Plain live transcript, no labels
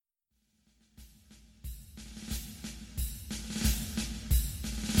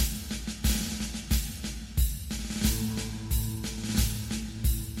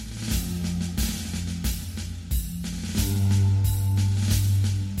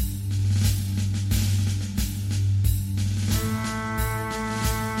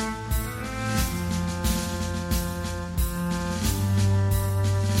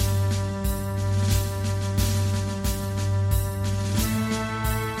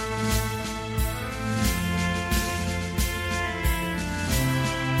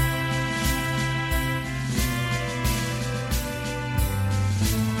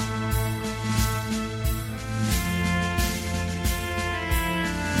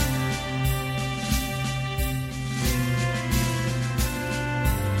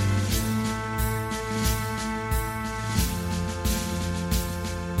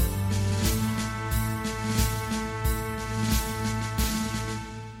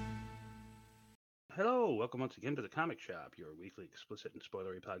Hello, welcome once again to the Comic Shop, your weekly explicit and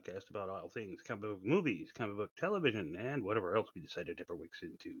spoilery podcast about all things comic book movies, comic book television, and whatever else we decide to dip our wicks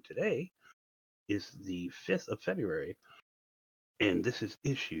into. Today is the 5th of February, and this is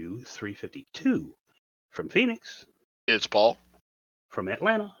issue 352. From Phoenix, It's Paul. from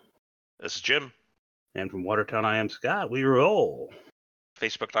Atlanta, This is Jim. and from Watertown, I am Scott. We roll.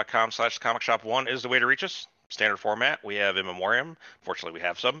 Facebook.com/comicshop1 is the way to reach us. Standard format. We have In Memoriam. Fortunately, we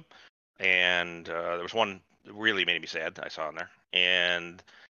have some. And there was one that really made me sad I saw in there. And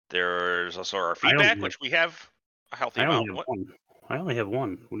there's also our feedback, which we have a healthy I amount. only have one. I only have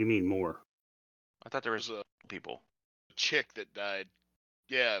one. What do you mean more? I thought there was There's a people. chick that died.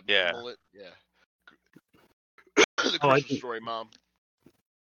 Yeah. Yeah. Mullet. Yeah. The Christmas Story mom.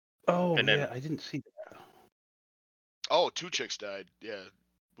 Oh, And then- yeah, I didn't see that. Oh, two chicks died. Yeah.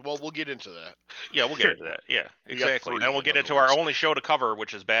 Well, we'll get into that. Yeah, we'll Sure. get into that. Yeah, We got exactly. three, And we'll in get other into our words. only show to cover,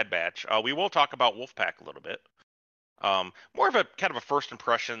 which is Bad Batch. We will talk about Wolfpack a little bit. More of a kind of a first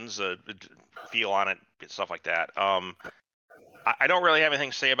impressions feel on it, stuff like that. I don't really have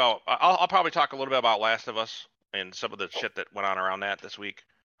anything to say about. I'll probably talk a little bit about Last of Us and some of the shit that went on around that this week,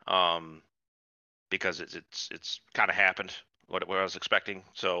 because it's kind of happened what I was expecting.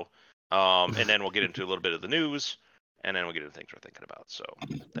 So, and then we'll get into a little bit of the news, and then we'll get into things we're thinking about. So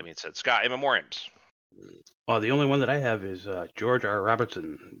that being said, Scott, In Memoriams. Oh, the only one that I have is George R.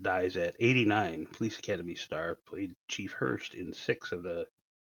 Robertson dies at 89. Police Academy star, played Chief Hurst in 6 of the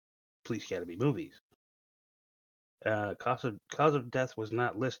Police Academy movies. Cause of death was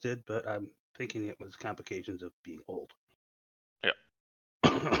not listed, but I'm thinking it was complications of being old. Yep.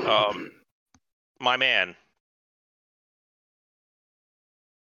 My man.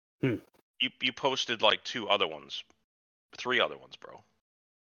 You posted like 3 other ones, bro.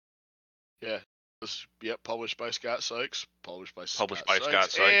 Yeah. Published by Scott Sykes. Published by Scott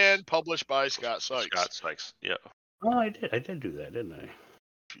Sykes. And published by Scott Sykes. Scott Sykes. Yeah. Oh, I did do that, didn't I?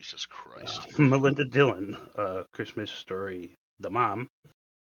 Jesus Christ. Melinda Dillon, Christmas Story, the mom,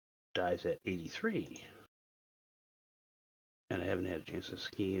 dies at 83. And I haven't had a chance to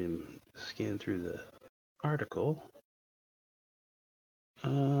scan through the article.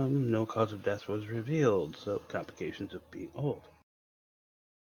 No cause of death was revealed, so complications of being old.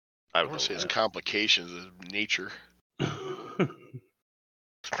 I want to say it's complications of nature.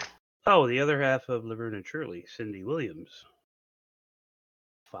 Oh, the other half of Laverne and Shirley, Cindy Williams,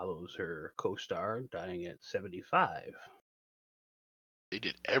 follows her co-star, dying at 75. They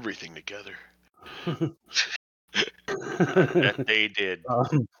did everything together. They did.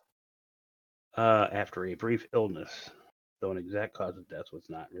 After a brief illness, though an exact cause of death was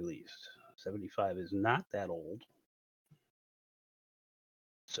not released. 75 is not that old.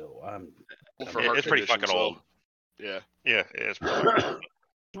 So it's pretty fucking old. Yeah. Yeah, it's pretty.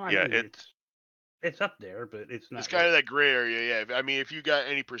 It's up there, but it's not. It's kind of that gray area, yeah. I mean, if you got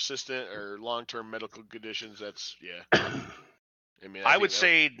any persistent or long-term medical conditions, that's I would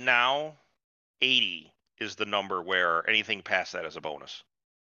say now 80 is the number where anything past that is a bonus.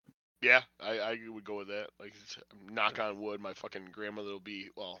 Yeah, I would go with that. Like, knock on wood, my fucking grandmother will be,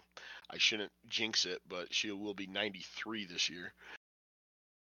 well, I shouldn't jinx it, but she will be 93 this year.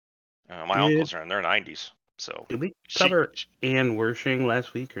 My uncles are in their 90s. So did we cover Anne Wershing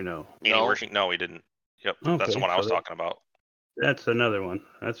last week or no? Anne Wershing? No, we didn't. Yep, okay, that's the one I was talking about. That's another one.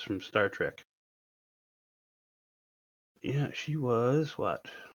 That's from Star Trek. Yeah, she was what?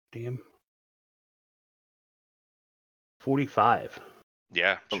 Damn. 45.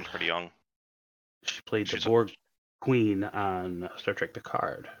 Yeah, she's pretty young. She played the Borg Queen on Star Trek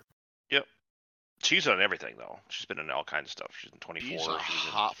Picard. Yep. She's done everything, though. She's been in all kinds of stuff. She's in 24. She's a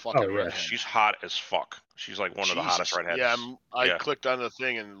hot fucking redhead. She's hot as fuck. She's like one of the hottest redheads. Yeah, I clicked on the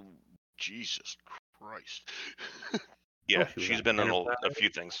thing and Jesus Christ. Yeah, she's been in a few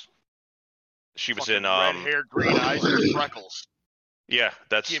things. She was in red hair, green eyes, and freckles. Yeah,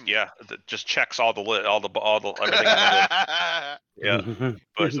 that just checks all the everything. Yeah,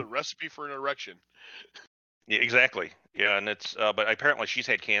 but it's a recipe for an erection. Yeah, exactly. Yeah, and it's but apparently she's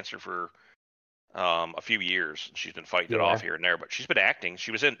had cancer for a few years. She's been fighting it off here and there, but she's been acting.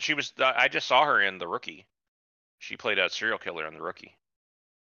 I just saw her in The Rookie. She played a serial killer in The Rookie.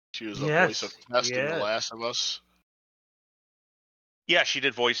 She was the voice of Tess in The Last of Us. Yeah, she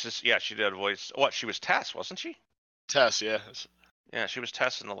did voices. Yeah, she did voice. What? She was Tess, wasn't she? Tess, yeah. Yeah, she was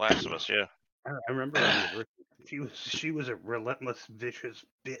Tess in The Last of Us. Yeah. I remember in The Rookie. She was a relentless, vicious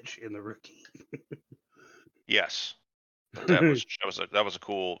bitch in The Rookie. Yes. That was a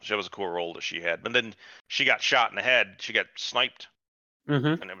cool role that she had. But then she got shot in the head. She got sniped, and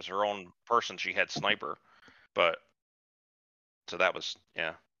it was her own person. She had sniper, but so that was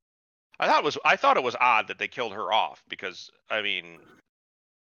I thought it was odd that they killed her off because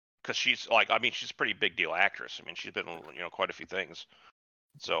she's she's a pretty big deal actress. I mean, she's been in quite a few things.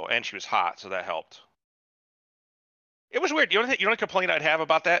 So, and she was hot, so that helped. It was weird. The only complaint I'd have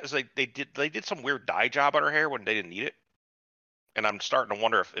about that is they did some weird dye job on her hair when they didn't need it, and I'm starting to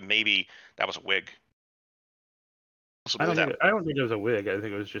wonder if maybe that was a wig. I don't think it was a wig. I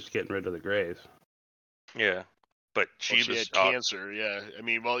think it was just getting rid of the grays. Yeah, but she had cancer. Yeah, I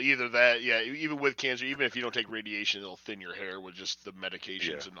mean, well, either that. Yeah, even with cancer, even if you don't take radiation, it'll thin your hair with just the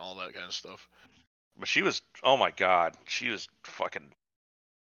medications and all that kind of stuff. But she was. Oh my God, she was fucking.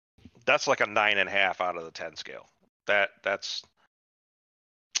 That's like a 9.5 out of the 10 scale. That's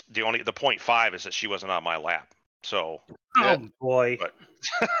the 0.5 is that she wasn't on my lap. So. Oh boy. But,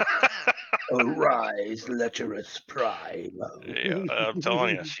 arise, lecherous prime. Yeah, I'm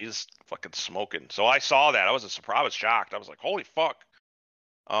telling you, she's fucking smoking. So I saw that. I was surprised. I was shocked. I was like, holy fuck.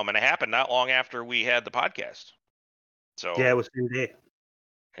 And it happened not long after we had the podcast. So yeah, it was in day.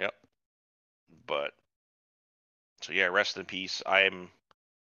 Yep. But so yeah, rest in peace. I'm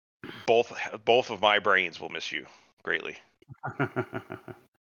both of my brains will miss you greatly.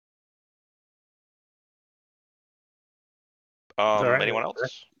 Right. Anyone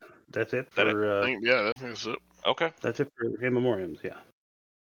else? That's it for. That's it. Okay. That's it for in memoriams. Yeah.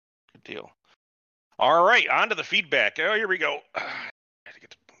 Good deal. All right, on to the feedback. Oh, here we go. I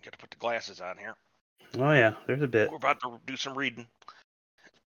get to put the glasses on here. Oh yeah, there's a bit. We're about to do some reading.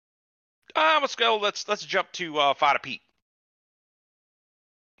 Let's go. Let's jump to Fada Pete.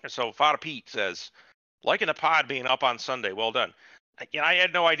 So Fada Pete says, liking the pod being up on Sunday. Well done. I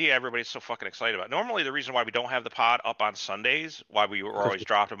had no idea everybody's so fucking excited about it. Normally, the reason why we don't have the pod up on Sundays, why we were always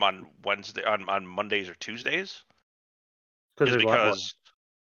dropping them on Wednesday, on Mondays or Tuesdays, is because.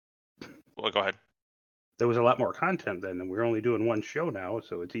 Well, go ahead. There was a lot more content then, and we're only doing one show now,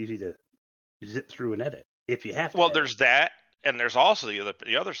 so it's easy to zip through and edit if you have to. Well, there's that, and there's also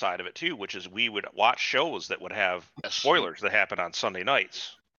the other side of it too, which is we would watch shows that would have spoilers that happen on Sunday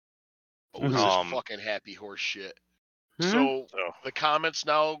nights. This is fucking happy horse shit. So the comments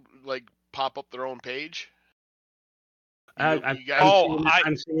now like pop up their own page. I'm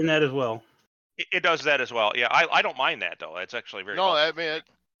seeing that as well. It does that as well. Yeah, I don't mind that though. It's actually very. No, I mean,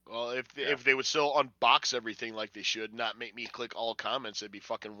 well, if they would still unbox everything like they should, not make me click all comments, it'd be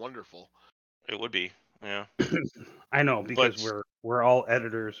fucking wonderful. It would be, yeah. I know, because we're all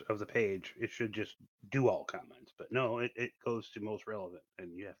editors of the page. It should just do all comments, but no, it goes to most relevant,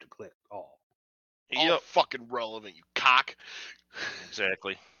 and you have to click all. All fucking relevant, you cock.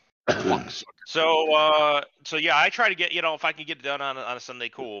 Exactly. So yeah, I try to get, if I can get it done on a Sunday,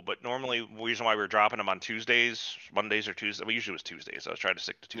 cool. But normally, the reason why we're dropping them on Tuesdays, Mondays or Tuesdays, well, usually it was Tuesdays. I was trying to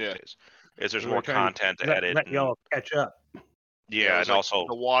stick to Tuesdays. Is there's more content to edit. Let y'all catch up. Yeah, and like also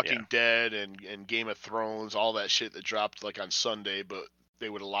The Walking Dead and Game of Thrones, all that shit that dropped like on Sunday, but they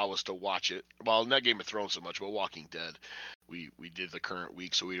would allow us to watch it. Well, not Game of Thrones so much, but Walking Dead. We did the current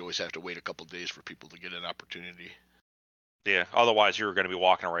week, so we'd always have to wait a couple days for people to get an opportunity. Yeah, otherwise you were going to be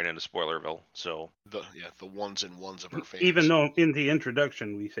walking right into Spoilerville. So the ones and ones of our fans. Even though in the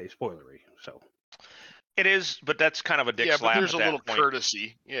introduction we say spoilery, so it is, but that's kind of a dick slap. Yeah, but there's a little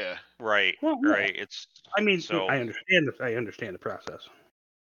courtesy. Yeah. Right. Well, right. It's. I mean, so, I understand the process.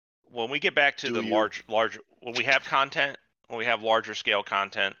 When we get back to large, when we have content, when we have larger scale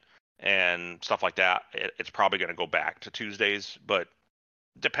content and stuff like that, it's probably going to go back to Tuesdays, but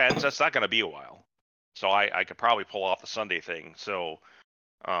depends. That's not going to be a while. So I could probably pull off the Sunday thing. So,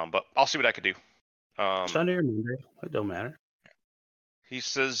 but I'll see what I could do. Sunday or Monday, it don't matter. He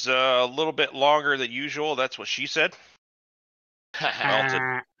says a little bit longer than usual. That's what she said. Well,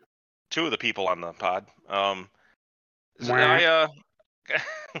 to two of the people on the pod. I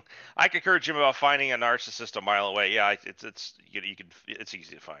concur, Jim, about finding a narcissist a mile away. Yeah, it's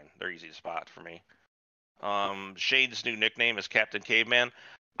easy to find. They're easy to spot for me. Shane's new nickname is Captain Caveman.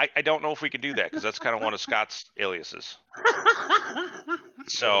 I don't know if we can do that because that's kind of one of Scott's aliases.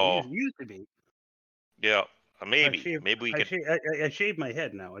 So it used to be. Yeah, maybe we could. I shaved my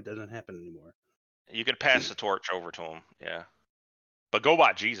head now. It doesn't happen anymore. You could pass the torch over to him. Yeah, but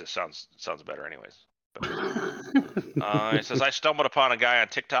GoBot Jesus sounds better, anyways. It says I stumbled upon a guy on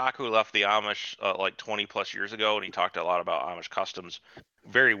TikTok who left the Amish like 20 plus years ago, and he talked a lot about Amish customs.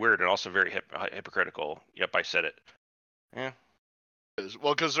 Very weird and also very hypocritical. Yep, I said it. Yeah.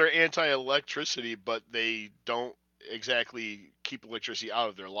 Well, because they're anti-electricity, but they don't exactly keep electricity out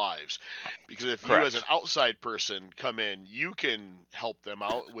of their lives. Because if Correct. you as an outside person come in, you can help them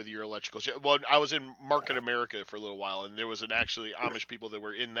out with your electrical. Well, I was in Market America for a little while, and there was actually Amish people that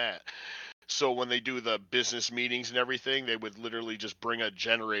were in that. So when they do the business meetings and everything, they would literally just bring a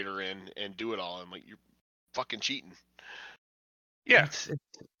generator in and do it all. I'm like, you're fucking cheating. Yeah.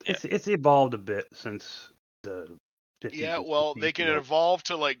 It's evolved a bit since the 50s. Yeah, and well, 60s, they can you know. evolve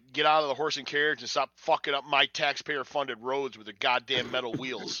to like get out of the horse and carriage and stop fucking up my taxpayer-funded roads with their goddamn metal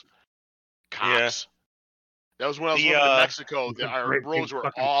wheels. Cops. That was when I was living in Mexico. Our Great big roads were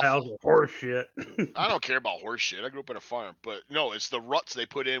fucking piles awful. of horse shit. I don't care about horse shit. I grew up on a farm, but no, it's the ruts they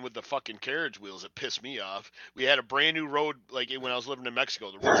put in with the fucking carriage wheels that piss me off. We had a brand new road like when I was living in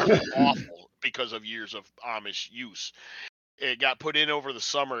Mexico. The roads were awful because of years of Amish use. It got put in over the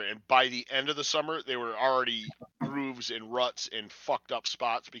summer, and by the end of the summer, they were already grooves and ruts and fucked up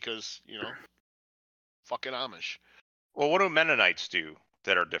spots because fucking Amish. Well, what do Mennonites do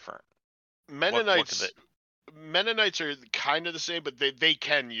that are different? Mennonites are kind of the same, but they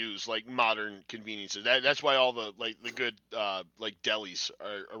can use like modern conveniences. That's why all the good like delis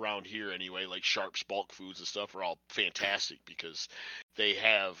are around here anyway, like Sharp's bulk foods and stuff are all fantastic because they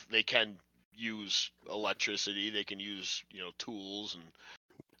can use electricity, they can use tools and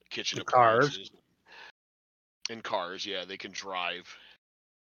kitchen appliances and cars. Yeah, they can drive.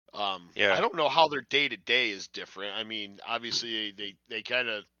 I don't know how their day to day is different. I mean, obviously they kind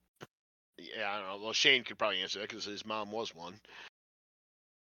of. Yeah, I don't know. Well, Shane could probably answer that because his mom was one.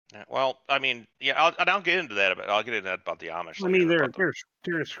 Well, I mean, yeah, I'll get into that. I'll get into that about the Amish. I mean, they're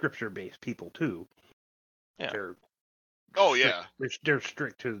scripture-based people too. Yeah. They're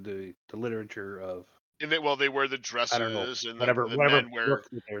strict to the literature of. And they wear the dresses. I don't know. And whatever men wear work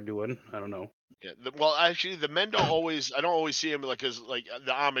that they're doing. I don't know. Yeah. Well, actually, the men don't always. I don't always see them like the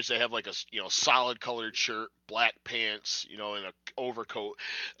Amish. They have like a solid colored shirt, black pants, and a overcoat.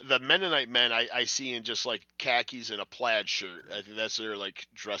 The Mennonite men I see in just like khakis and a plaid shirt. I think that's their like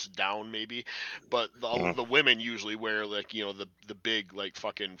dress down maybe. But the women usually wear like the big like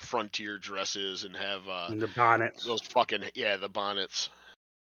fucking frontier dresses and have and the bonnets. Those fucking the bonnets.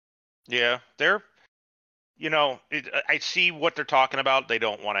 Yeah, they're. I see what they're talking about. They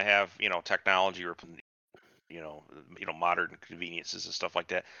don't want to have, technology or, modern conveniences and stuff like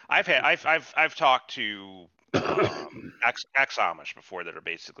that. I've talked to ex-Amish before that are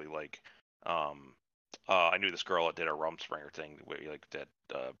basically like, I knew this girl that did a Rumspringa thing where like that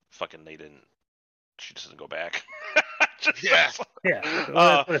she doesn't go back. Yeah.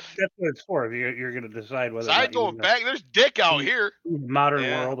 Well, that's what it's for. You're going to decide whether. I go back. There's dick out here. Modern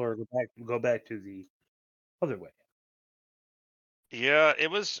world or go back to the other way. Yeah, it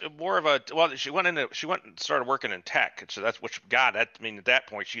was more of a. Well, she went and started working in tech, so that's which. God, at that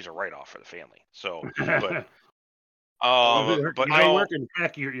point, she's a write-off for the family. So, but you work in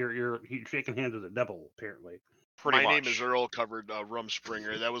tech, you're shaking hands with the devil, apparently. My name is Earl covered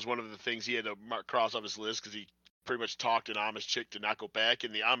Rumspringa. That was one of the things he had to cross off his list because he pretty much talked an Amish chick to not go back,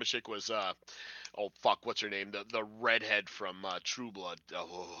 and the Amish chick was what's her name? The redhead from True Blood.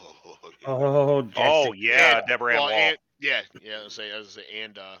 Yeah, Deborah Ann Wall. I was say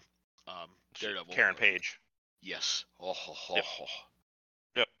and Daredevil. Karen Page. Yes.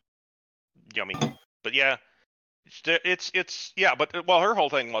 Yep. Yummy. But yeah, it's but her whole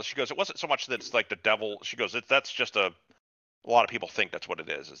thing was, she goes, it wasn't so much that it's like the devil. She goes, that's just a lot of people think that's what it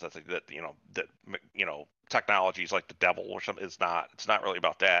is that technology is like the devil or something. It's not really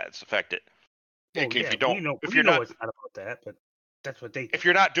about that. It's the fact that if you're not it's not about that, but that's what they think. If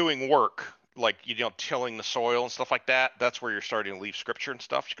you're not doing work like tilling the soil and stuff like that, that's where you're starting to leave scripture and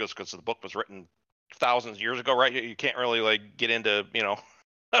stuff. She goes, because the book was written thousands of years ago, right? You can't really like get into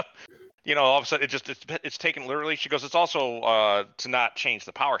all of a sudden it's taken literally. She goes, it's also to not change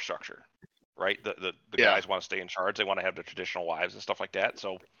the power structure, right? The guys want to stay in charge. They want to have the traditional wives and stuff like that.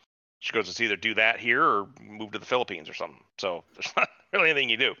 So she goes, it's either do that here or move to the Philippines or something. So there's not really anything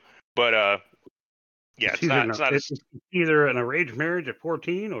you do. But it's either an arranged marriage at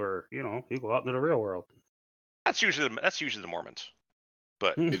 14 or you go out into the real world. That's usually the Mormons.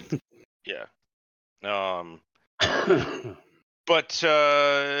 But yeah. But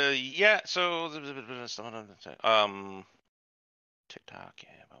so TikTok,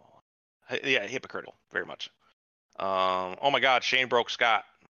 hypocritical, very much. Oh my God, Shane broke Scott.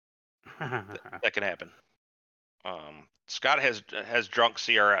 That can happen. Scott has drunk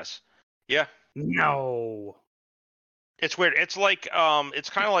CRS. Yeah. No. It's weird. It's like it's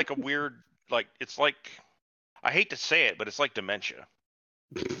kind of like a weird, like, it's like, I hate to say it, but it's like dementia,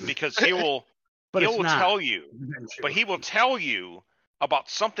 because he will tell you about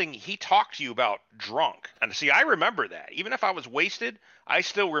something he talked to you about drunk. And see, I remember that. Even if I was wasted, I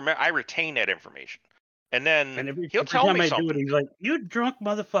still remember. I retain that information. And then And he'll every tell time me I something. do it, he's like, "You drunk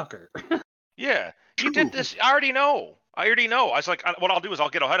motherfucker." Yeah, you did this. I already know. I was like, what I'll do is I'll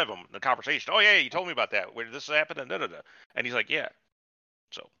get ahead of him in the conversation. Oh yeah, you told me about that. Where did this happen? And And he's like, yeah.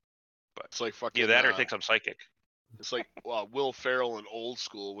 So, but It's like fucking. either that or thinks I'm psychic. It's like Will Ferrell in Old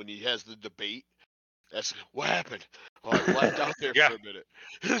School when he has the debate. That's what happened. Oh, I blacked out there Yeah. for a minute.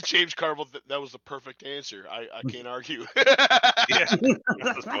 James Carville, that was the perfect answer. I can't argue. Yeah,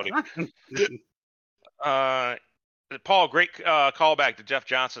 that's funny. Paul, great callback to Jeff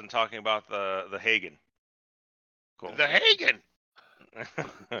Johnson talking about the Hagen. Cool. The Hagen.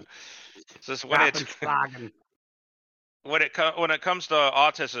 So when it comes to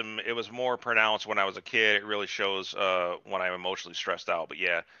autism, it was more pronounced when I was a kid. It really shows when I'm emotionally stressed out. But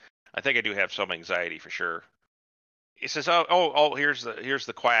yeah, I think I do have some anxiety for sure. He says, "Oh, here's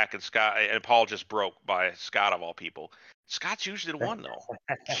the quack," and Scott and Paul just broke by Scott of all people. Scott's usually the one though.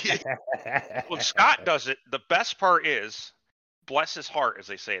 When Scott does it, the best part is, bless his heart, as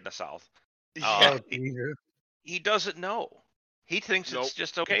they say in the South. He doesn't know. He thinks it's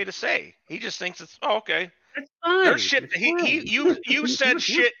just okay to say. He just thinks it's okay. It's fine. There's shit. You said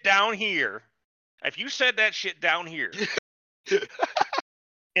shit down here. If you said that shit down here,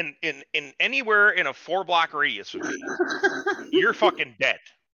 in anywhere in a 4-block radius of me, you're fucking dead.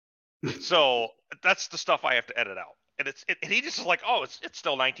 So that's the stuff I have to edit out. And and he just is like, oh, it's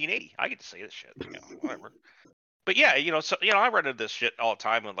still 1980. I get to say this shit. Whatever. But yeah, so I run into this shit all the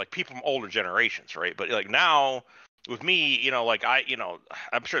time with like people from older generations, right? But like now with me, like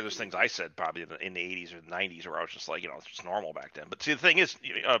I'm sure there's things I said probably in the 80s or the 90s where I was just like, it's just normal back then. But see, the thing is,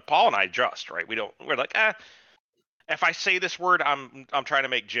 Paul and I adjust, right? We're like, if I say this word, I'm trying to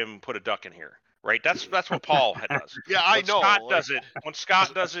make Jim put a duck in here, right? That's what Paul does. Yeah, I know. When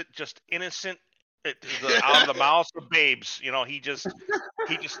Scott does it, just innocent, out of the mouths of babes. He just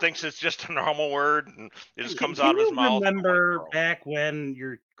thinks it's just a normal word, and it just comes out of his mouth. Remember back when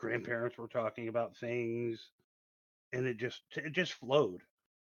your grandparents were talking about things, and it just flowed.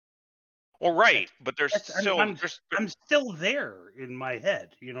 Well, right, but I'm still there in my head.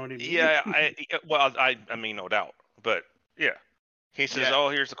 You know what I mean? Yeah, I mean, no doubt, but yeah. He says, "Oh,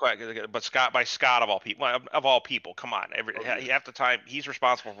 here's the quack." But Scott of all people, come on. Half the time, he's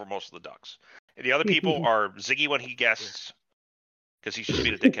responsible for most of the ducks. The other people are Ziggy when he guests, because he's just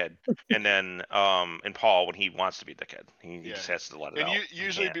being a dickhead, and then and Paul when he wants to be a dickhead. He just has to let it out. And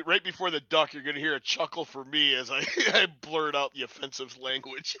usually, right before the duck, you're gonna hear a chuckle from me as I blurt out the offensive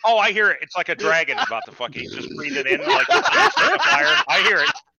language. Oh, I hear it. It's like a dragon about to fucking just breathe it in like a fire. I hear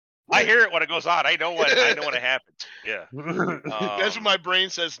it. I hear it when it goes on. I know when it happens. Yeah. That's when my brain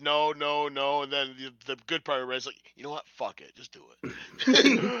says no, no, no, and then the good part of it is like, you know what? Fuck it, just do it.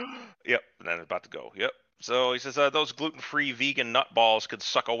 Yep. And then it's about to go. Yep. So he says those gluten-free vegan nutballs could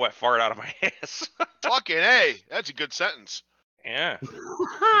suck a wet fart out of my ass. Fucking A. That's a good sentence. Yeah. He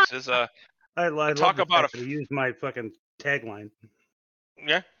says I talk about use my fucking tagline.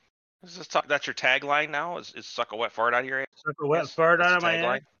 Yeah. That's your tagline now? Is suck a wet fart out of your ass? Suck a wet fart out of my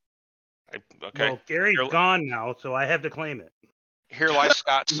ass? Okay. Well, Gary's gone now, so I have to claim it. Here lies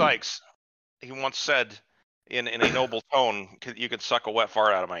Scott Sykes. He once said in a noble tone, you could suck a wet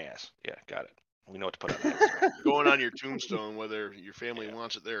fart out of my ass. Yeah, got it. We know what to put on that. Going on your tombstone, whether your family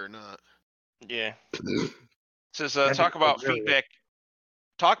wants it there or not. Yeah. It says talk about feedback.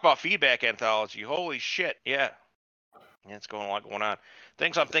 Talk about feedback anthology. Holy shit. Yeah. Yeah, it's going a lot going on.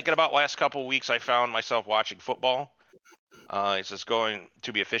 Things I'm thinking about last couple of weeks, I found myself watching football. He's just going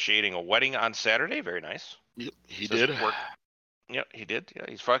to be officiating a wedding on Saturday. Very nice. Yep, he did. Yep, he did. Yeah,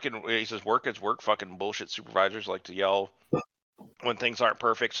 he says work is work. Fucking bullshit supervisors like to yell when things aren't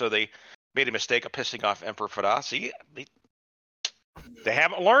perfect. So they made a mistake of pissing off Emperor Fada. See, they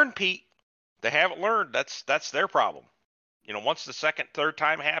haven't learned, Pete. They haven't learned. That's their problem. Once the second, third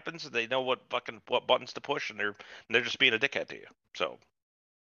time happens, they know what buttons to push, and they're just being a dickhead to you. So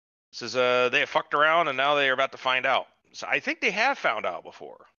says they have fucked around, and now they are about to find out. So I think they have found out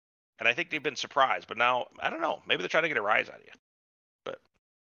before, and I think they've been surprised. But now I don't know. Maybe they're trying to get a rise out of you. But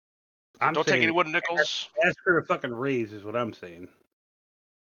don't take any wooden nickels. Ask for a fucking raise is what I'm saying.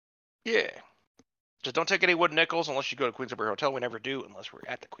 Yeah. Just don't take any wooden nickels unless you go to Queensbury Hotel. We never do unless we're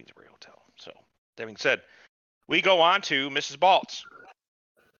at the Queensbury Hotel. So that being said, we go on to Mrs. Baltz.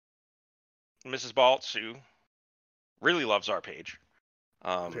 Mrs. Baltz, who really loves our page.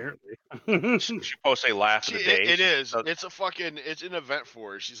 Apparently. She posts a laugh of the day. It is. It's it's an event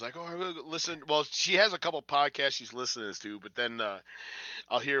for her. She's like, oh, I will listen. Well, she has a couple podcasts she's listening to, but then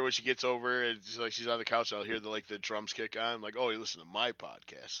I'll hear when she gets over and she's on the couch. I'll hear the drums kick on. I'm like, oh, you listen to my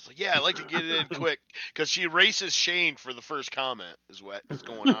podcast? It's like, yeah, I like to get it in quick because she races Shane for the first comment. Is what's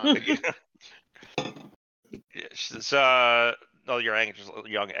going on. Yeah, she's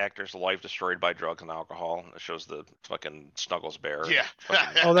young actor's life destroyed by drugs and alcohol. It shows the fucking Snuggles bear. Yeah.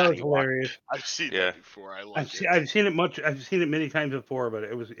 Oh, that was hilarious. I've seen that before. I like it. I've seen it many times before, but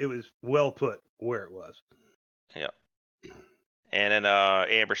it was well put where it was. Yeah. And then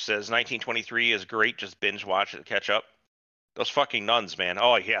Amber says 1923 is great. Just binge watch it to catch up. Those fucking nuns, man.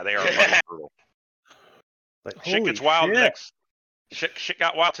 Oh yeah, they are fucking brutal. Like, Shit gets wild next. Shit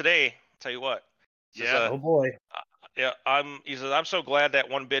got wild today. I'll tell you what. Yeah. Oh boy. Yeah, he says, I'm so glad that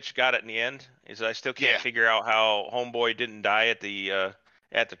one bitch got it in the end. He says, I still can't figure out how Homeboy didn't die at the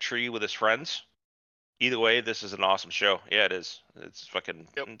tree with his friends. Either way, this is an awesome show. Yeah, it is. It's fucking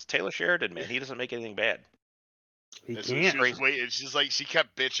it's Taylor Sheridan, man. He doesn't make anything bad. He can't. She was waiting. She's like, she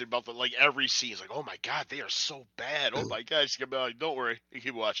kept bitching about every scene. It's like, oh my god, they are so bad. Oh my god. She kept like, don't worry, you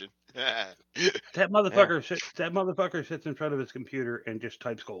keep watching. That motherfucker sits in front of his computer and just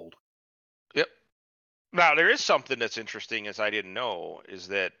types gold. Yep. Now there is something that's interesting, as I didn't know, is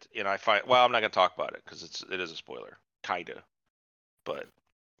that I find. Well, I'm not gonna talk about it because it is a spoiler, kinda. But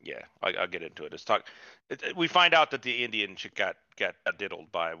yeah, I'll get into it. We find out that the Indian chick got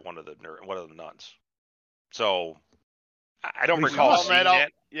diddled by one of the nuns. So I don't recall seeing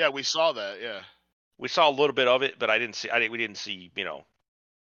that. Yeah, we saw that. Yeah, we saw a little bit of it, but we didn't see.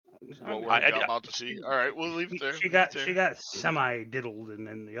 What we're about to see. All right, we'll leave it there. She got semi diddled, and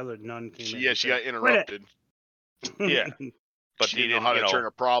then the other nun came in. Yeah, she got interrupted. Yeah, but she didn't know how to turn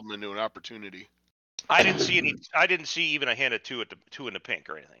a problem into an opportunity. I didn't see even a hint of two in the pink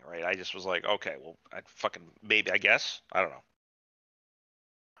or anything, right? I just was like, okay, well, maybe I guess I don't know.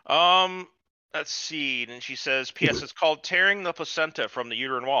 Let's see. And she says, P.S. It's called tearing the placenta from the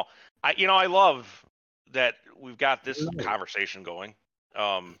uterine wall. I love that we've got this conversation going.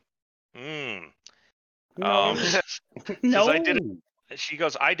 No. She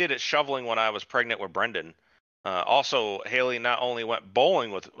goes, I did it shoveling when I was pregnant with Brendan. Also, Haley not only went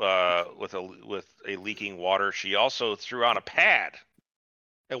bowling with a leaking water, she also threw on a pad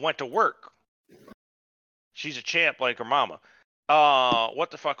and went to work. She's a champ like her mama.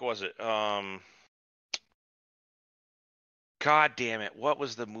 What the fuck was it? God damn it! What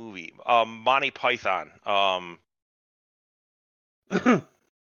was the movie? Monty Python.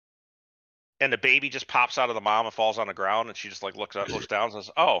 And the baby just pops out of the mom and falls on the ground, and she just looks down and says,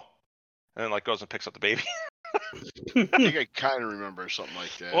 "Oh," and then goes and picks up the baby. I think I kind of remember something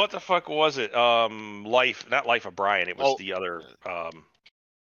like that. What the fuck was it? Not Life of Brian. It was the other.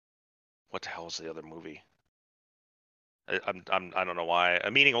 What the hell was the other movie? I don't know why.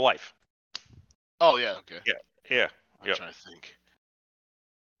 A Meaning of Life. Oh yeah. Okay. Yeah. I'm trying to think.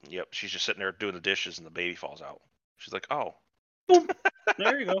 Yep. She's just sitting there doing the dishes, and the baby falls out. She's like, "Oh." Boom.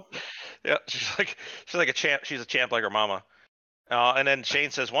 There you go. Yeah, she's like a champ. She's a champ like her mama. And then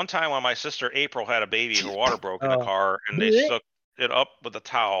Shane says, one time when my sister April had a baby, her water broke in the car, and they soaked it up with a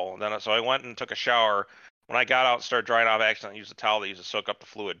towel. And then so I went and took a shower. When I got out and started drying off, I accidentally used a towel that used to soak up the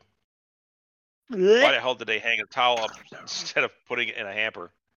fluid. Why the hell did they hang a towel up instead of putting it in a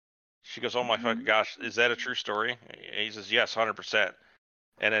hamper? She goes, oh my fucking gosh, is that a true story? And he says, yes, 100%.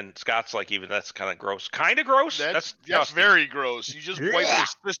 And then Scott's like, even that's kind of gross. Kind of gross? That's very gross. You just wipe your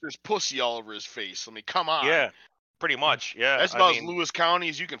sister's pussy all over his face. I mean, come on. Yeah, pretty much. Yeah. That's about as Lewis County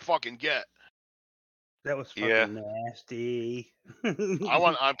as you can fucking get. That was fucking nasty.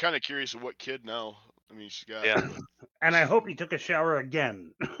 I'm kind of curious of what kid now. I mean, she's got. Yeah. And I hope he took a shower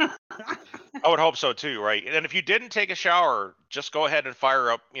again. I would hope so too, right? And if you didn't take a shower, just go ahead and fire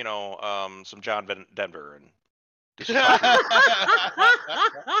up, some John Denver and. You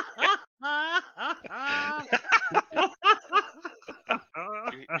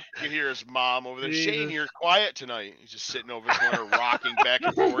can hear his mom over there. Shane, you're quiet tonight. He's just sitting over the corner, rocking back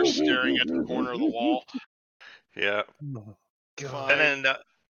and forth, staring at the corner of the wall. Yeah. Oh, God. And then,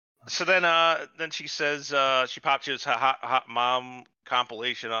 then she says she popped his hot mom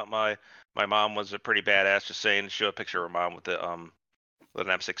compilation up. My mom was a pretty badass. Just saying, show a picture of her mom with an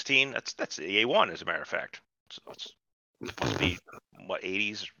M16. That's the A1, as a matter of fact. So it's supposed to be what,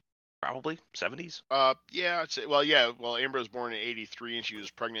 80s, probably 70s. Yeah, I'd say. Well, yeah. Well, Amber was born in '83, and she was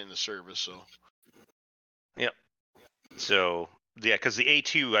pregnant in the service. So. Yep. So yeah, because the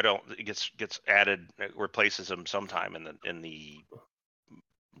A2, it gets added, it replaces them sometime in the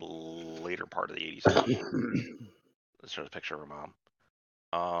later part of the '80s. Let's show a picture of her mom.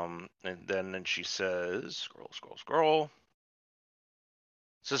 And then she says, scroll.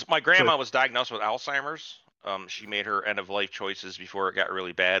 Says my grandma was diagnosed with Alzheimer's. She made her end of life choices before it got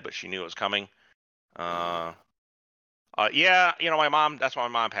really bad, but she knew it was coming. Yeah, my mom. That's why my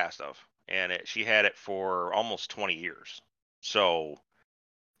mom passed of, and she had it for almost 20 years. So,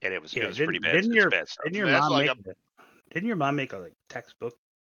 and it was pretty bad. It's bad stuff. Didn't your mom make a textbook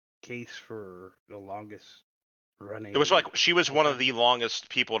case for the longest running? It was like she was one of the longest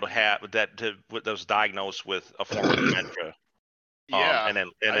people to have that was diagnosed with a form of dementia. Yeah, and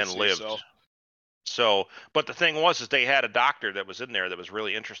then lived. So, but the thing was, is they had a doctor that was in there that was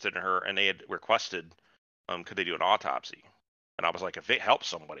really interested in her, and they had requested, could they do an autopsy? And I was like, if it helps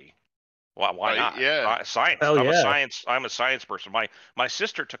somebody, why not? Yeah, science. I'm a science person. My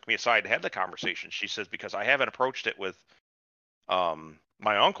sister took me aside and had the conversation. She says because I haven't approached it with,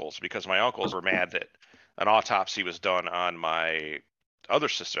 my uncles, because my uncles were mad that an autopsy was done on my other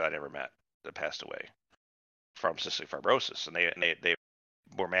sister I never met that passed away from cystic fibrosis, and they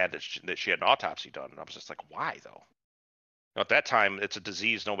were mad that she had an autopsy done. And I was just like, why though? At that time, it's a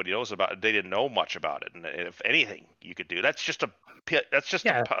disease nobody knows about. They didn't know much about it, and if anything you could do, that's just a pit. That's just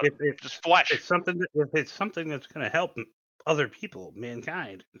just flesh. If it's something that's going to help other people,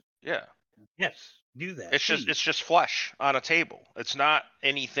 mankind. Yeah. Yes, do that. It's just flesh on a table. It's not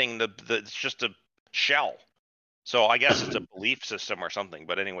anything. It's just a shell. So I guess it's a belief system or something.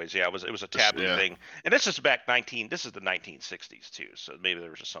 But anyways, yeah, it was a taboo thing. And this is this is the 1960s too. So maybe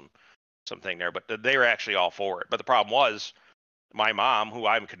there was just something there. But they were actually all for it. But the problem was my mom, who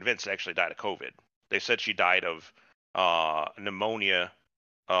I'm convinced actually died of COVID. They said she died of pneumonia.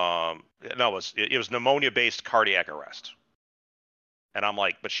 No, it was pneumonia-based cardiac arrest. And I'm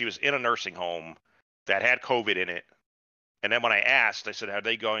like, but she was in a nursing home that had COVID in it. And then when I asked, I said, are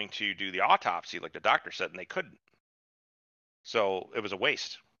they going to do the autopsy like the doctor said? And they couldn't. So it was a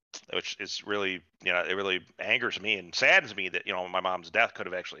waste, which is really, it really angers me and saddens me that, my mom's death could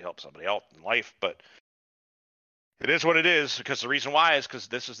have actually helped somebody else in life. But it is what it is, because the reason why is because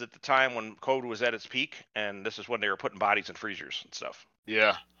this is at the time when COVID was at its peak, and this is when they were putting bodies in freezers and stuff.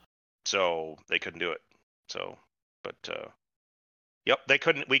 Yeah. So they couldn't do it. So, but, yep, they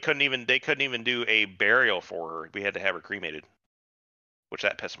couldn't even do a burial for her. We had to have her cremated, which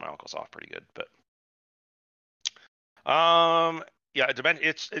that pissed my uncles off pretty good. But yeah,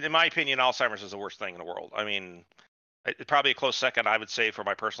 it's in my opinion, Alzheimer's is the worst thing in the world. I mean, it's probably a close second. I would say for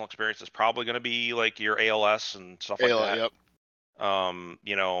my personal experience, it's probably going to be like your ALS and stuff like that. Yep.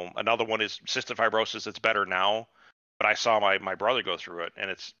 Another one is cystic fibrosis. It's better now, but I saw my brother go through it,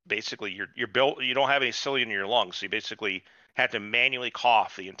 and it's basically you're built. You don't have any cilia in your lungs, so you basically have to manually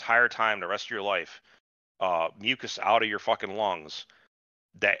cough the entire time the rest of your life, mucus out of your fucking lungs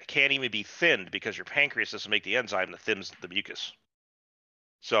that can't even be thinned because your pancreas doesn't make the enzyme that thins the mucus.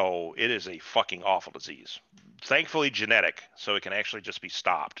 So it is a fucking awful disease. Thankfully genetic, so it can actually just be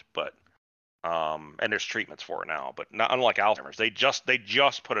stopped. But and there's treatments for it now. But not unlike Alzheimer's, they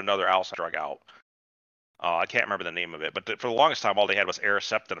just put another Alzheimer's drug out. I can't remember the name of it, but for the longest time, all they had was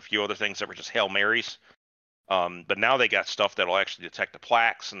Aricept and a few other things that were just Hail Marys. But now they got stuff that'll actually detect the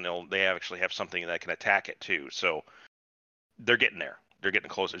plaques, and they actually have something that can attack it too. So they're getting there. They're getting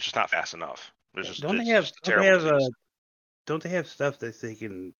close. It's just not fast enough. Don't they have stuff that they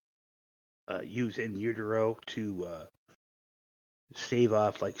can use in utero to stave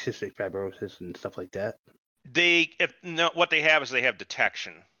off like cystic fibrosis and stuff like that? What they have is they have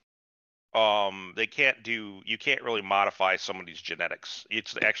detection. You can't really modify somebody's genetics.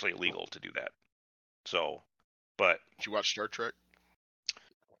 It's actually illegal to do that. So, but did you watch Star Trek?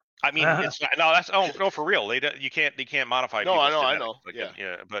 I mean, it's not, no, for real. You can't modify. No, I know. Like,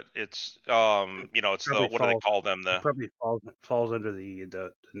 yeah, but it's it's the, what do they call them? It probably falls under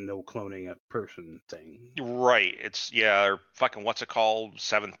the no cloning a person thing. Right. It's or fucking what's it called?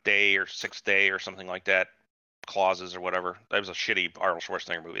 7th day or 6th day or something like that. Clauses or whatever. That was a shitty Arnold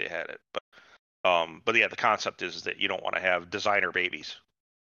Schwarzenegger movie that had it. But yeah, the concept is that you don't want to have designer babies.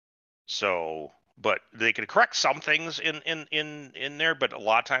 So. But they could correct some things in there, but a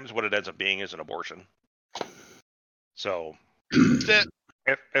lot of times what it ends up being is an abortion. So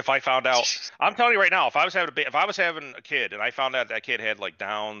if I found out, I'm telling you right now, if I was having a kid and I found out that kid had like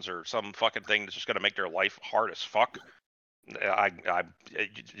Downs or some fucking thing that's just gonna make their life hard as fuck,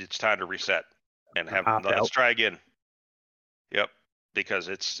 it's time to reset and let's try again. Yep, because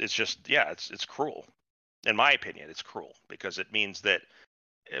it's just it's cruel. In my opinion, it's cruel because it means that.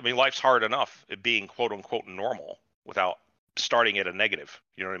 I mean, life's hard enough at being quote unquote normal without starting at a negative.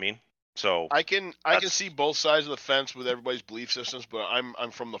 You know what I mean? So I can see both sides of the fence with everybody's belief systems, but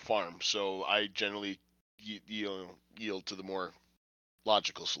I'm from the farm, so I generally yield to the more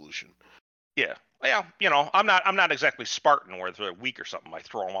logical solution. Yeah. Yeah, I'm not exactly Spartan where they're weak or something. I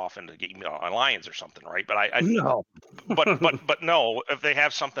throw them off into lions or something, right? But I No. but no, if they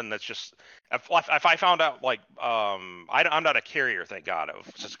have something that's just if I found out like I'm not a carrier, thank God, of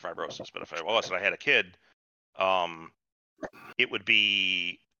cystic fibrosis, but if I was and I had a kid, it would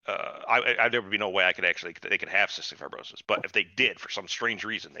be there would be no way they could have cystic fibrosis. But if they did for some strange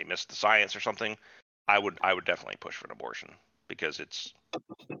reason, they missed the science or something, I would definitely push for an abortion because it's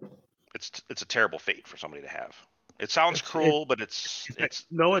a terrible fate for somebody to have. It sounds cruel, but it's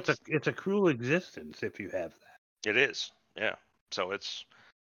a cruel existence if you have that. It is, yeah. So it's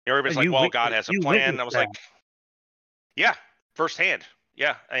everybody's like, well, God has a plan. I was like, yeah, firsthand,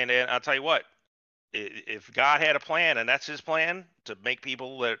 yeah. And I'll tell you what, if God had a plan and that's His plan to make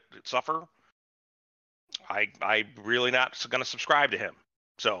people that suffer, I really not going to subscribe to Him.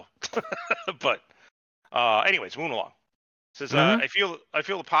 So, but anyways, moving along. It says I feel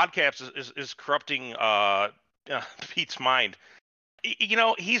the podcast is corrupting Pete's mind.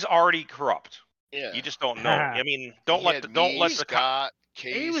 He's already corrupt. Yeah. You just don't know. I mean, don't let the Scott,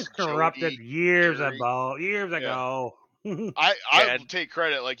 Case, he was corrupted Jody, years Jerry. ago. I will take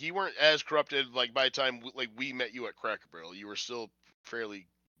credit. Like, you weren't as corrupted like by the time like we met you at Cracker Barrel. You were still fairly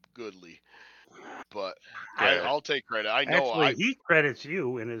goodly. But yeah. I'll take credit. I know. Actually, he credits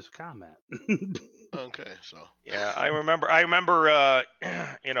you in his comment. Okay, so yeah, I remember. I remember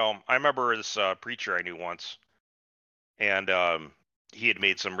this preacher I knew once, and he had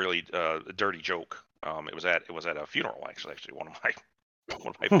made some really dirty joke. It was at a funeral actually one of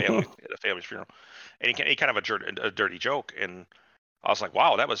my family at a family's funeral, and he kind of a dirty joke, and I was like,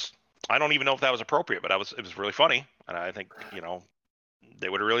 wow, I don't even know if that was appropriate, but it was really funny, and I think they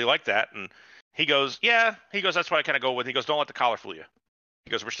would have really liked that. And he goes, that's what I kind of go with. He goes, don't let the collar fool you. He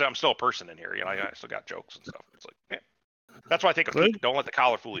goes, I'm still a person in here, I still got jokes and stuff. It's like, yeah. That's why I think of Pete. Don't let the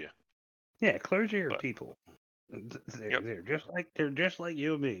collar fool you. Yeah, clergy are people. They're just like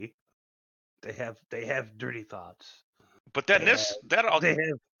you and me. They have dirty thoughts. But then they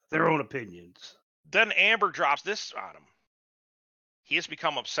have their own opinions. Then Amber drops this on him. He has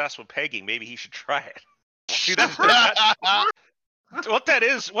become obsessed with pegging. Maybe he should try it. See, what that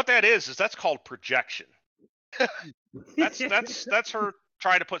is that's called projection. That's her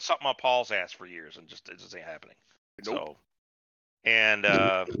trying to put something on Paul's ass for years, and it just ain't happening. Nope. So, and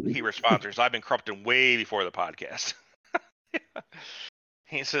he responds, "I've been corrupting way before the podcast."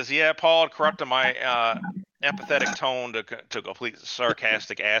 He says, "Yeah, Paul had corrupted my empathetic tone to complete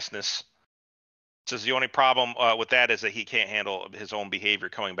sarcastic assness." Says the only problem with that is that he can't handle his own behavior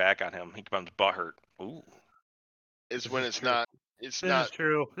coming back on him. He becomes butthurt. Ooh. It's when it's not. It's this not.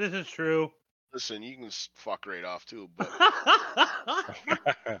 This is true. Listen, you can fuck right off too, but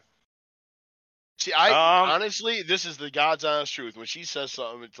see, honestly, this is the God's honest truth. When she says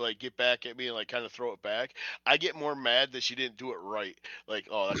something to like get back at me and like kind of throw it back, I get more mad that she didn't do it right. Like,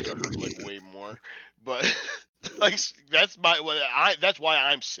 oh, that's gonna hurt like way more. But like, that's why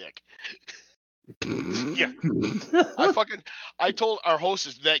I'm sick. Yeah. I told our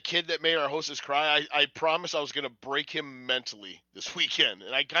hostess, that kid that made our hostess cry, I promised I was gonna break him mentally this weekend,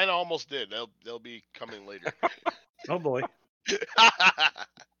 and I kind of almost did. They'll be coming later. Oh boy.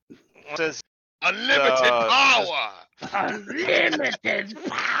 Says unlimited power. Unlimited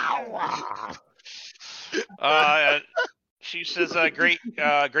power. She says,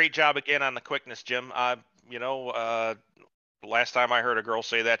 great job again on the quickness, Jim. Last time I heard a girl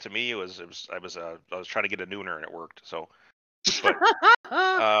say that to me, I was trying to get a nooner and it worked. So, but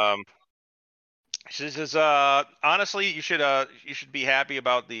she says, honestly, you should be happy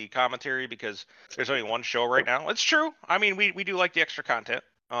about the commentary because there's only one show right now. It's true. I mean, we do like the extra content.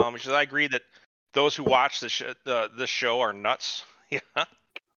 She says, I agree that those who watch this show are nuts. Yeah.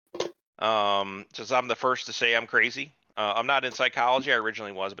 Says I'm the first to say I'm crazy. I'm not in psychology. I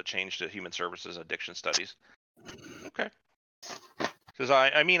originally was, but changed to human services, addiction studies. Okay. Because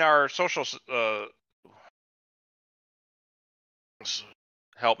I mean our social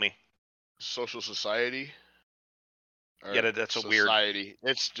help me. Social society. Yeah, that's a weird. Society.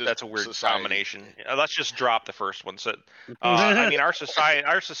 It's just that's a weird society. combination. Let's just drop the first one. So, I mean our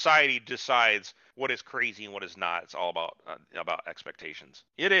society decides what is crazy and what is not. It's all about expectations.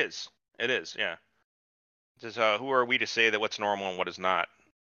 It is. Yeah. Just who are we to say that what's normal and what is not?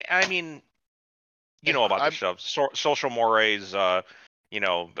 I mean. You know about this stuff, social mores,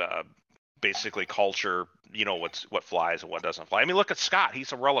 basically culture. You know what flies and what doesn't fly. I mean, look at Scott.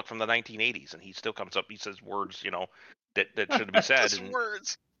 He's a relic from the 1980s, and he still comes up. He says words, that shouldn't be said. And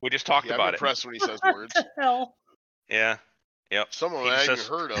words. We just talked about I'm impressed when he says words. Hell. Yeah. Yep. Some of them I haven't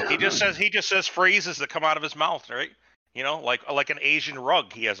heard of. He just says phrases that come out of his mouth, right? You know, like an Asian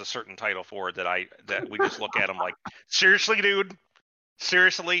rug, he has a certain title for it that we just look at him like, seriously, dude,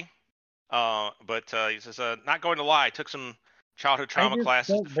 seriously. But he says, not going to lie, took some childhood trauma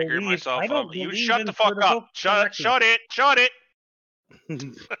classes to figure myself I out. don't You believe shut in the fuck up. political Shut it.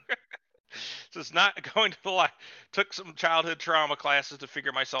 Just not going to lie. Took some childhood trauma classes to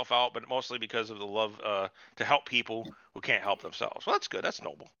figure myself out, but mostly because of the love to help people who can't help themselves. Well, that's good. That's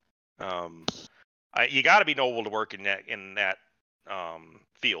noble. You got to be noble to work in that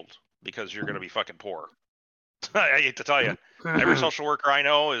field because you're going to be fucking poor. I hate to tell you, every social worker I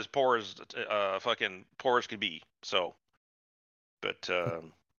know is poor as fucking poor as could be. So, but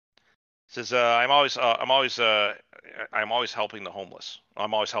says I'm always helping the homeless.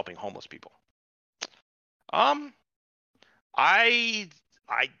 I'm always helping homeless people. I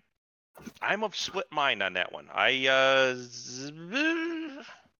I'm of split mind on that one.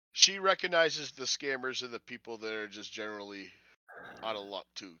 She recognizes the scammers and the people that are just generally out of luck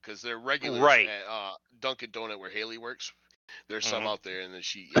too, because they're regulars Right. at Dunkin' Donut where Haley works. There's some Mhm. out there, and then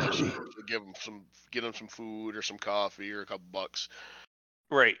she'll give them some food or some coffee or a couple bucks.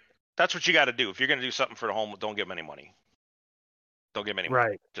 Right. That's what you got to do. If you're gonna do something for the homeless, don't give them any money. Don't give them any money.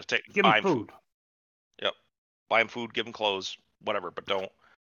 Right. Just Give buy them them food. Yep. Buy them food, give them clothes, whatever. But don't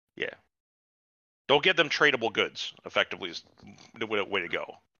give them tradable goods. Effectively, is the way to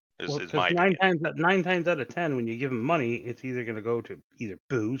go. Is my opinion. Nine times out of 10, when you give them money, it's either going to go to either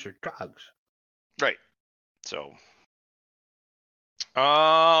booze or drugs. Right. So.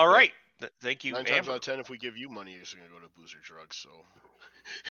 All right. Thank you. 9 times out of 10, if we give you money, you're going to go to booze or drugs. So.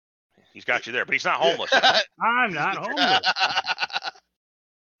 He's got you there, but he's not homeless. I'm not homeless.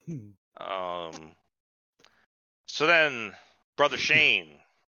 So then, Brother Shane.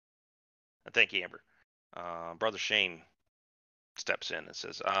 Thank you, Amber. Brother Shane steps in and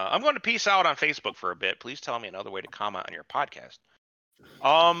says, I'm going to peace out on Facebook for a bit. Please tell me another way to comment on your podcast.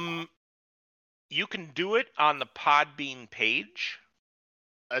 You can do it on the Podbean page.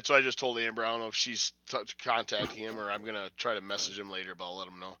 That's what I just told Amber. I don't know if she's contacting him or I'm going to try to message him later, but I'll let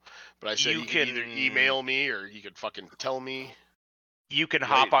him know. But I said you can either email me or you could fucking tell me. You can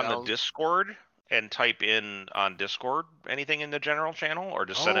hop on the Discord and type in on Discord anything in the general channel or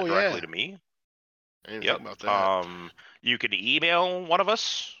just send it directly to me. I didn't think about that. You can email one of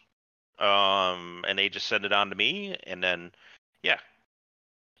us, and they just send it on to me, and then,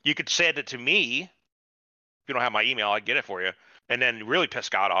 you could send it to me. If you don't have my email, I'd get it for you, and then really piss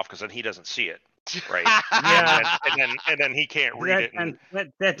God off because then he doesn't see it, right? Yeah, and then he can't read it. And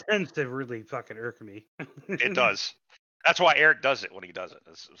that tends to really fucking irk me. It does. That's why Eric does it when he does it.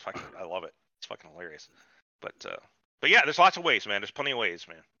 It's fucking, I love it. It's fucking hilarious. But yeah, there's lots of ways, man. There's plenty of ways,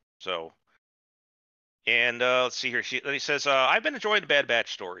 man. So. And let's see here. He says, I've been enjoying the Bad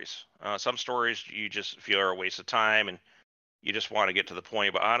Batch stories. Some stories you just feel are a waste of time and you just want to get to the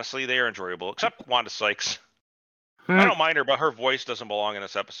point, but honestly, they are enjoyable, except Wanda Sykes. I don't mind her, but her voice doesn't belong in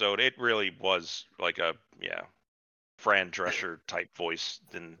this episode. It really was like a, Fran Drescher type voice.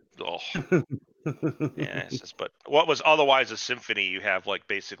 But what was otherwise a symphony, you have like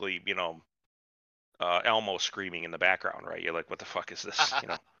basically, Elmo screaming in the background, right? You're like, what the fuck is this?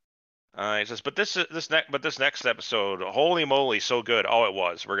 He says, but this next episode, holy moly, so good. Oh, it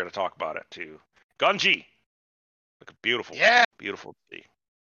was. We're gonna talk about it too. Gunji, look beautiful. Yeah, beautiful.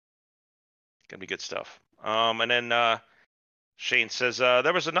 Gonna be good stuff. And then Shane says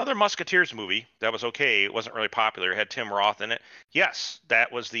there was another Musketeers movie that was okay. It wasn't really popular. It had Tim Roth in it. Yes,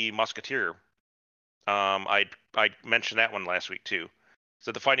 that was the Musketeer. I mentioned that one last week too.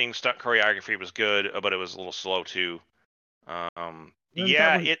 So the fighting stunt choreography was good, but it was a little slow too.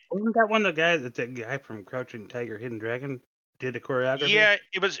 Wasn't that one the guy from Crouching Tiger, Hidden Dragon did the choreography? Yeah,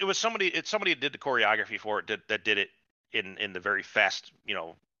 it was somebody. It's somebody that did the choreography for it that did it in the very fast,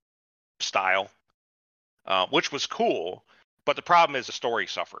 style, which was cool. But the problem is the story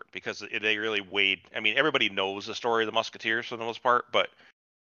suffered because they really weighed. I mean, everybody knows the story of the Musketeers for the most part, but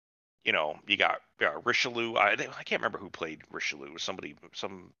you got Richelieu. I can't remember who played Richelieu. It was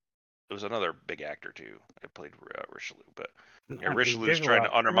it was another big actor too. It played Richelieu, but Richelieu's trying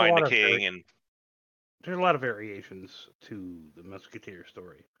to undermine the king, and there's a lot of variations to the Musketeer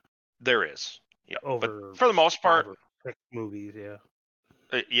story. There is, over but for the most part, 5 or 6 movies,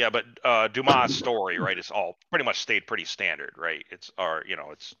 but Dumas' story, right, is all pretty much stayed pretty standard, right? It's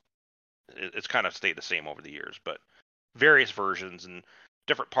kind of stayed the same over the years, but various versions and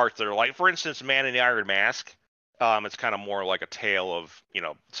different parts that are like, for instance, Man in the Iron Mask. It's kind of more like a tale of,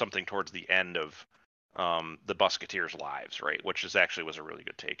 something towards the end of the Musketeers' lives, right? Which was a really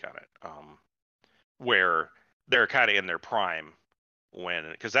good take on it. Where they're kind of in their prime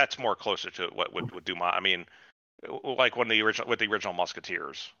because that's more closer to what would Dumas. I mean, like when the original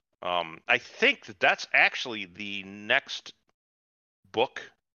Musketeers. I think that's actually the next book.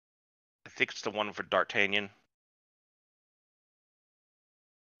 I think it's the one for D'Artagnan.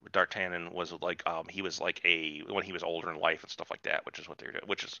 D'Artagnan was like he was like when he was older in life and stuff like that, which is what they're doing.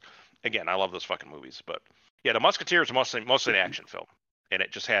 Which is, again, I love those fucking movies. But yeah, the Musketeers are mostly an action film, and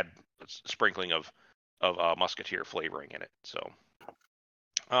it just had a sprinkling of Musketeer flavoring in it. So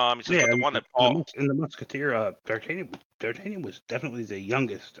he says, Yeah, but the and one that Paul, in the Musketeer, D'Artagnan was definitely the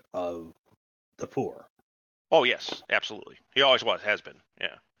youngest of the four. oh yes, absolutely, he always has been,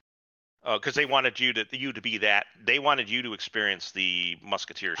 yeah. Because they wanted you to be that. They wanted you to experience the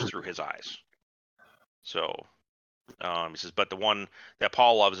Musketeers through his eyes. So he says, but the one that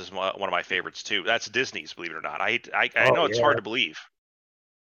Paul loves is one of my favorites too. That's Disney's, believe it or not. I know it's hard to believe.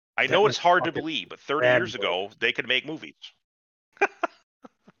 I know it's hard to believe, but 30 years ago they could make movies.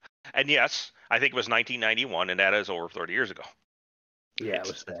 And yes, I think it was 1991, and that is over 30 years ago. Yeah, it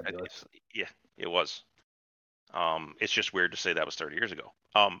was fabulous. Yeah, it was. It's just weird to say that was 30 years ago.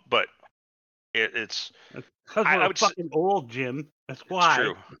 But it's because we're fucking old, Jim. That's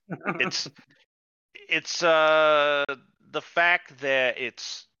why. It's true. It's the fact that it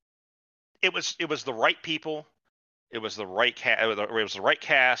was the right people, it was the right it was the right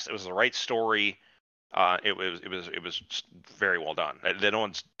cast, it was the right story. It was very well done. No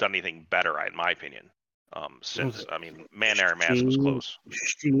one's done anything better, in my opinion. Since I mean, Man Iron Mask was close.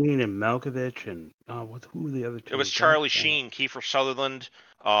 Sheen and Malkovich and who were the other two? It was Charlie Sheen, Kiefer Sutherland,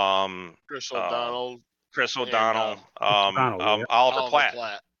 Chris O'Donnell, Oliver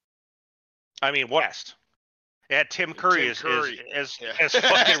Platt. I mean, what? It had Tim Curry as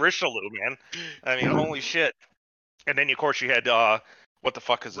fucking Richelieu, man. I mean, holy shit. And then of course you had what the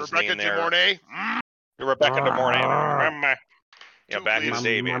fuck is his name there? Rebecca De Mornay. Yeah, back in the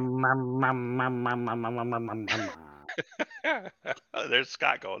day, man. There's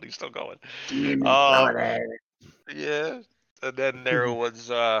Scott going. He's still going. Yeah. And then there was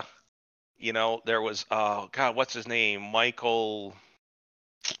there was God, what's his name? Michael.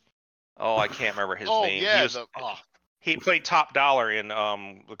 Oh, I can't remember his name. Yeah, he played Top Dollar in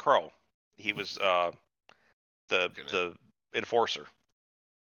The Crow. He was the enforcer.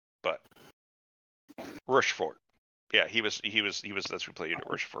 But Rochefort. Yeah, he was that's who played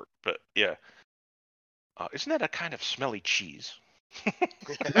Rochefort. But yeah. Isn't that a kind of smelly cheese?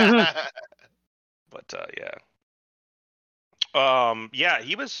 But yeah. Yeah,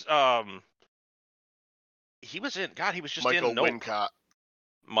 he was in God, he was just Michael in Nope. Wincott.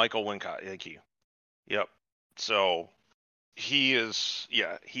 Michael Wincott, thank you. Yep. So he's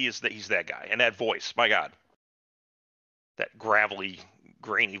that guy. And that voice, my God. That gravelly,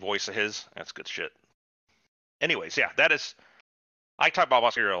 grainy voice of his, that's good shit. Anyways, yeah, that is. I talk about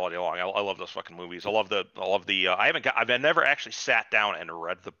Musketeer all day long. I love those fucking movies. I love the. I've never actually sat down and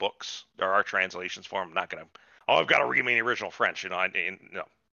read the books. There are translations for them. I'm not gonna. I've got to read me the original French, no.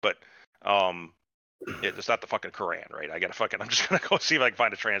 But it's not the fucking Quran, right? I'm just gonna go see if I can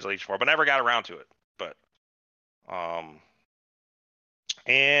find a translation for it. But I never got around to it. But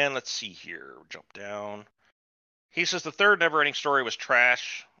and let's see here. Jump down. He says the third never-ending story was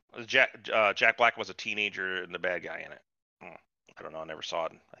trash. Jack Black was a teenager and the bad guy in it. I don't know. I never saw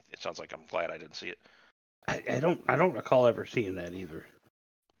it. It sounds like I'm glad I didn't see it. I don't recall ever seeing that either.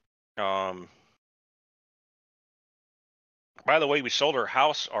 By the way, we sold our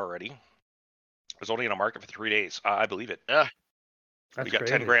house already. It was only in the market for 3 days. I believe it. Yeah. We got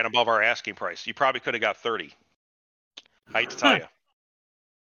crazy. $10,000 above our asking price. You probably could have got 30. I hate to tell you.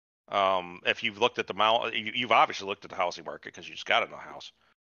 If you've looked at you've obviously looked at the housing market because you just got in a house,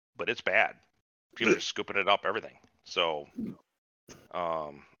 but it's bad. People are just scooping it up, everything. So,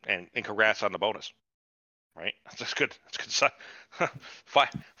 and congrats on the bonus, right? That's good. That's good.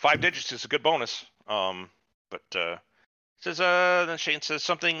 Five digits is a good bonus. But says then Shane says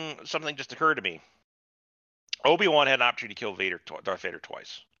something just occurred to me. Obi-Wan had an opportunity to kill Darth Vader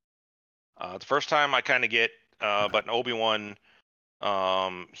twice. The first time I kind of get, but in Obi-Wan.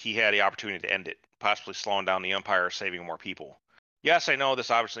 He had the opportunity to end it, possibly slowing down the Empire, saving more people. Yes, I know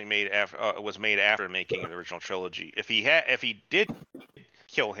this obviously was made after making the original trilogy. If he did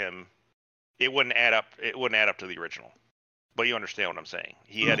kill him, it wouldn't add up. It wouldn't add up to the original. But you understand what I'm saying.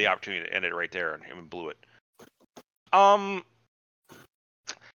 He had the opportunity to end it right there and blew it.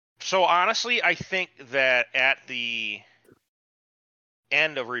 So honestly, I think that at the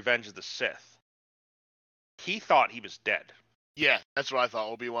end of Revenge of the Sith, he thought he was dead. Yeah, that's what I thought.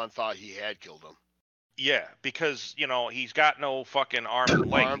 Obi-Wan thought he had killed him. Yeah, because he's got no fucking arms or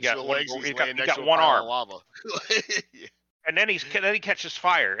legs. He's got one Lava. And then he catches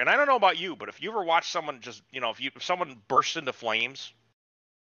fire. And I don't know about you, but if you ever watch someone just, if someone bursts into flames,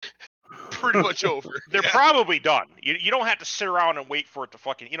 Pretty much over. they're probably done. You don't have to sit around and wait for it to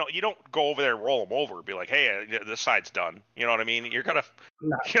fucking, you don't go over there and roll them over and be like, hey, this side's done. You know what I mean? You're gonna,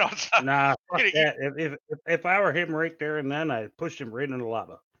 Nah, fuck that. If I were him right there and then, I'd push him right into the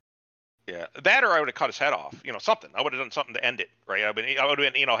lava. Yeah, that or I would have cut his head off. Something. I would have done something to end it, right? I would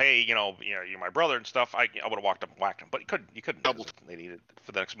have been, hey, you're my brother and stuff. I would have walked up and whacked him, but you couldn't. They needed it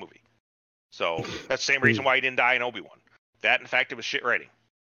for the next movie. So that's the same reason why he didn't die in Obi-Wan. That, in fact, it was shit writing.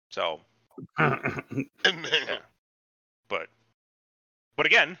 So, yeah. But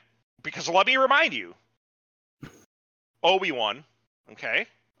again, because let me remind you, Obi-Wan, okay?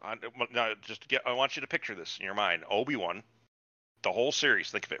 I want you to picture this in your mind. Obi-Wan, the whole series,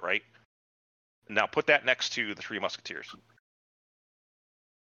 think of it, right? Now put that next to the Three Musketeers.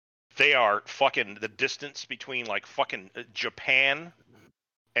 They are fucking the distance between like fucking Japan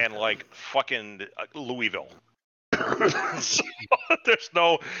and like fucking Louisville. They're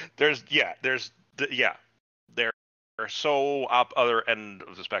so up other end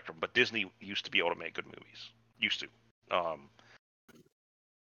of the spectrum. But Disney used to be able to make good movies. Used to.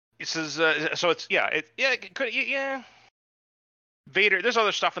 This is so it's Vader. There's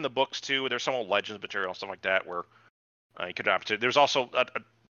other stuff in the books too. There's some old Legends material, stuff like that, where you could have. There's also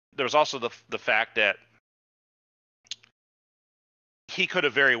the fact that he could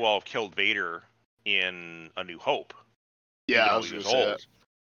have very well killed Vader in A New Hope. Yeah, I was gonna say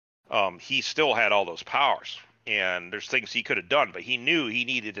that. He still had all those powers, and there's things he could have done, but he knew he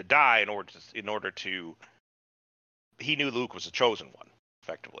needed to die in order to. He knew Luke was the chosen one,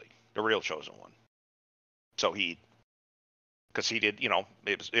 effectively, the real chosen one. So because he did,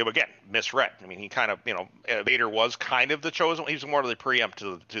 it was again misread. I mean, he kind of, Vader was kind of the chosen one. He was more of the preempt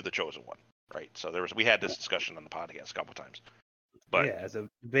to the chosen one, right? So we had this discussion on the podcast a couple times. But yeah, the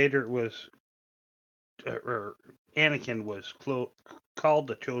Vader was, or Anakin was called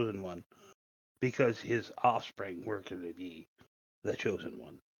the chosen one because his offspring were going to be the chosen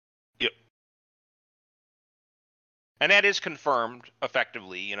one. Yep. And that is confirmed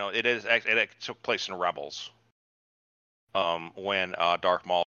effectively. It took place in Rebels. When Darth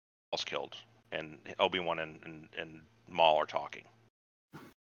Maul was killed and Obi-Wan and Maul are talking.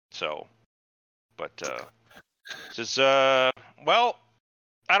 So, but this is well,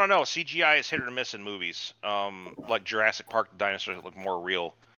 I don't know. CGI is hit or miss in movies. Like Jurassic Park, the dinosaurs look more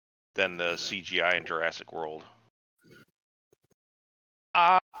real than the CGI in Jurassic World.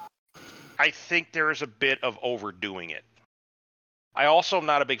 I think there is a bit of overdoing it. I also am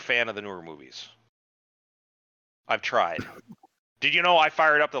not a big fan of the newer movies. I've tried. Did you know I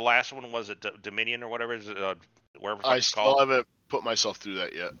fired up the last one? Was it Dominion or whatever? Is it wherever I it's still called? haven't put myself through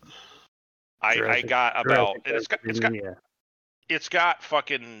that yet. I got about. It's got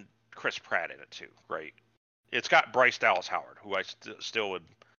fucking Chris Pratt in it too, right? It's got Bryce Dallas Howard, who I still would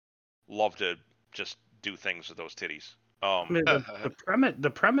love to just do things with those titties.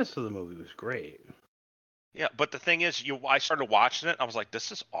 The premise of the movie was great. Yeah, but the thing is, I started watching it. I was like,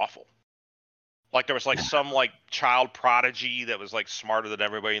 this is awful. Like there was like some like child prodigy that was like smarter than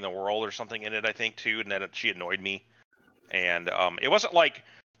everybody in the world or something in it, I think too, and then she annoyed me. And it wasn't like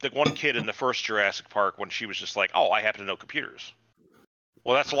the one kid in the first Jurassic Park when she was just like, "Oh, I happen to know computers."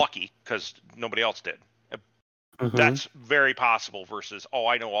 Well, that's lucky because nobody else did. Mm-hmm. That's very possible versus, "Oh,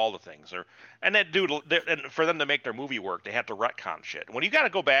 I know all the things." And that dude, and for them to make their movie work, they have to retcon shit. When you got to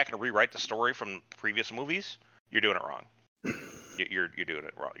go back and rewrite the story from previous movies, you're doing it wrong. You're doing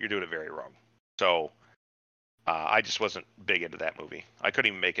it wrong. You're doing it very wrong. So, I just wasn't big into that movie. I couldn't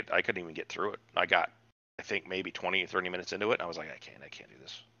even make it. I couldn't even get through it. I got, I think, maybe 20 or 30 minutes into it, and I was like, I can't do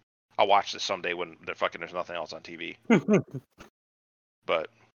this. I'll watch this someday when there's nothing else on TV. But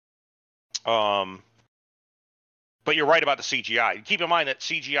you're right about the CGI. Keep in mind that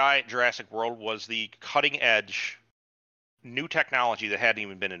CGI at Jurassic World was the cutting edge new technology that hadn't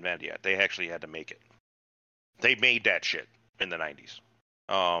even been invented yet. They actually had to make it. They made that shit in the 90s.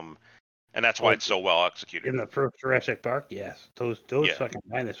 And that's why it's so well executed. In the first Jurassic Park, yes. Those fucking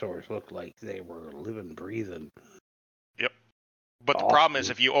dinosaurs looked like they were living, breathing. Yep. But the problem is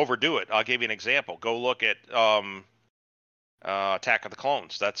if you overdo it, I'll give you an example. Go look at Attack of the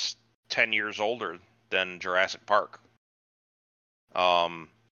Clones. That's 10 years older than Jurassic Park. And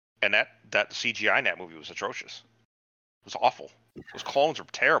that CGI in that movie was atrocious. It was awful. Those clones were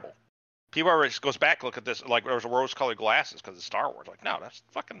terrible. People always goes back, look at this, like there was rose-colored glasses because of Star Wars. Like, no,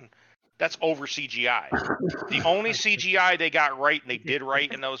 that's over CGI. The only CGI they got right and they did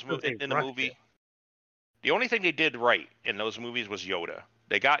right in those in the movie. The only thing they did right in those movies was Yoda.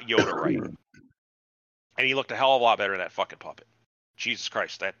 They got Yoda right. and he looked a hell of a lot better than that fucking puppet. Jesus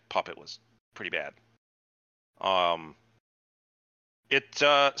Christ, that puppet was pretty bad.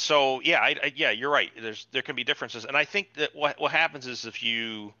 So yeah, yeah, you're right. There can be differences, and I think that what happens is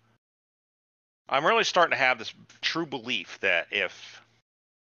I'm really starting to have this true belief that if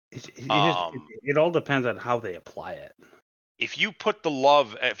it all depends on how they apply it. if you put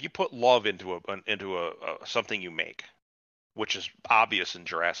love into a something you make, which is obvious in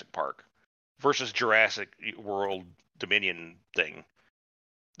Jurassic Park versus Jurassic World Dominion thing,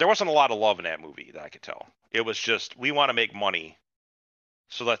 there wasn't a lot of love in that movie that I could tell. It was just, we want to make money,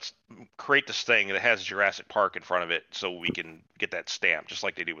 so let's create this thing that has Jurassic Park in front of it so we can get that stamp, just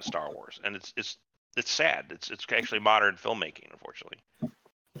like they do with Star Wars. And it's sad. It's actually modern filmmaking, unfortunately.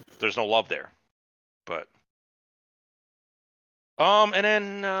 There's no love there. But and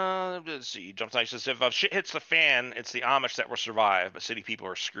then let's see. Jump Tight says, if shit hits the fan, it's the Amish that will survive, but city people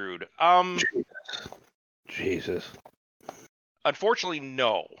are screwed. Jesus. Unfortunately,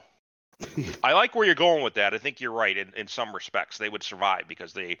 no. I like where you're going with that. I think you're right in some respects. They would survive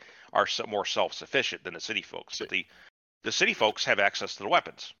because they are more self-sufficient than the city folks. But the city folks have access to the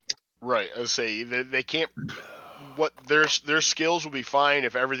weapons. Right. I was say they can't. What their skills will be fine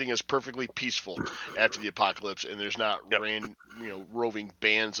if everything is perfectly peaceful after the apocalypse and there's not roving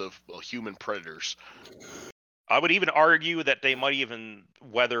bands of human predators. I would even argue that they might even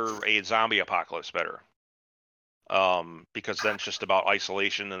weather a zombie apocalypse better. Because then it's just about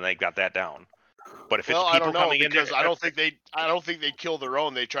isolation and they got that down. But if it's people coming in, because I don't think they kill their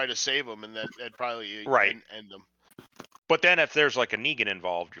own. They try to save them, and that'd probably end them. But then if there's like a Negan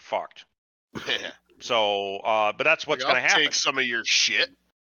involved, you're fucked. So, but that's what's going to happen. Take some of your shit.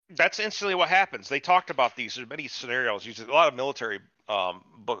 That's instantly what happens. They talked about these. There's many scenarios. There's a lot of military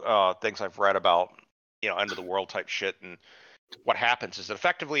things I've read about, end of the world type shit. And what happens is that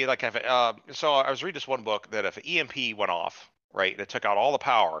effectively, like, so I was reading this one book that if an EMP went off, right, and it took out all the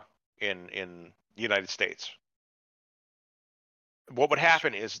power in the United States, what would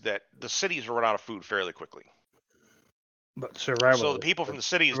happen is that the cities would run out of food fairly quickly. But survivalists. So the people from the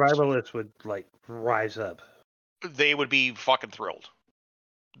cities, survivalists would rise up. They would be fucking thrilled.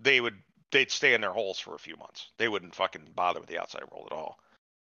 They'd stay in their holes for a few months. They wouldn't fucking bother with the outside world at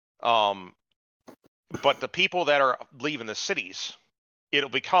all. But the people that are leaving the cities, it'll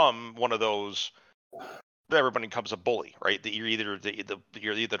become one of those. Everybody becomes a bully, right? That you're either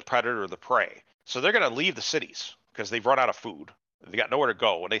the predator or the prey. So they're going to leave the cities because they've run out of food. They got nowhere to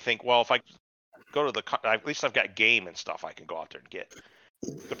go, and they think, well, if I go to at least I've got game and stuff I can go out there and get.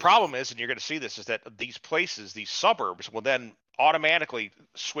 The problem is, and you're going to see this, is that these places, these suburbs, will then automatically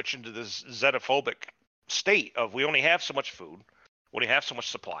switch into this xenophobic state of we only have so much food, we only have so much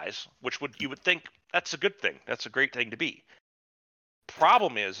supplies, which you would think that's a good thing. That's a great thing to be.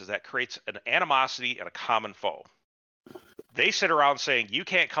 Problem is that creates an animosity and a common foe. They sit around saying, you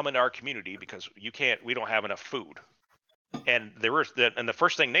can't come into our community because we don't have enough food. And the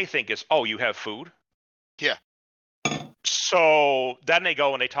first thing they think is, oh, you have food? Yeah. So then they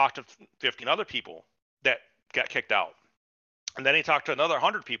go and they talk to 15 other people that got kicked out. And then they talk to another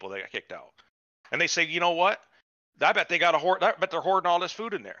 100 people that got kicked out. And they say, you know what? I bet they're hoarding all this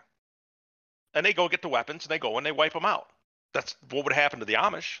food in there. And they go get the weapons and they go and they wipe them out. That's what would happen to the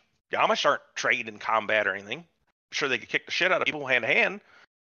Amish. The Amish aren't trained in combat or anything. I'm sure they could kick the shit out of people hand to hand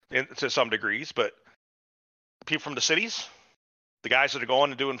to some degrees, but people from the cities, the guys that are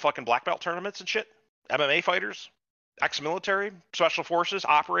going and doing fucking black belt tournaments and shit, MMA fighters, ex-military, special forces,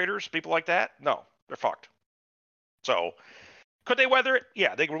 operators, people like that, no, they're fucked. So, could they weather it?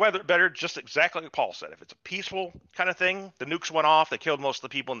 Yeah, they could weather it better, just exactly like Paul said. If it's a peaceful kind of thing, the nukes went off, they killed most of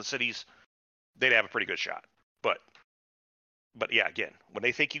the people in the cities, they'd have a pretty good shot. But yeah, again, when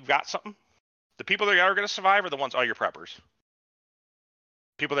they think you've got something, the people that are going to survive are the ones, your preppers.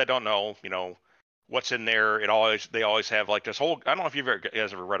 People that don't know, what's in there. They always have like this whole. I don't know if you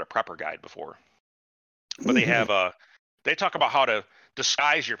guys ever read a prepper guide before, but they have they talk about how to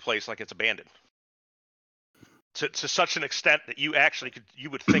disguise your place like it's abandoned to such an extent that you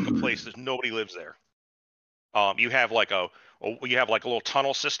would think a place that nobody lives there. You have like a little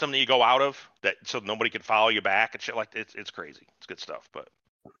tunnel system that you go out of so nobody can follow you back and shit like that. It's crazy. It's good stuff. But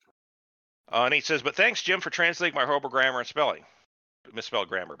and he says, but thanks, Jim, for translating my horrible grammar and spelling. Misspelled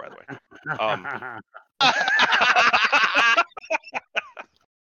grammar, by the way.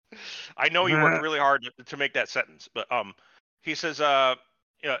 I know you worked really hard to make that sentence, but he says,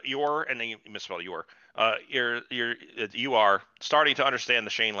 you're, and then you misspell your, you are starting to understand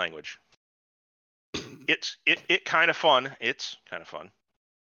the Shane language. It's kind of fun. It's kind of fun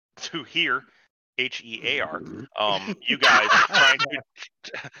to hear HEAR. You guys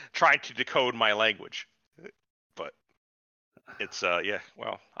trying to decode my language. It's yeah.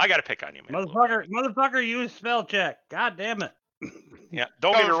 Well, I got to pick on you, man. Motherfucker, use spell check. God damn it. Yeah,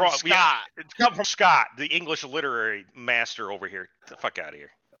 don't get me Coming from wrong. Yeah, Scott. it's come from Scott, the English literary master over here. Get the fuck out of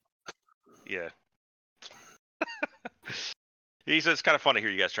here. Yeah. He says it's kind of fun to hear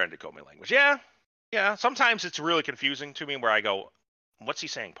you guys trying to decode my language. Yeah. Yeah. Sometimes it's really confusing to me where I go, what's he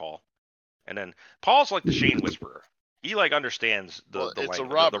saying, Paul? And then Paul's like the Shane Whisperer. He like understands the Well, it's a language,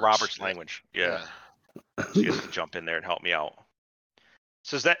 the Roberts. Roberts language. Yeah. So he has to jump in there and help me out.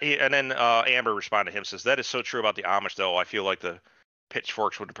 Says that, and then Amber responded to him. Says that is so true about the Amish, though. I feel like the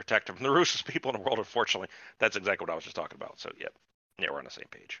pitchforks wouldn't protect them from the ruthless people in the world. Unfortunately, that's exactly what I was just talking about. So yeah, we're on the same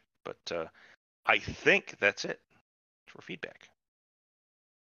page. But I think that's it for feedback.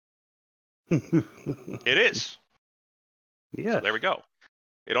 It is. Yeah. So there we go.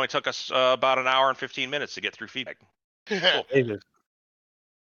 It only took us about an hour and 15 minutes to get through feedback. Cool.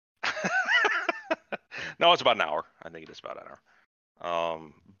 No, it's about an hour. I think it is about an hour.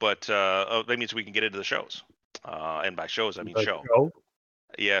 But that means we can get into the shows. And by shows, I mean show.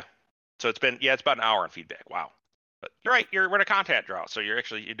 Yeah. So it's about an hour on feedback. Wow. But you're right. We're in a content drought, so you're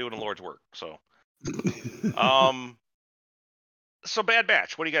doing the Lord's work. So, so Bad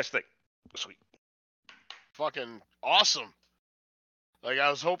Batch. What do you guys think? Sweet. Fucking awesome. Like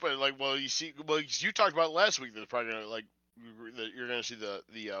I was hoping, you talked about last week that probably gonna you're gonna see the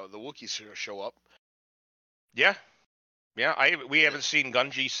Wookiees show up. Yeah. Yeah. We haven't seen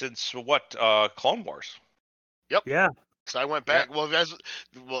Gunji since what? Clone Wars. Yep. Yeah. So I went back. Yeah.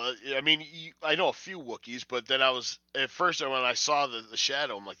 I mean, I know a few Wookiees, but then I was at first when I saw the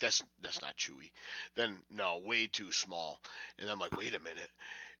shadow, I'm like, that's not Chewie. Then no, way too small. And I'm like, wait a minute.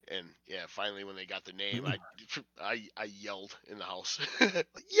 And yeah, finally when they got the name, I yelled in the house.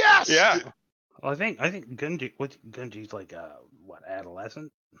 Yes. Yeah. Well, I think Gunji's like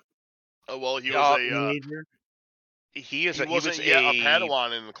adolescent? Well, he was a teenager. He wasn't yet a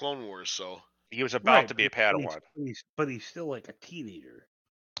Padawan in the Clone Wars, so he was about to be a Padawan. But he's still like a teenager.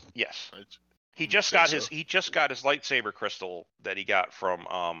 Yes. He just got his lightsaber crystal that he got from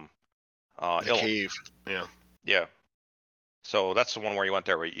the cave. Yeah. Yeah. So that's the one where he went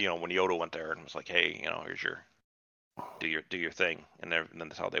there, where, when Yoda went there and was like, "Hey, here's your do your thing," and then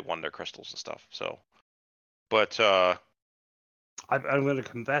that's how they won their crystals and stuff. So, but I'm going to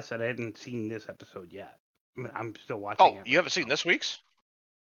confess that I hadn't seen this episode yet. I'm still watching it. Oh, you haven't seen this week's?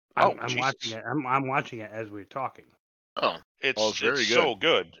 I'm watching it. I'm watching it as we're talking. Oh, it's very good. So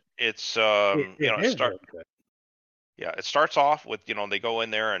good. It's it starts good. Yeah, it starts off with they go in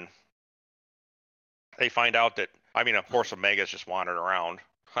there and they find out that, I mean, of course, Omega's just wandering around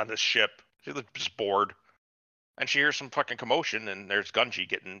on this ship. She's just bored. And she hears some fucking commotion, and there's Gunji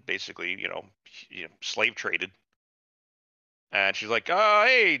getting basically, slave traded. And she's like,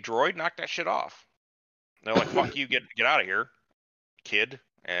 hey, droid, knock that shit off. And they're like, fuck you, get out of here, kid.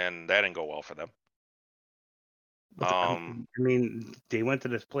 And that didn't go well for them. I mean, they went to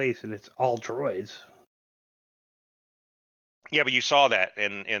this place, and it's all droids. Yeah, but you saw that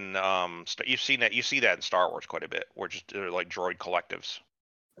in you see that in Star Wars quite a bit, where they're like droid collectives.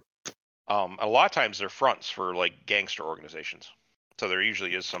 A lot of times they're fronts for like gangster organizations, so there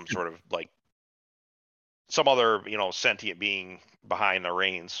usually is some sort of like some other sentient being behind the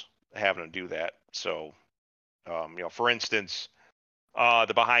reins having to do that. So, for instance,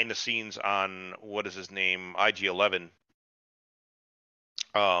 the behind the scenes on what is his name, IG-11,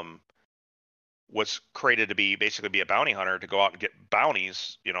 was created to be a bounty hunter to go out and get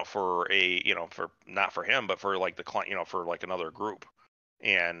bounties, for for not for him, but for like the client, for like another group.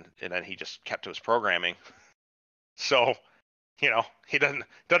 And then he just kept to his programming. So, he doesn't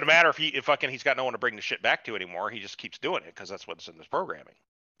matter if he's got no one to bring the shit back to anymore. He just keeps doing it because that's what's in his programming.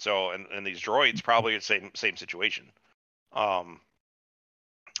 So, and these droids probably the same situation.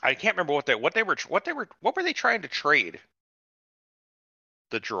 I can't remember what were they trying to trade?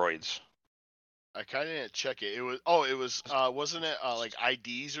 The droids. I kind of didn't check it. It was wasn't it like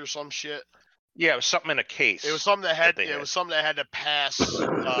IDs or some shit? Yeah, it was something in a case. It was something that had to pass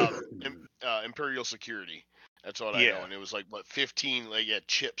Imperial security. That's what I know. And it was like 15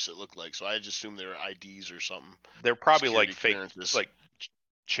 chips it looked like. So I just assumed they were IDs or something. They're probably like fake like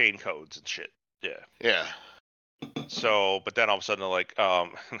chain codes and shit. Yeah. Yeah. So, but then all of a sudden they're like,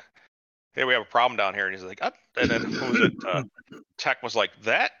 hey, we have a problem down here, and he's like, and then who was it? Tech was like,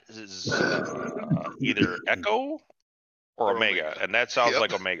 that is either Echo or Omega, and that sounds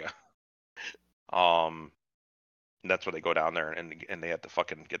like Omega. And that's where they go down there, and they have to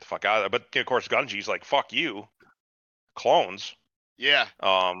fucking get the fuck out of there. But of course, Gunji's like, fuck you, clones. Yeah.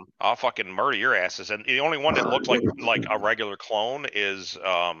 I'll fucking murder your asses. And the only one that looks like a regular clone is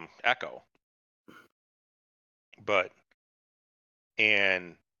Echo. But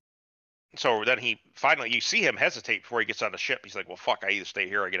And so then he finally, you see him hesitate before he gets on the ship. He's like, well, fuck, I either stay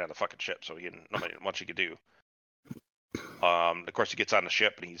here or I get on the fucking ship. So he didn't much he could do. Of course, he gets on the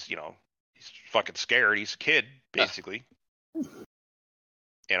ship and he's fucking scared. He's a kid, basically.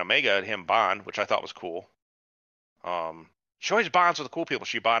 And Omega and him bond, which I thought was cool. She always bonds with the cool people.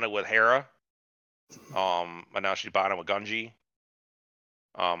 She bonded with Hera. And now she's bonding with Gungi.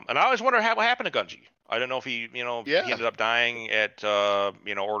 And I always wonder what happened to Gungi. I don't know if he, he ended up dying at,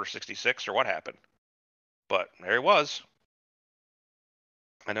 Order 66 or what happened. But there he was.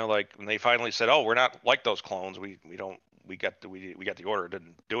 I know, like, when they finally said, "Oh, we're not like those clones. We got the order. It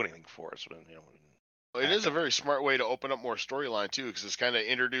didn't do anything for us." It is a very smart way to open up more storyline too, because it's kind of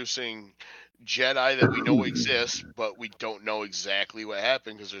introducing Jedi that we know exist, but we don't know exactly what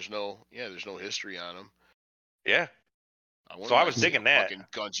happened because there's no history on them. Yeah. So I was digging that fucking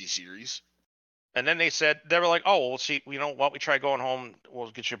Gungi series. And then they were like, "Oh, well, see, why don't we try going home? We'll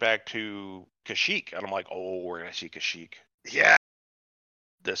get you back to Kashyyyk." And I'm like, "Oh, we're gonna see Kashyyyk. Yeah,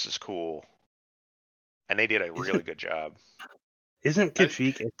 this is cool." And they did a really good job. Isn't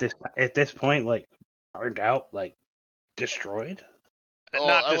Kashyyyk at this point like burned out, like destroyed?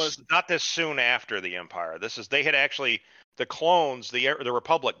 Not this soon after the Empire. They had actually, the clones, the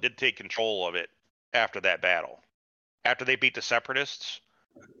Republic did take control of it after that battle. After they beat the Separatists,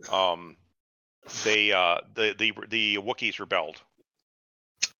 the Wookiees rebelled.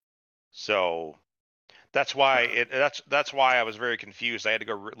 So that's why that's why I was very confused. I had to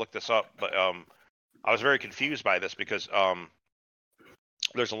go look this up, but I was very confused by this because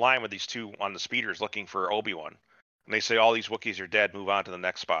there's a line with these two on the speeders looking for Obi-Wan, and they say all these Wookiees are dead. Move on to the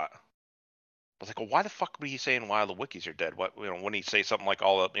next spot. I was like, well, why the fuck would he saying why the Wookiees are dead? What, wouldn't he say something like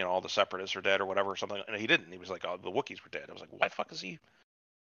all the Separatists are dead or whatever or something? And he didn't. He was like, oh, the Wookiees were dead. I was like, why the fuck is he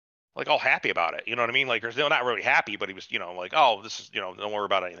like all happy about it? You know what I mean? Like, they're not really happy, but he was, like, oh, this is, don't worry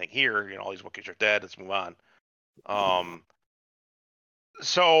about anything here. All these Wookiees are dead. Let's move on.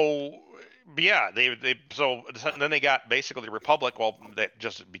 So, yeah, so then they got basically the Republic. Well, that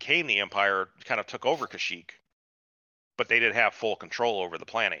just became the Empire. Kind of took over Kashyyyk, but they didn't have full control over the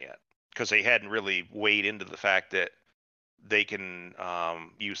planet yet because they hadn't really weighed into the fact that they can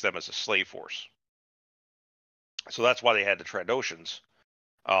use them as a slave force. So that's why they had the Trandoshans.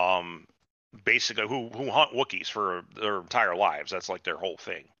 Basically, who hunt Wookiees for their entire lives. That's like their whole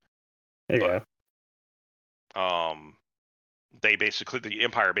thing. Yeah. But, the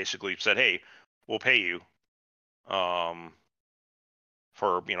Empire basically said, "Hey, we'll pay you, for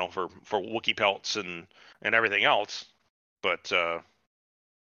Wookiee pelts and everything else." But yeah,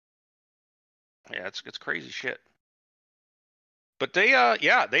 it's crazy shit. But they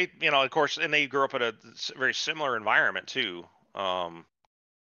of course, and they grew up in a very similar environment too.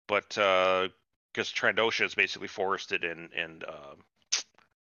 But because Trandosha is basically forested and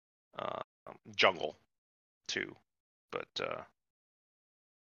jungle too. But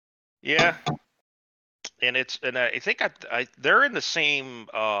yeah, and I think they're in the same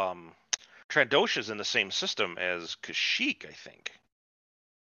Trandosha's in the same system as Kashyyyk, I think.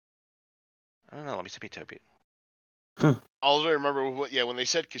 I don't know. Let me see. All I remember when they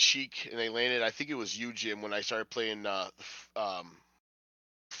said Kashyyyk and they landed, I think it was you, Jim, when I started playing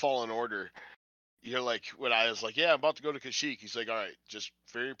Fallen Order. You're like, when I was like, yeah, I'm about to go to Kashyyyk. He's like, all right, just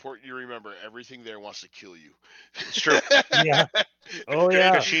very important you remember, everything there wants to kill you. It's true. Yeah. Oh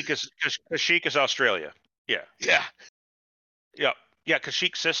yeah. Kashyyyk is Australia. Yeah. Yeah. Yep. Yeah.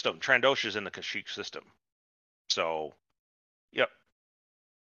 Kashyyyk system. Trandosha is in the Kashyyyk system. So, yep.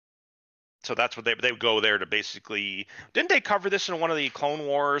 So that's what they would go there to basically. Didn't they cover this in one of the Clone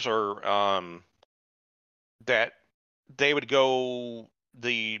Wars or that they would go?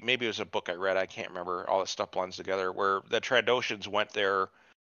 Maybe it was a book I read. I can't remember. All that stuff blends together. Where the Trandoshans went there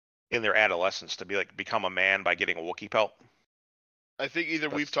in their adolescence to become a man by getting a Wookiee pelt. I think either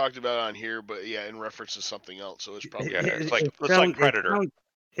we've talked about it on here, but yeah, in reference to something else. So it's probably it's like Predator.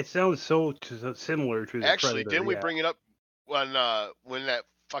 It sounds so similar to the Actually, Predator, didn't we bring it up when that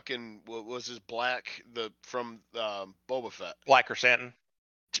fucking what was his black from Boba Fett? Black Chrysanthemum.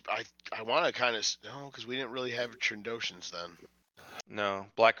 I want to kind of because we didn't really have Trandoshans then. No,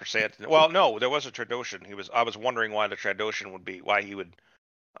 Black Chrysanthemum. Well, no, there was a Trandoshan. I was wondering why the Trandoshan why he would.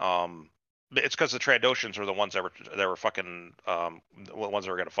 It's because the Trandoshans were the ones that were fucking the ones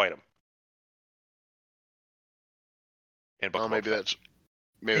that were gonna fight him. Maybe that's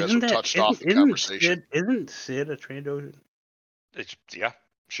what touched off the conversation. Isn't Sid a Trandoshan?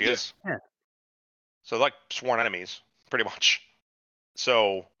 She is. Yeah. So like sworn enemies, pretty much.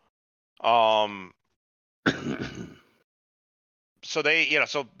 So, so they,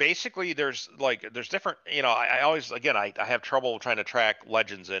 so basically there's different, I always, again, I have trouble trying to track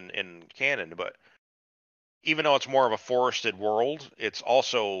legends in canon, but even though it's more of a forested world, it's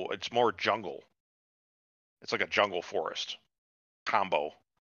more jungle. It's like a jungle forest combo.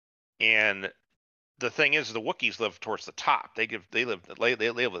 And the thing is, the Wookiees live towards the top. They live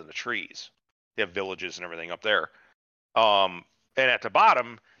in the trees. They have villages and everything up there. And at the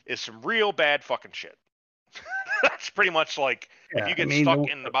bottom is some real bad fucking shit. That's pretty much like, if you get stuck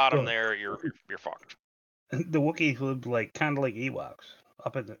in the bottom there, you're fucked. The Wookiees live kind of like Ewoks,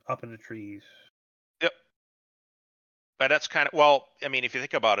 up in the trees. Yep. But that's kind of, well, I mean, if you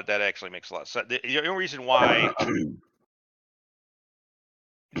think about it, that actually makes a lot of sense. The only reason why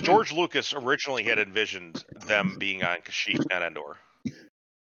George Lucas originally had envisioned them being on Kashyyyk, not Endor.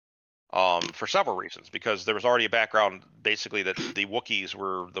 For several reasons, because there was already a background, basically, that the Wookiees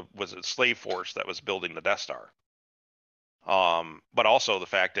was a slave force that was building the Death Star. But also the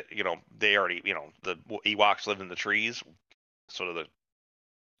fact that they already the Ewoks lived in the trees, so do the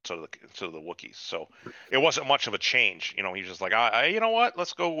Wookiees. So it wasn't much of a change. He's just like, you know what,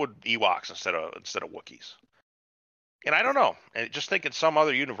 let's go with Ewoks instead of Wookiees. And I don't know. And just think in some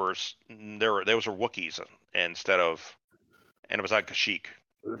other universe, there were Wookiees instead of, and it was on Kashyyyk.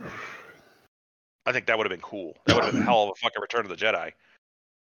 I think that would have been cool. That would have been a hell of a fucking Return of the Jedi.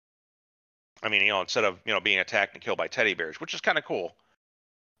 I mean, instead of being attacked and killed by teddy bears, which is kind of cool,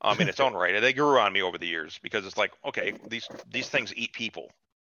 in its own right. They grew on me over the years because it's like, okay, these things eat people.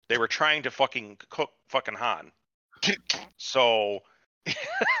 They were trying to fucking cook fucking Han, so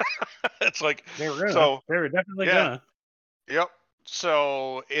it's like They were definitely gonna. Yep.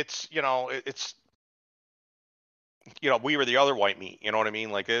 So it's we were the other white meat. You know what I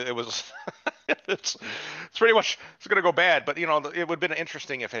mean? Like it was. it's pretty much, it's gonna go bad. But it would have been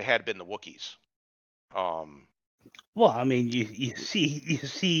interesting if it had been the Wookiees. Well, I mean, you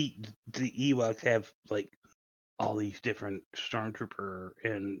see the Ewoks have all these different stormtrooper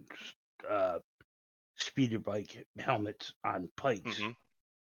and speeder bike helmets on pikes.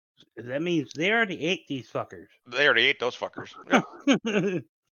 Mm-hmm. That means they already ate these fuckers. They already ate those fuckers. Yep.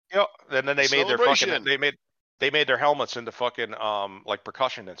 Yep. And then they made their fucking they made their helmets into fucking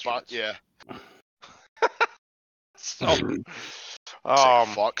percussion instruments. Yeah. So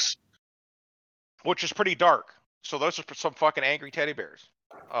fucks. Which is pretty dark. So those are some fucking angry teddy bears.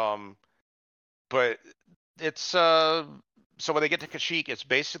 But it's so when they get to Kashyyyk, it's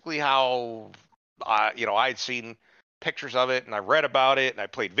basically how I'd seen pictures of it and I read about it and I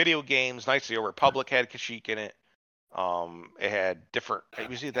played video games. Knights of the Old Republic had Kashyyyk in it. It had different. It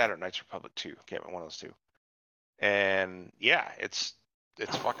was either that or Knights of the Republic 2. Can't remember one of those two. And yeah, it's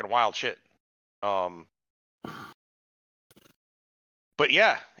fucking wild shit. But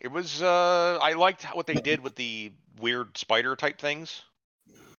yeah, it was. I liked what they did with the weird spider type things.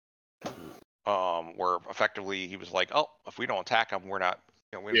 Where effectively he was like, "Oh, if we don't attack them, we're not.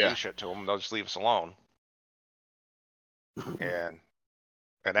 We don't do shit to them. They'll just leave us alone." And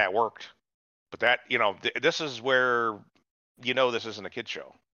that worked. But that this is where this isn't a kid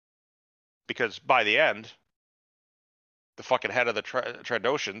show, because by the end, the fucking head of the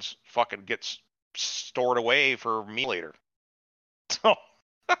Trandoshans fucking gets stored away for me later. So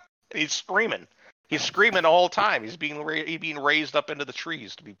he's screaming. He's screaming the whole time. He's being raised up into the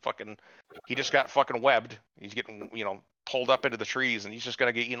trees to be fucking. He just got fucking webbed. He's getting pulled up into the trees, and he's just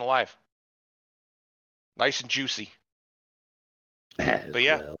gonna get eaten alive. Nice and juicy. But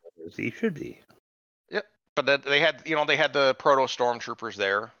yeah, well, as he should be. Yep. But they had the proto stormtroopers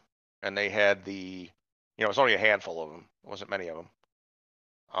there, and they had the it was only a handful of them. It wasn't many of them.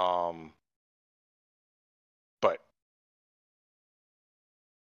 But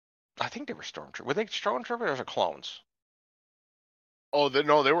I think they were stormtroopers. Were they stormtroopers or clones? Oh, they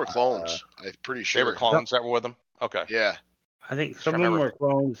were clones. I'm pretty sure they were clones that were with them. Okay. Yeah. I think some of them were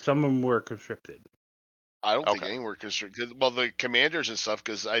clones. Some of them were conscripted. I don't think any were conscripted. Well, the commanders and stuff,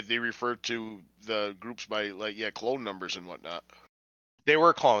 because they refer to the groups by clone numbers and whatnot. They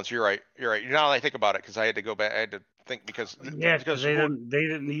were clones. You're right. Now that I think about it, because I had to go back. I had to think because they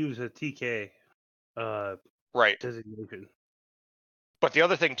didn't use a TK right designation. But the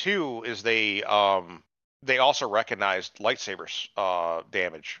other thing too is they also recognized lightsabers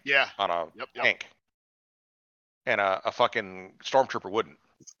damage. Yeah. On a tank. And a fucking stormtrooper wouldn't.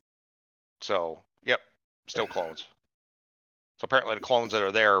 So still clones. So apparently the clones that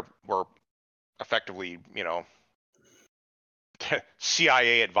are there were effectively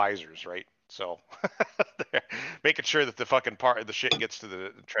CIA advisors, right? So making sure that the fucking part of the shit gets to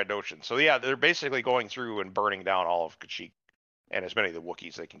the Trandoshan. So yeah, they're basically going through and burning down all of Kashyyyk and as many of the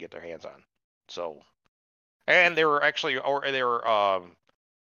Wookiees they can get their hands on. So And they were actually, the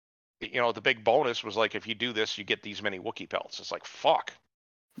big bonus was like, if you do this, you get these many Wookiee pelts. It's like, fuck.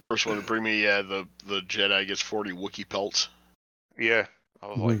 First one to bring me, the Jedi gets 40 Wookiee pelts. Yeah. I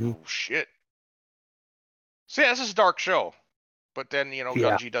was like, oh, shit. See, this is a dark show. But then,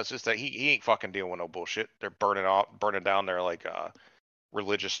 Gunji does this, that he ain't fucking dealing with no bullshit. They're burning down their, like,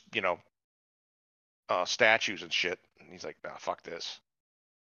 religious, statues and shit. And he's like, nah, fuck this.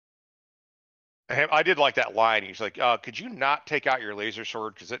 And I did like that line. He's like, could you not take out your laser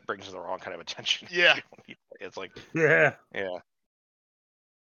sword? Because it brings the wrong kind of attention. Yeah. It's like, Yeah.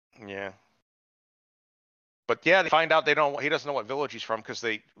 But yeah, they find out he doesn't know what village he's from because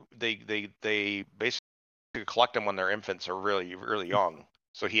they basically collect them when they're infants or really, really young.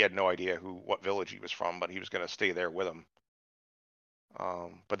 So he had no idea what village he was from, but he was going to stay there with him.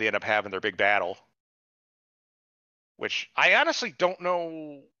 But they end up having their big battle, which I honestly don't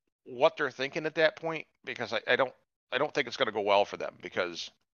know what they're thinking at that point, because I don't think it's going to go well for them, because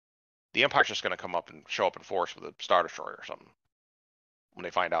the Empire's just going to come up and show up in force with a Star Destroyer or something when they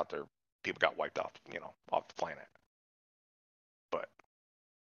find out their people got wiped off, off the planet. But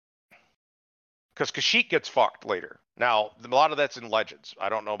because Kashyyyk gets fucked later. Now, a lot of that's in Legends. I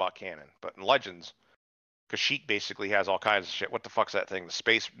don't know about canon, but in Legends, Kashyyyk basically has all kinds of shit. What the fuck's that thing?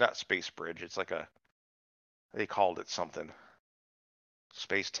 Not space bridge. It's like they called it something.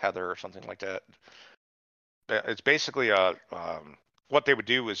 Space tether or something like that. It's basically what they would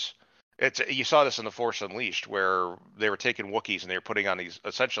do is, you saw this in The Force Unleashed, where they were taking Wookiees and they were putting on these,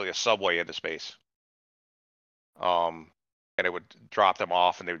 essentially a subway into space. And it would drop them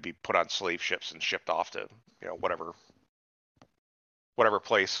off and they would be put on slave ships and shipped off to, whatever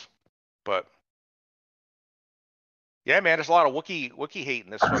place. But yeah, man, there's a lot of Wookiee hate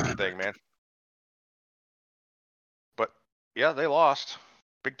in this fucking thing, man. But yeah, they lost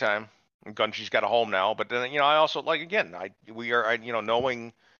big time. And Gunji's got a home now, but then I also, like, again,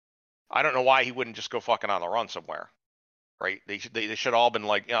 knowing, I don't know why he wouldn't just go fucking on the run somewhere, right? They should all been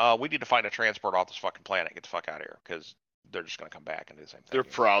like, we need to find a transport off this fucking planet, get the fuck out of here, because they're just gonna come back and do the same thing. They're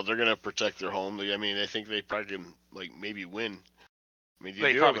proud. They're gonna protect their home. I mean, I think they probably can, like, maybe win. I mean,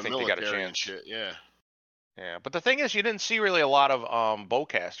 they probably think they got a chance. Shit. Yeah. Yeah, but the thing is, you didn't see really a lot of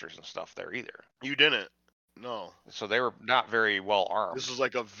bowcasters and stuff there either. You didn't. No. So they were not very well armed. This was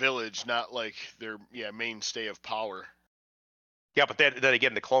like a village, not like their mainstay of power. Yeah, but then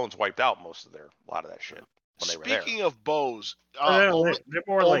again, the clones wiped out a lot of that shit when they were there. Speaking of bows, they're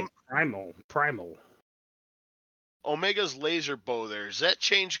more like primal. Omega's laser bow there, does that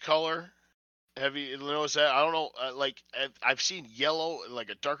change color? Have you noticed that? I don't know. Like, I've seen yellow, like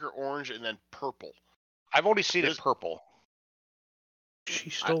a darker orange, and then purple. I've only seen it purple.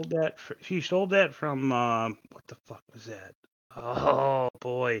 She stole that. She stole that from what the fuck was that? Oh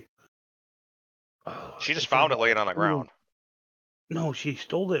boy. Oh, she just found it laying on the ground. No, she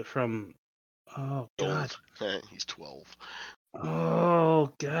stole it from. Oh God. He's 12.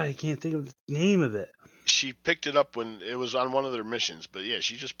 Oh God, I can't think of the name of it. She picked it up when it was on one of their missions, but yeah,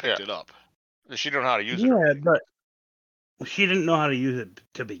 she just picked it up. She didn't know how to use it. Yeah, but she didn't know how to use it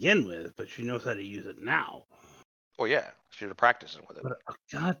to begin with, but she knows how to use it now. Well, yeah, she was practicing with it. But,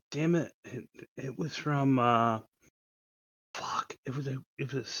 God damn it! It was from fuck. It was a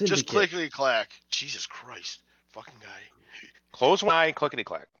syndicate. Just clickety clack. Jesus Christ, fucking guy. Close one eye, clickety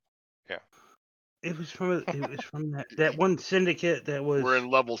clack. Yeah. It was from that one syndicate that was. We're in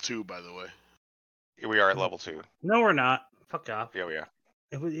level 2, by the way. We are at level 2. No, we're not. Fuck off. Yeah, we are.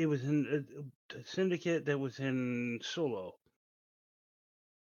 It was in a syndicate that was in Solo.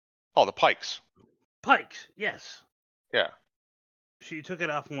 Oh, the Pikes. Pikes, yes. Yeah. She took it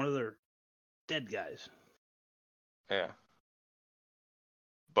off one of their dead guys. Yeah.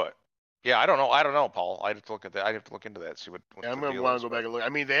 But yeah, I don't know, Paul. I have to look at that. I have to look into that. See what. Yeah, I'm gonna want to go back and look. I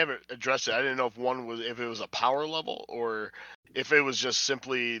mean, they haven't addressed it. I didn't know if it was a power level or if it was just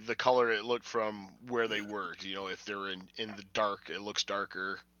simply the color it looked from where they were. If they're in the dark, it looks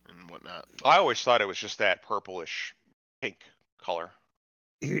darker and whatnot. I always thought it was just that purplish pink color.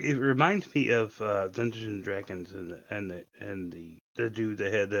 It reminds me of Dungeons and Dragons and the dude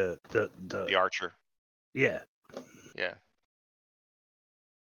that had the archer. Yeah. Yeah.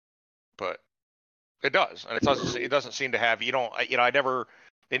 But it does, and it doesn't seem to have. They never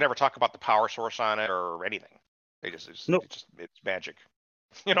talk about the power source on it or anything. It's magic.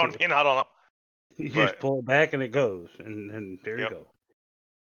 You know what I mean? I don't know. You just pull it back and it goes, and there you go.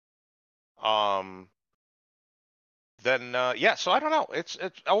 Then so I don't know. It's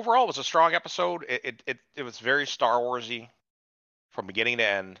overall it was a strong episode. It was very Star Warsy from beginning to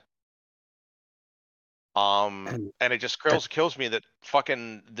end. And it just kills me that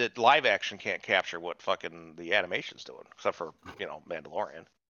fucking that live action can't capture what fucking the animation's doing, except for Mandalorian,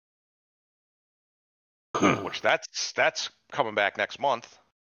 which that's coming back next month.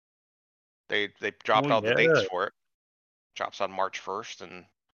 They dropped all the dates for it. Drops on March 1st and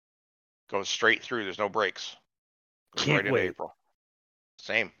goes straight through. There's no breaks. Goes Can't right into wait. April.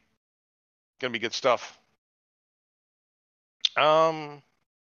 Same. Gonna be good stuff. Anything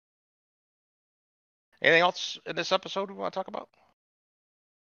else in this episode we want to talk about?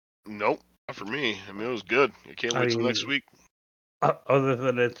 Nope, not for me. I mean, it was good. I can't wait till next week. Other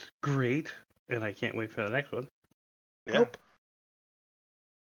than it's great, and I can't wait for the next one. Yeah. Nope.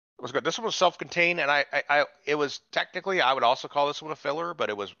 It was good. This one was self-contained, and it was technically, I would also call this one a filler, but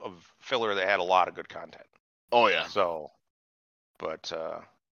it was a filler that had a lot of good content. Oh yeah. So, but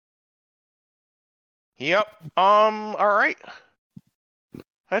yep. All right.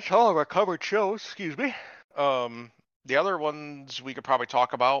 That's all of our covered shows. Excuse me. The other ones we could probably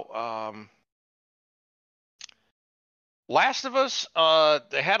talk about. Last of Us.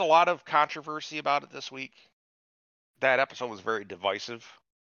 They had a lot of controversy about it this week. That episode was very divisive.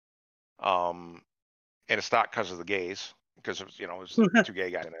 And it's not because of the gays, because it was two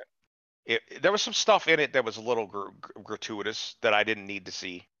gay guys in it. There was some stuff in it that was a little gratuitous that I didn't need to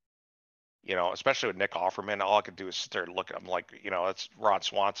see. Especially with Nick Offerman, all I could do is sit there and look at him like, it's Ron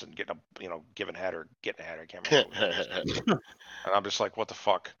Swanson getting giving head or getting a head. I can't remember. And I'm just like, what the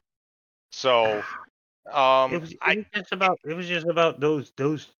fuck? So, it was just about those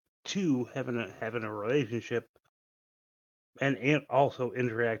two having a relationship, and also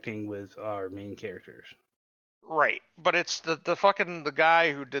interacting with our main characters. Right, but it's the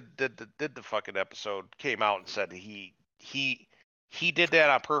guy who did the fucking episode came out and said he did that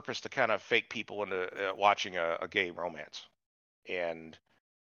on purpose to kind of fake people into watching a gay romance. And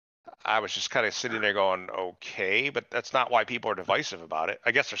I was just kind of sitting there going, okay, but that's not why people are divisive about it.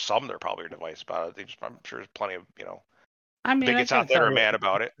 I guess there's some that are probably divisive about it. I'm sure there's plenty of, bigots out there are mad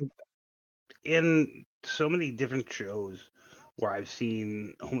about it. In so many different shows where I've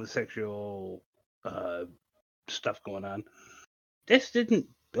seen homosexual stuff going on, this didn't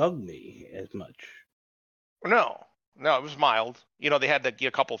bug me as much. No, it was mild. They had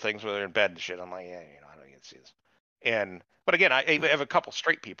a couple things where they're in bed and shit. I'm like, yeah, I don't need to see this. But again, I have a couple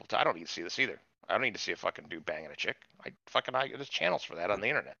straight people. I don't need to see this either. I don't need to see a fucking dude banging a chick. There's channels for that on the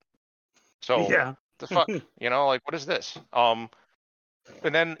internet. So yeah, the fuck, like what is this? And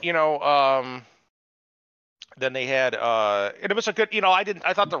then then they had and it was a good.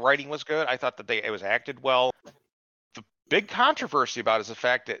 I thought the writing was good. I thought that it was acted well. The big controversy about it is the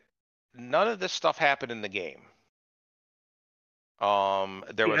fact that none of this stuff happened in the game. I've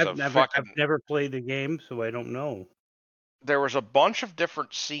never played the game, so I don't know. There was a bunch of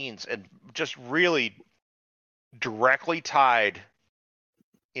different scenes and just really directly tied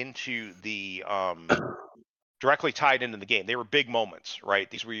into the game. They were big moments, right?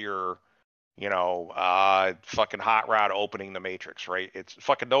 These were your fucking Hot Rod opening the Matrix, right? It's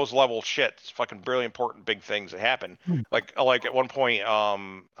fucking those level shit. It's fucking really important big things that happen. Like at one point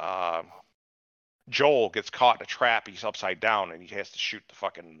Joel gets caught in a trap. He's upside down and he has to shoot the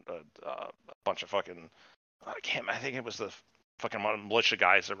fucking bunch of fucking I think it was the fucking militia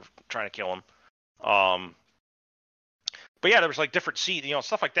guys that were trying to kill him. But yeah, there was like different scenes,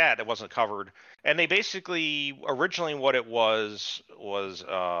 stuff like that wasn't covered. And they basically originally what it was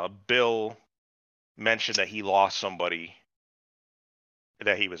Bill mentioned that he lost somebody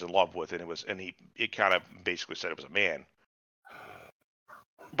that he was in love with, and it kind of basically said it was a man.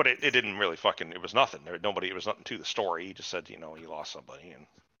 But it didn't really it was nothing. It was nothing to the story. He just said, he lost somebody, and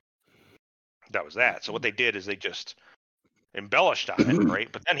that was that. So what they did is they just embellished on it,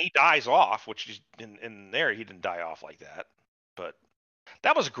 right? But then he dies off, which is in there, he didn't die off like that. But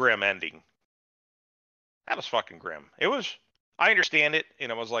that was a grim ending. That was fucking grim. It was. I understand it,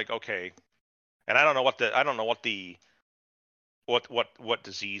 and it was like, okay. And I don't know what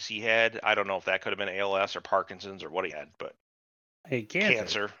disease he had. I don't know if that could have been ALS or Parkinson's or what he had, but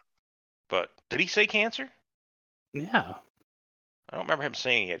cancer. But did he say cancer? Yeah. I don't remember him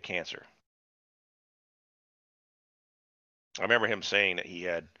saying he had cancer. I remember him saying that he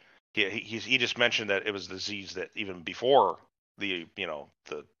had. He just mentioned that it was a disease that even before the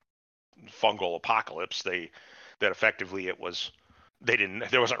the fungal apocalypse, that effectively it was.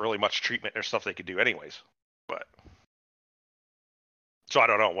 There wasn't really much treatment or stuff they could do anyways. But so I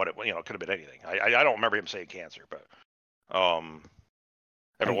don't know what it could have been anything. I don't remember him saying cancer, but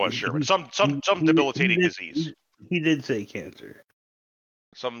if it was, sure, but some debilitating disease. He did say cancer.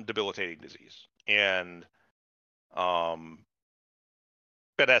 Some debilitating disease, and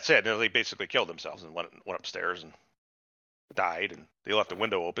But that's it. They basically killed themselves and went upstairs and died, and they left the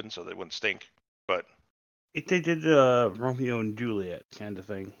window open so they wouldn't stink. But They did Romeo and Juliet kind of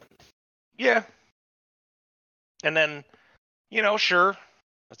thing. yeah. And then, sure,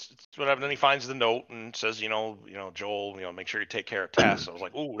 that's whatever. Then he finds the note and says, Joel, make sure you take care of Tess. I was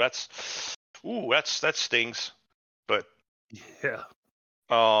like, that stings. But Yeah.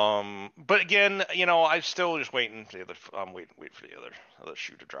 but again, I'm still just waiting for I'm waiting for the other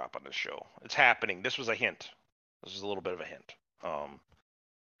shoe to drop on this show. It's happening. This was a hint. This is a little bit of a hint. Well,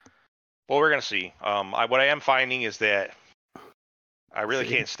 we're gonna see. What I am finding is that I really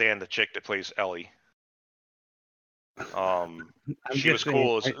can't stand the chick that plays Ellie. She was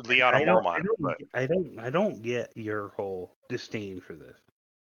cool as Liana Mormont, but I don't get your whole disdain for this.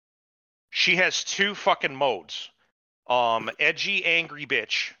 she has two fucking modes. Edgy, angry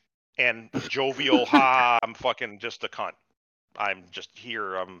bitch, and jovial, I'm fucking just a cunt. I'm just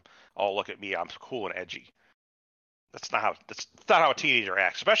here. Look at me. I'm cool and edgy. That's not how a teenager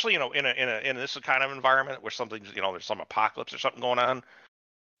acts, especially in this kind of environment where something's there's some apocalypse or something going on.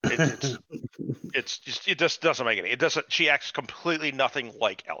 It just doesn't make any. It doesn't. She acts completely nothing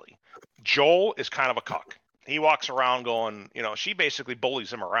like Ellie. Joel is kind of a cuck. He walks around going, she basically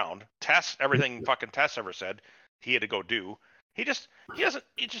bullies him around. Everything fucking Tess ever said, he had to go do. He's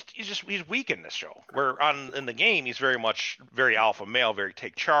weak in this show. Where in the game, he's very alpha male, very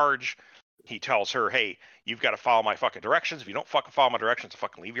take charge. He tells her, hey, you've got to follow my fucking directions. If you don't fucking follow my directions, I'll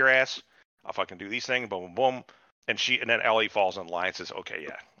fucking leave your ass. I'll fucking do these things, boom, boom, boom. And then Ellie falls in line and says, okay,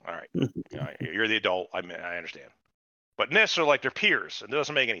 yeah, all right. You're the adult. I understand. But in this, they're like their peers, and it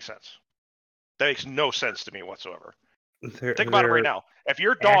doesn't make any sense. That makes no sense to me whatsoever. Think about it right now. If you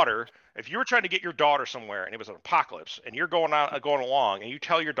were trying to get your daughter somewhere and it was an apocalypse and you're going along and you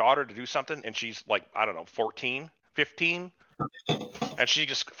tell your daughter to do something and she's like, I don't know, 14, 15, and she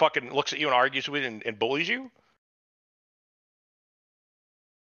just fucking looks at you and argues with you and bullies you,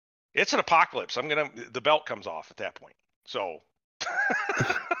 it's an apocalypse. The belt comes off at that point. So,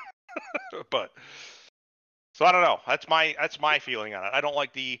 so I don't know. That's my feeling on it. I don't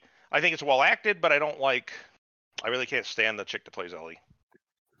like I think it's well acted, but I really can't stand the chick that plays Ellie.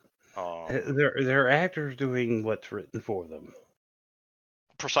 They're actors doing what's written for them.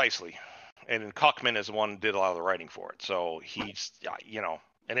 Precisely. And Cuckman is the one who did a lot of the writing for it. So he's,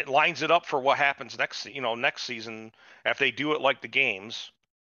 and it lines it up for what happens next season if they do it like the games.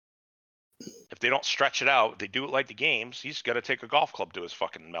 If they don't stretch it out, they do it like the games. He's got to take a golf club to his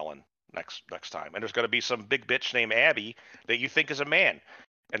fucking melon next time. And there's going to be some big bitch named Abby that you think is a man.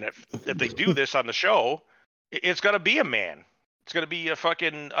 And if they do this on the show, it's going to be a man. It's going to be a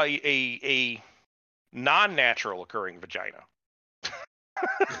fucking a non-natural occurring vagina.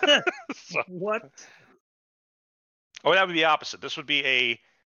 What? Oh, that would be the opposite. This would be a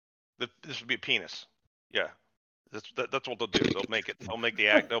penis. Yeah, that's what they'll do. They'll make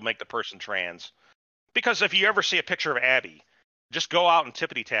the person trans. Because if you ever see a picture of Abby, just go out and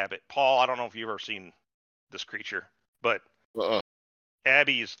tippity tap it. Paul, I don't know if you've ever seen this creature, but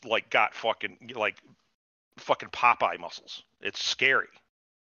Abby's got fucking Popeye muscles. It's scary.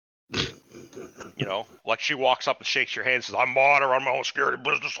 She walks up and shakes your hand and says, I'm Maud, or I'm my own scary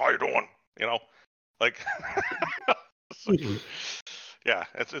business. How you doing? Yeah,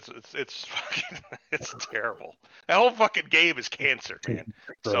 it's fucking, it's terrible. That whole fucking game is cancer, man.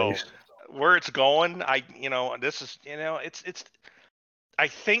 So where it's going, this is, it's. I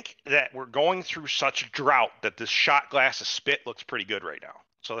think that we're going through such a drought that this shot glass of spit looks pretty good right now.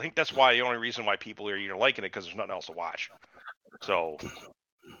 So I think that's why the only reason why people are liking it, because there's nothing else to watch. So,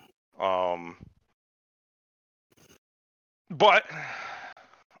 but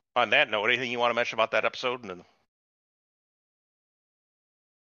on that note, anything you want to mention about that episode? And then,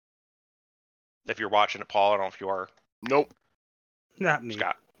 if you're watching it, Paul, I don't know if you are. Nope. Not me.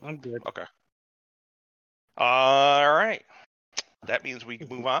 Scott. I'm good. Okay. All right. That means we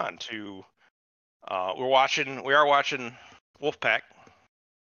move on to we are watching Wolfpack.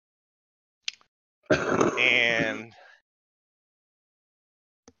 And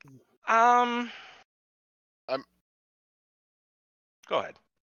go ahead.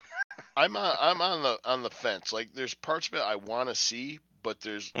 I'm on the fence. Like, there's parts of it I want to see, but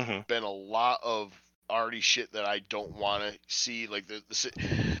there's been a lot of already shit that I don't want to see. Like the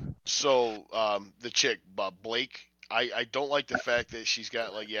chick, Blake. I don't like the fact that she's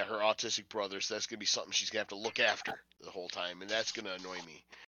got her autistic brother, so that's gonna be something she's gonna have to look after the whole time, and that's gonna annoy me.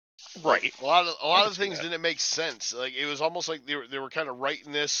 Right. A lot of things didn't make sense. Like, it was almost like they were kind of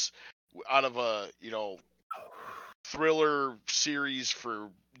writing this out of a thriller series for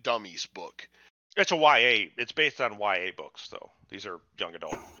dummies book. It's a YA. It's based on YA books, though. These are young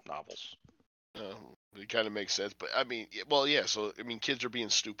adult novels. It kind of makes sense, but I mean, well, yeah. So I mean, kids are being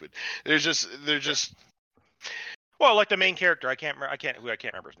stupid. They're just. Well, like the main character, I can't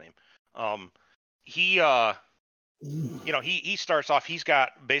remember his name. He he starts off. He's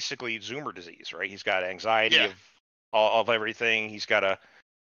got basically Zoomer disease, right? He's got anxiety of everything. He's got to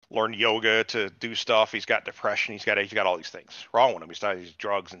learn yoga to do stuff. He's got depression. He's got all these things wrong with him. He's got these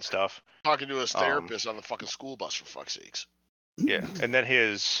drugs and stuff. Talking to his therapist on the fucking school bus, for fuck's sakes. Yeah, and then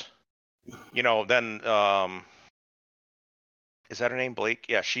his, is that her name, Blake?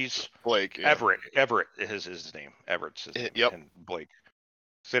 Yeah, she's Blake. Yeah. Everett is his name. Everett's his name. Yep. And Blake.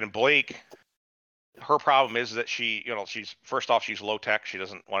 So then Blake, her problem is that she's first off, she's low tech. She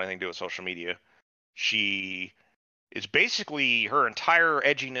doesn't want anything to do with social media. She is basically, her entire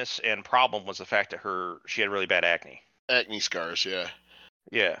edginess and problem was the fact that she had really bad acne. Acne scars, yeah.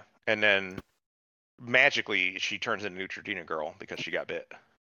 Yeah, and then magically she turns into Neutrogena girl because she got bit,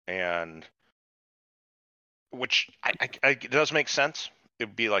 and which it does make sense. It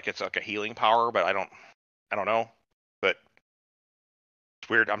would be like it's like a healing power, but I don't know. But it's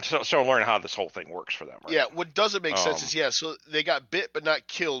weird. I'm still learning how this whole thing works for them. Right? Yeah, what doesn't make sense is so they got bit but not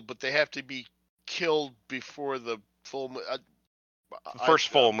killed, but they have to be killed before the full first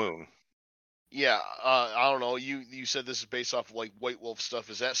full moon. Yeah, I don't know. You said this is based off of like White Wolf stuff.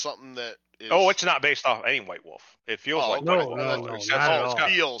 Is that something that is... Oh, it's not based off any White Wolf. It feels like White Wolf. No, not at all. It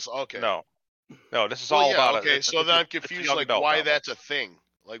feels okay. No, this is all about. Okay, so then I'm confused. Like, why that's a thing?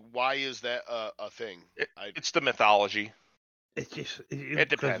 Like, why is that a thing? It's the mythology. It's just it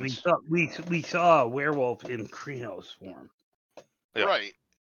depends. We saw a werewolf in Krino's form. Yeah. Right,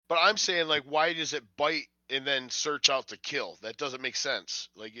 but I'm saying, like, why does it bite and then search out to kill? That doesn't make sense.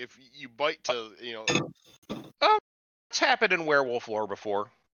 Like, if you bite to, it's happened in werewolf lore before,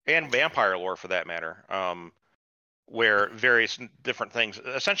 and vampire lore for that matter. Where various different things.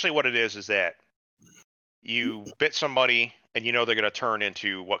 Essentially, what it is that you bit somebody, and they're going to turn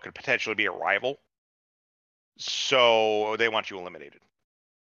into what could potentially be a rival. So they want you eliminated,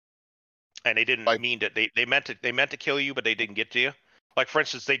 and they didn't mean that. They meant to kill you, but they didn't get to you. Like, for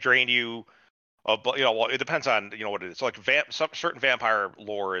instance, they drained you. Well, it depends on what it is. So, like certain vampire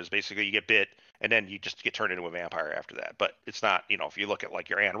lore is basically you get bit, and then you just get turned into a vampire after that. But it's not, if you look at like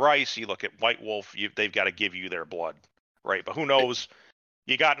your Anne Rice, you look at White Wolf, they've got to give you their blood, right? But who knows?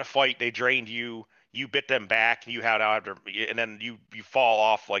 You got in a fight, they drained you, you bit them back, and then you fall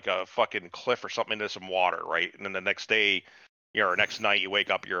off like a fucking cliff or something into some water, right? And then the next day, or next night, you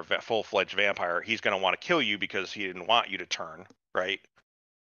wake up, you're a full-fledged vampire. He's going to want to kill you because he didn't want you to turn, right?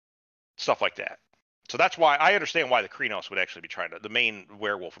 Stuff like that. So that's why I understand why the Krynos would actually be the main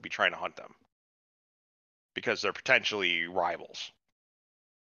werewolf would be trying to hunt them. Because they're potentially rivals.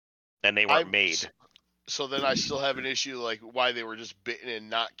 And they weren't made. So then I still have an issue, like, why they were just bitten and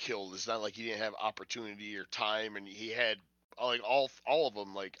not killed. It's not like he didn't have opportunity or time, and he had, like, all of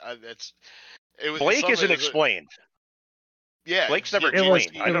them. Like, Blake isn't explained. Yeah. Blake's never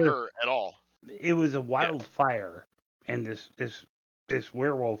explained. I never at all. It was a wildfire, and this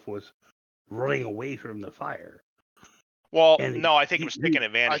werewolf was running away from the fire. Well, no, I think he was taking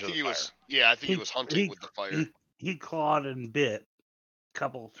advantage of the fire. I think he was hunting with the fire. He clawed and bit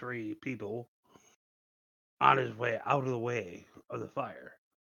a 3 people on his way out of the way of the fire.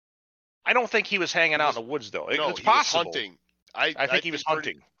 I don't think he was hanging out in the woods, though. No, it's possible. Was hunting. I think he was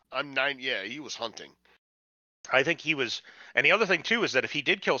hunting. He was hunting. I think he was. And the other thing, too, is that if he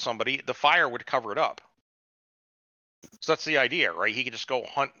did kill somebody, the fire would cover it up. So that's the idea, right? He could just go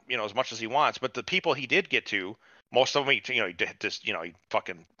hunt, as much as he wants. But the people he did get to, most of them, he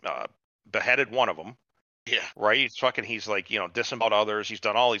fucking beheaded one of them. Yeah. Right? He's like, disemboweled others. He's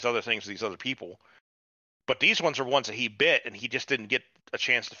done all these other things to these other people. But these ones are ones that he bit, and he just didn't get a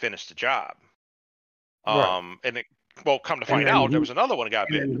chance to finish the job. Right. And come to find out, there was another one that got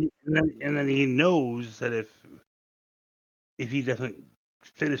bit. And then he knows that if he doesn't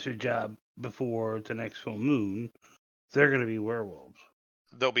finish the job before the next full moon, they're going to be werewolves.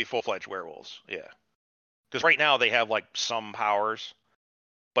 They'll be full-fledged werewolves, yeah. Because right now they have like some powers,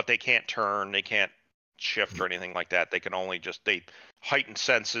 but they can't turn, they can't shift or anything like that. They can only they heighten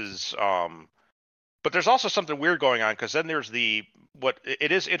senses. But there's also something weird going on, because then there's it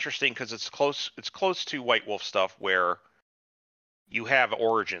is interesting because it's close to White Wolf stuff where you have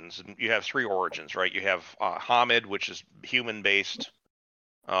origins, and you have 3 origins, right? You have Hamid, which is human-based.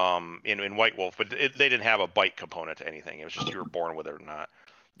 In White Wolf, but they didn't have a bite component to anything. It was just you were born with it or not.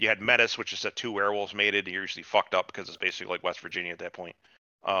 You had Metis, which is that 2 werewolves mated. You're usually fucked up because it's basically like West Virginia at that point.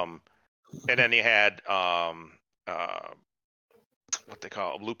 And then you had what they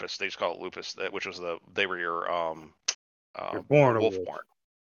call it, lupus. They just call it lupus, which was they were your You're born a wolf wolf. born.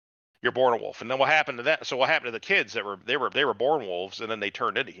 You're born a wolf, and then what happened to that? So what happened to the kids that they were born wolves, and then they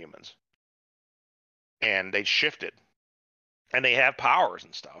turned into humans, and they shifted, and they have powers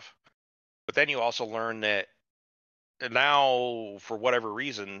and stuff. But then you also learn that now, for whatever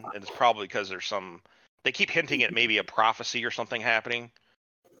reason, and it's probably because they keep hinting at maybe a prophecy or something happening.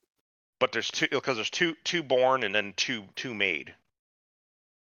 But there's two born and then two made,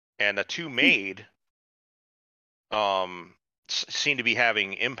 and the two made seem to be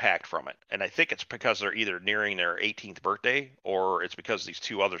having impact from it, and I think it's because they're either nearing their 18th birthday or it's because these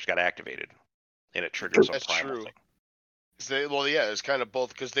two others got activated, and it triggered some That's primal true. thing. It's kind of both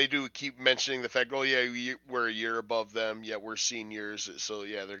because they do keep mentioning the fact, oh yeah, we're a year above them, yeah, we're seniors, so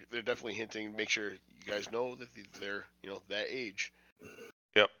yeah, they're definitely hinting. Make sure you guys know that they're that age.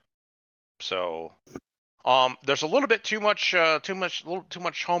 Yep. So, there's a little bit too much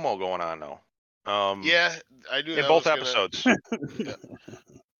homo going on though. Yeah, I do. In both episodes.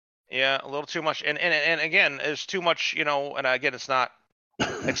 Yeah, a little too much, and again, it's too much, and again, it's not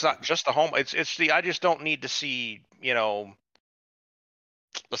just the homo. It's the I just don't need to see,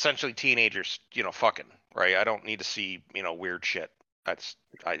 essentially teenagers, fucking, right? I don't need to see, weird shit. It's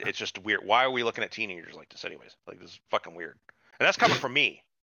just weird. Why are we looking at teenagers like this anyways? Like, this is fucking weird. And that's coming from me.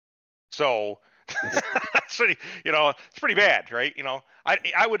 So that's pretty, it's pretty bad, right?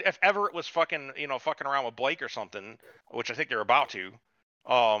 I would, if ever it was fucking around with Blake or something, which I think they're about to,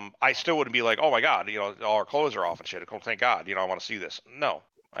 I still wouldn't be like, oh my God, all our clothes are off and shit. Oh, thank God, I want to see this. No,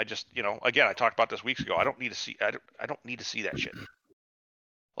 I just, again, I talked about this weeks ago. I don't need to see that shit.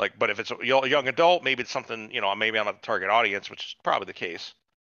 Like, but if it's a young adult, maybe it's something, maybe I'm not the target audience, which is probably the case.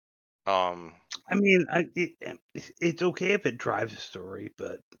 I mean, it's okay if it drives the story,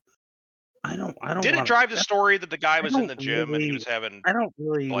 but I don't. Did it drive the story that the guy was in the gym and he was having? I don't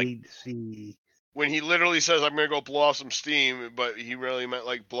really need to see. When he literally says, "I'm gonna go blow off some steam," but he really meant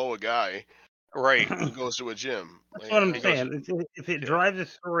like blow a guy. Right. He goes to a gym. That's what I'm saying. If it drives the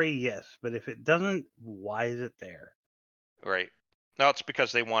story, yes. But if it doesn't, why is it there? Right. No, it's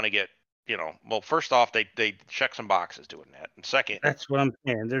because they want to get, well, first off, they check some boxes doing that, and second, that's what I'm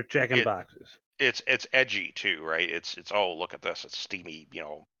saying. They're checking boxes. It's edgy too, right? It's oh, look at this, it's steamy,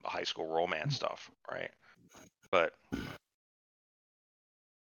 high school romance stuff, right? But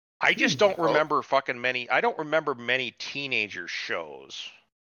I just don't remember I don't remember many teenager shows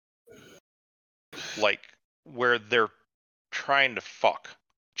like where they're trying to fuck.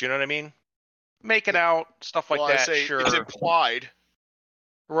 Do you know what I mean? Make it out, stuff like that. Sure, it's implied.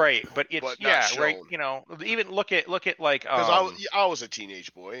 Right, but it's right. Even look at like because I was a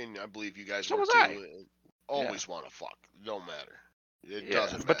teenage boy, and I believe you guys were too. Always want to fuck, no matter. It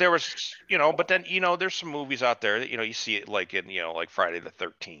doesn't matter. But there was, but then there's some movies out there that you see it like in like Friday the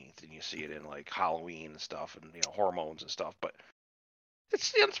 13th, and you see it in like Halloween and stuff, and hormones and stuff. But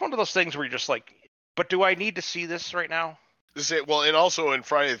it's one of those things where you're just like, but do I need to see this right now? Well, and also in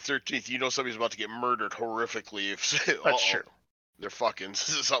Friday the 13th, somebody's about to get murdered horrifically. That's true. They're fucking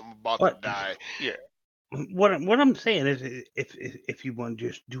something about to die. Yeah. What I'm saying is, if you want to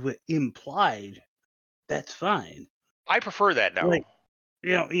just do it implied, that's fine. I prefer that now. Like,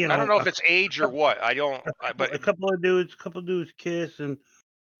 I don't know if it's age or what. I don't. But a couple of dudes kiss, and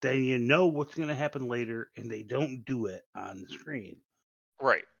then you know what's going to happen later, and they don't do it on the screen.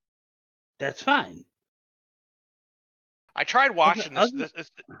 Right. That's fine. I tried watching this.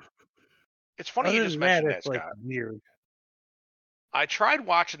 It's funny you just mentioned that, Scott. Weird. I tried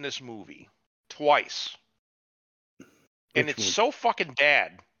watching this movie twice, and it's so fucking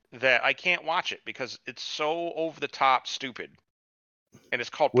bad that I can't watch it because it's so over the top stupid. And it's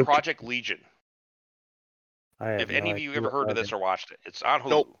called Project Legion. If any of you ever heard of this or watched it, it's on Hulu.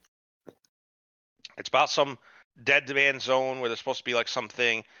 Nope. It's about some dead man zone where there's supposed to be like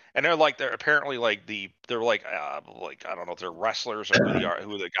something, and they're apparently like they're like I don't know if they're wrestlers or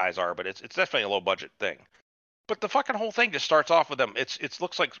who the guys are, but it's definitely a low budget thing. But the fucking whole thing just starts off with them. It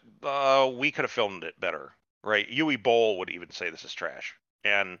looks like we could have filmed it better, right? Yui Bowl would even say this is trash.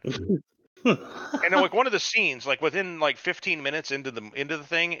 And and like one of the scenes, like within like 15 minutes into the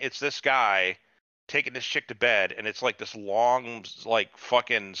thing, it's this guy taking this chick to bed, and it's like this long like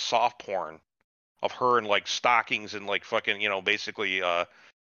fucking soft porn of her in like stockings and like fucking basically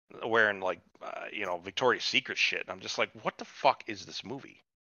wearing like Victoria's Secret shit. And I'm just like, what the fuck is this movie?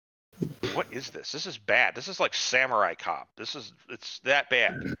 What is this? This is bad. This is like Samurai Cop. It's that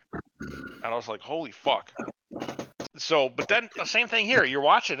bad. And I was like, holy fuck. So, but then the same thing here. You're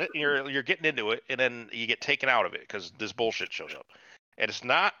watching it, and you're getting into it, and then you get taken out of it because this bullshit shows up. And it's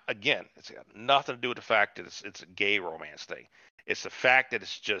not, again, it's got nothing to do with the fact that it's a gay romance thing. It's the fact that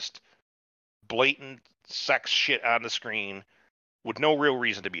it's just blatant sex shit on the screen with no real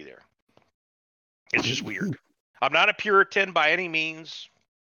reason to be there. It's just weird. I'm not a Puritan by any means.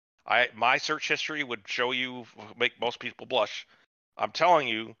 My search history would show you, make most people blush. I'm telling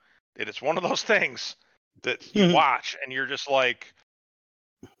you that it's one of those things that you watch and you're just like,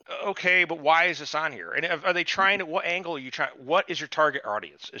 okay, but why is this on here? And are they trying to, what angle are you trying? What is your target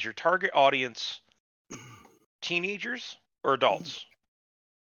audience? Is your target audience teenagers or adults?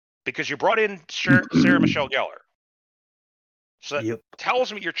 Because you brought in Sarah Michelle Gellar. So that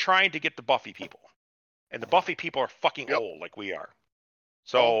tells me you're trying to get the Buffy people. And the Buffy people are fucking old like we are.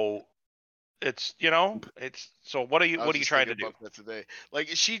 So it's, so what are you trying to do? That today. Like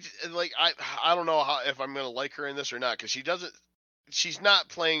I don't know if I'm going to like her in this or not, because she's not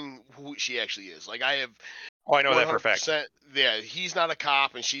playing who she actually is. Like I know that for a fact. Yeah, he's not a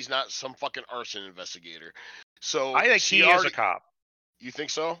cop and she's not some fucking arson investigator. So I think he is a cop. You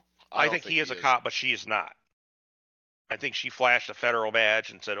think so? I think he is a cop, but she is not. I think she flashed a federal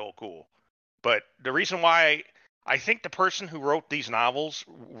badge and said, "Oh, cool." But the reason why I think the person who wrote these novels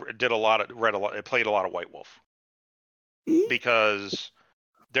played a lot of White Wolf, because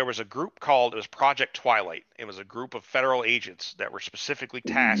there was a group called, it was Project Twilight. It was a group of federal agents that were specifically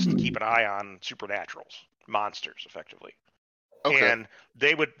tasked to keep an eye on supernaturals, monsters, effectively. Okay. And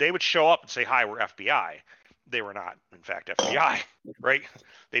they would show up and say, "Hi, we're FBI." They were not, in fact, FBI, right?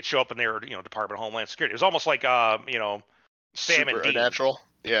 They'd show up and they were, Department of Homeland Security. It was almost like, Sam and Dean. Supernatural.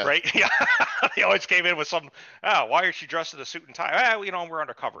 Yeah. Right? Yeah. They always came in with some, why is she dressed in a suit and tie? We're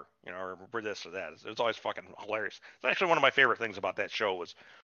undercover, or we're this or that. It's always fucking hilarious. It's actually one of my favorite things about that show was,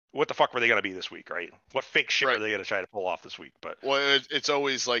 what the fuck were they going to be this week, right? What fake shit were they going to try to pull off this week? But it's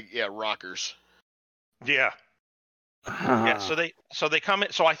always like, rockers. Yeah. Yeah, so they come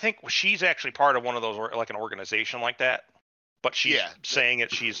in. So I think she's actually part of one of those, like an organization like that. But she's saying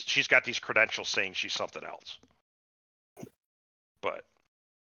it. She's got these credentials saying she's something else. But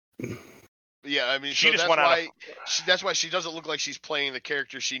yeah, I mean, that's why she doesn't look like she's playing the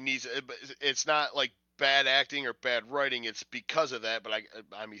character she needs. It's not like bad acting or bad writing. It's because of that. But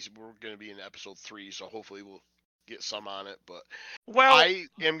I mean, we're going to be in episode 3, so hopefully we'll get some on it. But I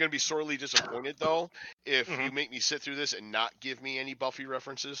am going to be sorely disappointed though if you make me sit through this and not give me any Buffy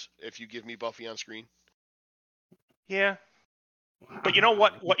references. If you give me Buffy on screen, yeah. But you know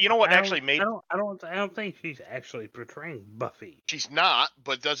what? I don't think she's actually portraying Buffy. She's not,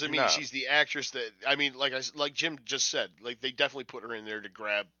 but doesn't mean she's the actress that. I mean, like Jim just said, like they definitely put her in there to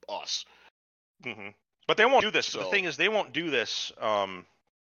grab us. Mm-hmm. But they won't do this. So, the thing is, they won't do this.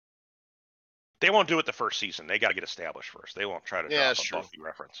 They won't do it the first season. They got to get established first. They won't try to drop a Buffy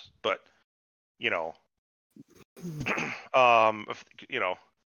reference. But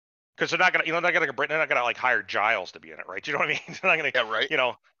because they're not gonna like hire Giles to be in it, right? You know what I mean? They're not gonna, yeah, right.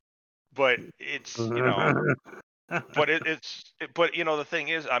 But it's but the thing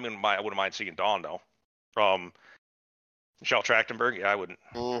is, I mean, I wouldn't mind seeing Dawn though. Michelle Trachtenberg, yeah, I wouldn't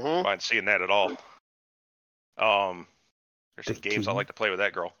mind seeing that at all. There's some games I like to play with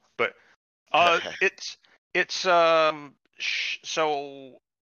that girl, but so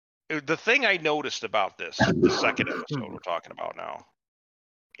the thing I noticed about the second episode we're talking about now,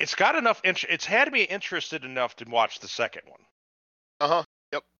 it's got enough it's had me interested enough to watch the second one.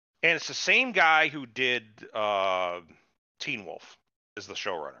 Yep. And it's the same guy who did Teen Wolf is the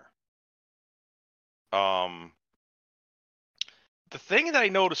showrunner. The thing that I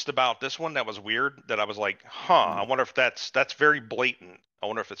noticed about this one that was weird, that I was like, I wonder if that's very blatant. I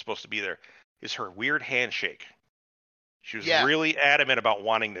wonder if it's supposed to be there, is her weird handshake. She was really adamant about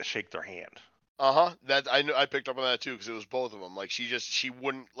wanting to shake their hand. That I picked up on that too, because it was both of them. Like she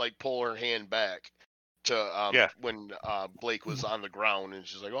wouldn't like pull her hand back to when Blake was on the ground, and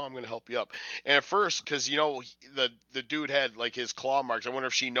she's like, "Oh, I'm gonna help you up." And at first, because the dude had like his claw marks. I wonder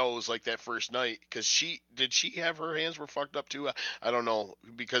if she knows like that first night, because she have her hands were fucked up too. I don't know,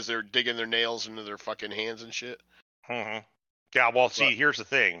 because they're digging their nails into their fucking hands and shit. Mm-hmm. Yeah. Well, see, here's the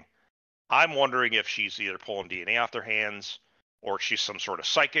thing. I'm wondering if she's either pulling DNA off their hands, or she's some sort of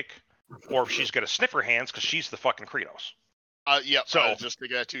psychic, or if she's gonna sniff her hands because she's the fucking Kratos. Yeah. So I was just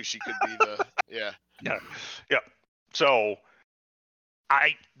thinking that too. She could be the Yeah. So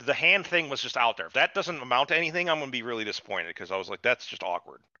the hand thing was just out there. If that doesn't amount to anything, I'm gonna be really disappointed, because I was like, that's just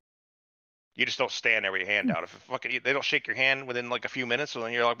awkward. You just don't stand there with your hand out. If they don't shake your hand within like a few minutes, so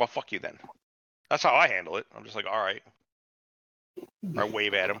then you're like, well, fuck you then. That's how I handle it. I'm just like, all right. I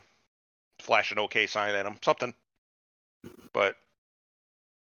wave at him, flash an OK sign at him, something. But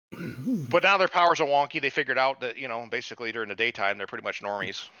now their powers are wonky. They figured out that, basically during the daytime, they're pretty much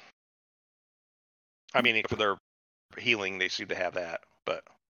normies. I mean, for their healing, they seem to have that, but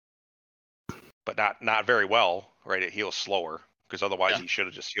not very well, right? It heals slower because otherwise he should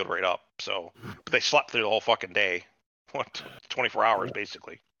have just healed right up. So, but they slept through the whole fucking day, 24 hours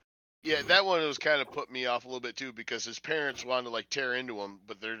basically. Yeah, that one was kind of put me off a little bit too because his parents wanted to like tear into him,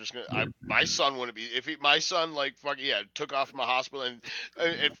 but they're just gonna. My son wouldn't be my son like fucking took off from a hospital and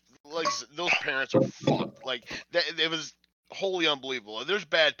like those parents are fucked. Like that, it was wholly unbelievable. There's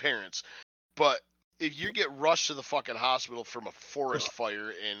bad parents, but if you get rushed to the fucking hospital from a forest fire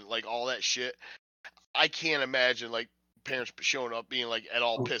and like all that shit, I can't imagine like parents showing up being like at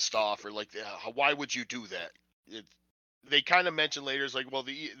all pissed off or like why would you do that? They kind of mentioned later, it's like, well,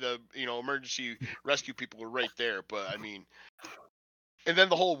 the emergency rescue people were right there, but I mean, and then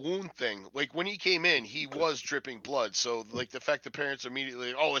the whole wound thing, like when he came in, he was dripping blood. So like the fact the parents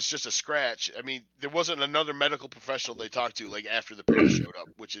immediately, oh, it's just a scratch. I mean, there wasn't another medical professional they talked to like after the parents showed up,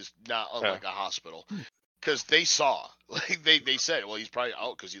 which is not unlike a hospital, because they saw, like they said, well, he's probably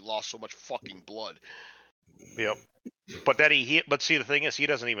out because he lost so much fucking blood. Yep. But then but see, the thing is, he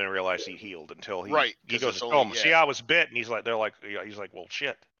doesn't even realize he healed until he goes home. See, I was bit, and he's like, well,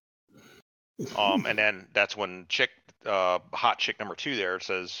 shit. And then that's when hot chick number 2 there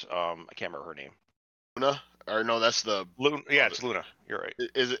says, I can't remember her name. Luna, or no, that's the Luna. Yeah, it's Luna. You're right.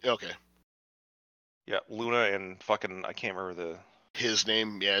 Is it okay? Yeah, Luna and fucking I can't remember his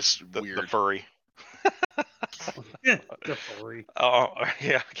name. Yes, weird. The furry. The furry. Oh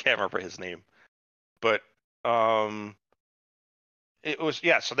yeah, I can't remember his name, but it was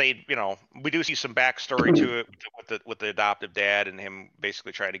so they we do see some backstory to it with the adoptive dad and him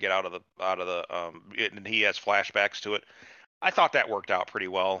basically trying to get out of the and he has flashbacks to it. I thought that worked out pretty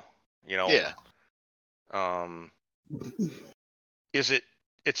well, Yeah.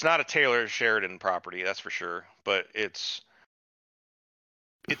 It's not a Taylor Sheridan property, that's for sure, but it's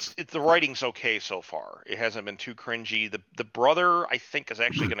the writing's okay so far. It hasn't been too cringy. The brother I think is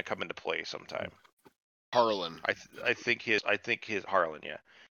actually going to come into play sometime. Harlan. I think his Harlan, yeah.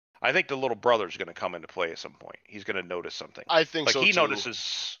 I think the little brother's going to come into play at some point. He's going to notice something. I think so too. He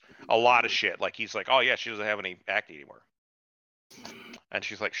notices a lot of shit. Like he's like, oh yeah, she doesn't have any acne anymore, and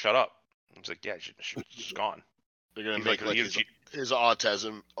she's like, shut up. He's like, yeah, she's gone. They're gonna make like his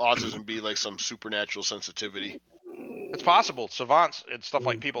autism be like some supernatural sensitivity. It's possible. Savants and stuff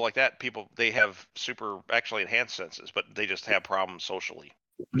like people like that. They have actually enhanced senses, but they just have problems socially.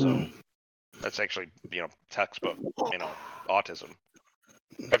 So. That's actually, textbook, autism.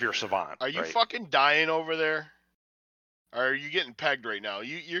 If you're a savant. Are you fucking dying over there? Or are you getting pegged right now?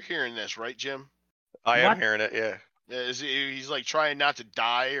 You're hearing this, right, Jim? I am hearing it, yeah. He's like trying not to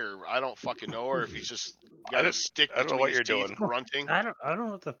die, or I don't fucking know, or if he's just got a stick between his teeth grunting. I don't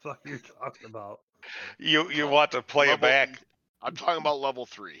know what the fuck you're talking about. You want to play it back? I'm talking about level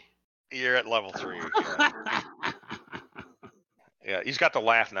 3. You're at level 3. Yeah. Yeah, he's got the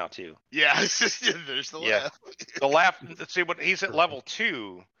laugh now too. Yeah, there's the laugh. The laugh. See, when he's at level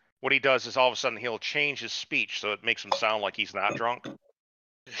 2, what he does is all of a sudden he'll change his speech so it makes him sound like he's not drunk.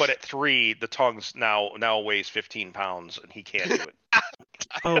 But at 3, the tongue's now weighs 15 pounds and he can't do it.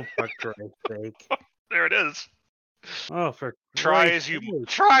 Oh, for Christ's sake! There it is. Oh, for try as you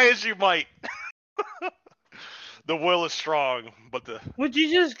might. The will is strong, but would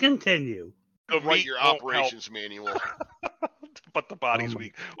you just continue? Write your operations manual. But the body's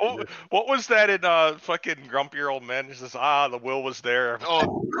weak. Oh, what was that in fucking Grumpy Old Men? He says, the will was there.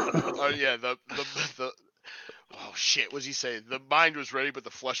 Oh, yeah. The oh shit. What does he say? The mind was ready, but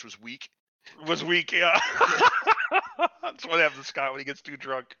the flesh was weak. Was weak, yeah. That's what happens to Scott when he gets too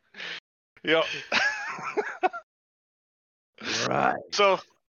drunk. Yep. Right. So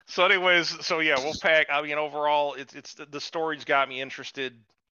anyways, Wolfpack. I mean, overall, it's the story's got me interested.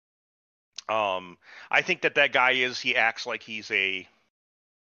 I think that guy he acts like he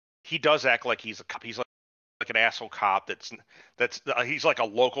does act like he's a cop. He's like an asshole cop that's he's like a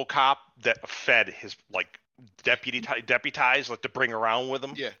local cop that fed his like deputized like to bring around with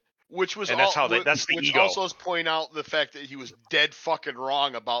him. Yeah. Which was that's the which ego. also point out the fact that he was dead fucking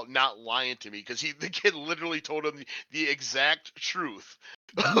wrong about not lying to me because the kid literally told him the exact truth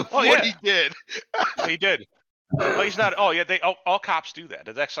of what he did. He did. No, he's not. Oh yeah, all cops do that.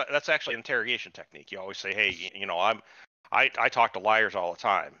 That's actually an interrogation technique. You always say, hey, I talk to liars all the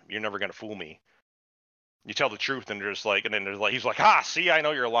time. You're never gonna fool me. You tell the truth, and there's like, he's like, see, I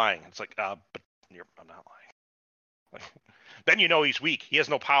know you're lying. It's like, but I'm not lying. Then he's weak. He has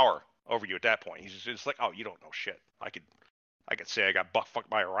no power over you at that point. He's just like, oh, you don't know shit. I could say I got butt fucked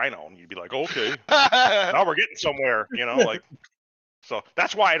by a rhino, and you'd be like, okay, now we're getting somewhere. Like, so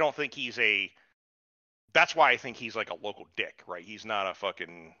that's why I don't think he's That's why I think he's like a local dick, right? He's not a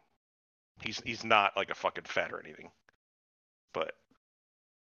fucking. He's not like a fucking fed or anything. But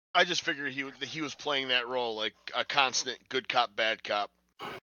I just figured he was playing that role like a constant good cop, bad cop.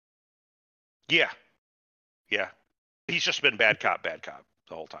 yeah, he's just been bad cop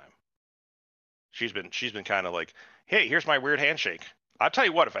the whole time. She's been kind of like, hey, here's my weird handshake. I'll tell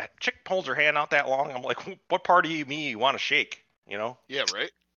you what, if a chick pulls her hand out that long, I'm like, what part of me you want to shake? You know? Yeah,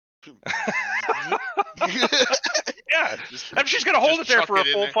 right. Yeah, and she's gonna hold it there for a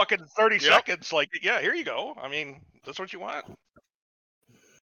full fucking 30 seconds. Like, yeah, here you go. I mean, that's what you want.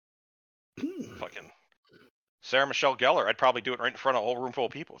 Fucking Sarah Michelle Gellar. I'd probably do it right in front of a whole room full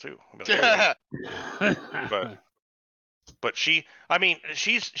of people too. Like, but she, I mean,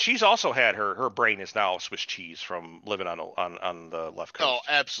 she's also had her brain is now Swiss cheese from living on the left coast. Oh,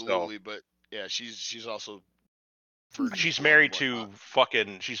 absolutely. So, but yeah, she's also. She's married to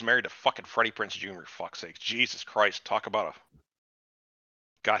fucking Freddie Prinze Jr. Fuck's sake, Jesus Christ! Talk about a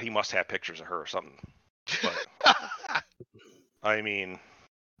God. He must have pictures of her or something. But I mean,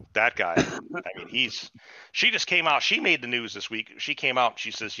 that guy. I mean, she just came out. She made the news this week. She came out.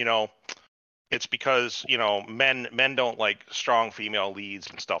 She says, it's because men don't like strong female leads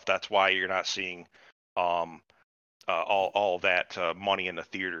and stuff. That's why you're not seeing all that money in the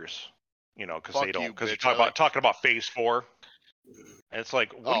theaters. Because they don't. Because you're talking about Phase 4, and it's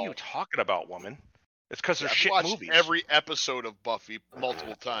like, what are you talking about, woman? It's because they're shit movies. I've watched every episode of Buffy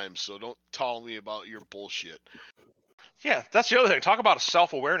multiple times, so don't tell me about your bullshit. Yeah, that's the other thing. Talk about a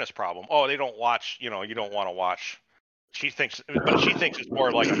self-awareness problem. Oh, they don't watch. You don't want to watch. She thinks it's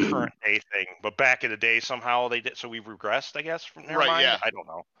more like a current day thing. But back in the day, somehow they did. So we've regressed, I guess. From right? Mind. Yeah. I don't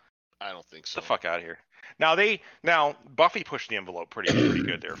know. I don't think so. Get the fuck out of here. Now Buffy pushed the envelope pretty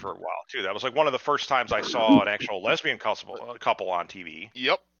good there for a while too. That was like one of the first times I saw an actual lesbian couple on TV.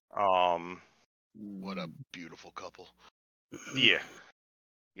 Yep. What a beautiful couple. Yeah.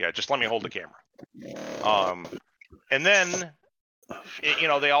 Just let me hold the camera. And then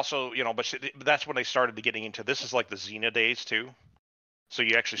they also but that's when they started getting into this is like the Xena days too. So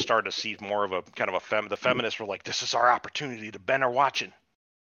you actually started to see more of a kind of the feminists were like, this is our opportunity. The men are watching.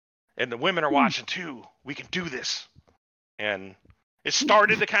 And the women are watching too. We can do this. And it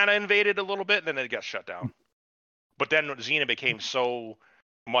started to kind of invade it a little bit, and then it got shut down. But then Xena became so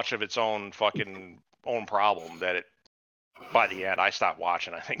much of its own problem that it, by the end, I stopped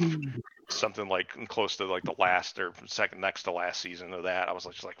watching. I think something like close to like the last or second next to last season of that. I was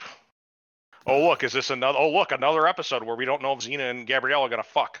just like, oh look, is this another? Oh look, another episode where we don't know if Xena and Gabrielle are gonna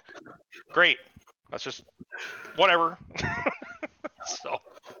fuck. Great. That's just whatever. So.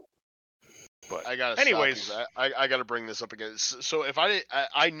 But I gotta anyways, I gotta bring this up again. So if I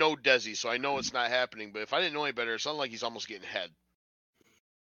know Desi, so I know it's not happening. But if I didn't know any better, it sounds like he's almost getting head.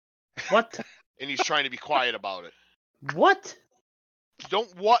 What? And he's trying to be quiet about it. What?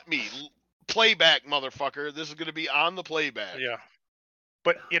 Don't what me? Playback, motherfucker. This is gonna be on the playback. Yeah.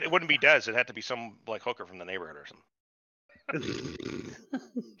 But it wouldn't be Des. It had to be some like hooker from the neighborhood or something.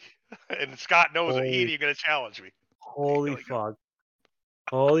 And Scott knows it. He ain't gonna challenge me. Holy fuck.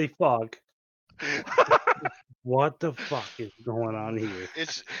 Holy fuck. What the fuck is going on here?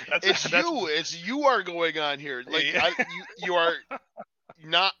 It's you are going on here. Like you are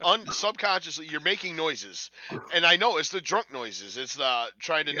not subconsciously you're making noises, and I know it's the drunk noises. It's the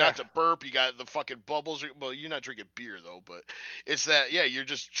trying to not to burp. You got the fucking bubbles. Well, you're not drinking beer though, but it's that you're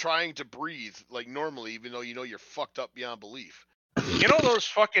just trying to breathe like normally, even though you're fucked up beyond belief. You know those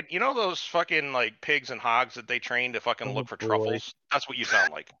fucking like pigs and hogs that they train to fucking look for truffles? That's what you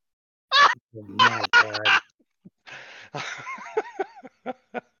sound like. Oh my god.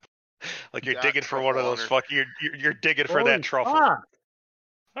 Like you're digging for one of those fucking you're digging for that truffle.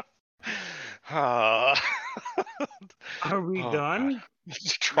 Are we done?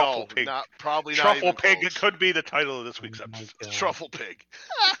 Truffle pig. Probably not. Truffle pig. It could be the title of this week's episode. Truffle pig.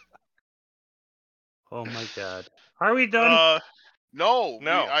 Oh my god. Are we done? No.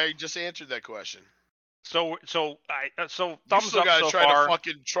 I just answered that question. So thumbs you still up gotta so try far. To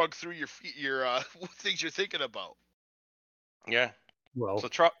fucking trug through your things you're thinking about. Yeah. Well. So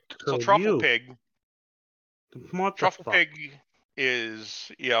truffle pig. What truffle pig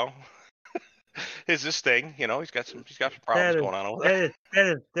is is this thing? He's got some problems going on over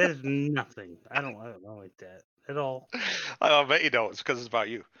there. That is nothing. I don't like that at all. I bet you don't. It's because it's about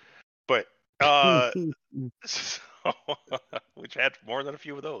you. But which had more than a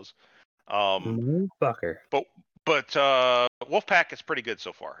few of those. Fucker. But Wolfpack is pretty good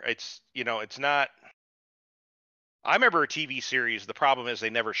so far. It's it's not. I remember a TV series. The problem is they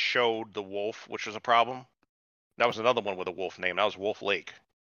never showed the wolf, which was a problem. That was another one with a wolf name. That was Wolf Lake.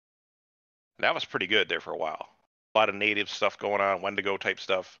 That was pretty good there for a while. A lot of native stuff going on, Wendigo type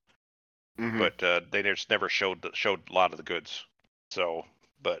stuff. but they just never showed a lot of the goods. So,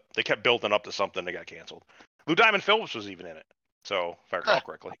 but they kept building up to something. They got canceled. Lou Diamond Phillips was even in it. So, if I recall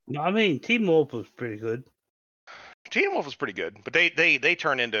correctly. No, I mean, Team Wolf was pretty good. Teen Wolf was pretty good, but they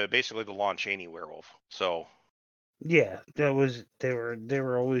turned into basically the Lon Chaney werewolf. So Yeah, they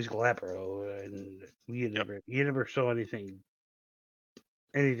were always Glabro, and you never saw anything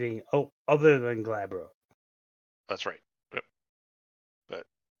other than Glabro. that's right. Yep. But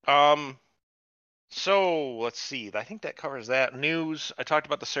so let's see. I think that covers that news. I talked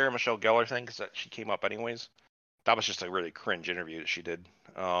about the Sarah Michelle Gellar thing because she came up anyways. That was just a really cringe interview that she did.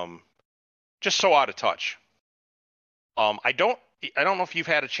 Just so out of touch. I don't know if you've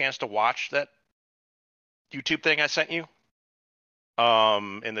had a chance to watch that YouTube thing I sent you.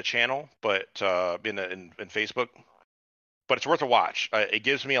 In the channel, but in Facebook, but it's worth a watch. It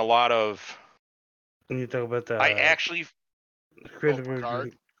gives me a lot of. When you talk about the I actually critical for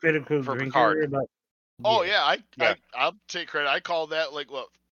drinker Picard. about. Oh yeah, Yeah. I'll take credit. I called that like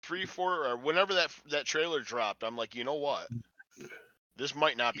 3, 4, or whenever that trailer dropped. I'm like, you know what? This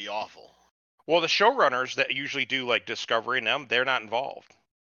might not be awful. Well, the showrunners that usually do like Discovery and them, they're not involved.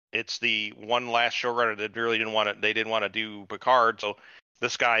 It's the one last showrunner that really didn't want to. They didn't want to do Picard, so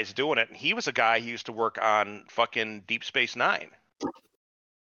this guy's doing it. And he was a guy who used to work on fucking Deep Space Nine.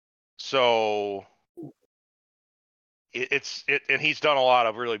 So and he's done a lot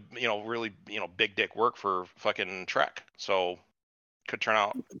of really big dick work for fucking Trek. So could turn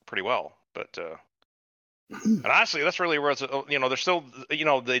out pretty well. But and honestly, that's really where it's, there's still,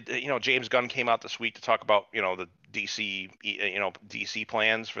 James Gunn came out this week to talk about, the DC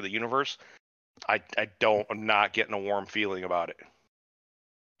plans for the universe. I'm not getting a warm feeling about it.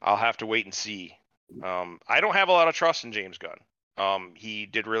 I'll have to wait and see. I don't have a lot of trust in James Gunn. He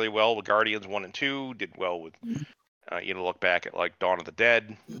did really well with Guardians 1 and 2, did well with, look back at like Dawn of the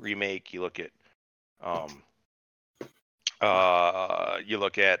Dead remake, you look at,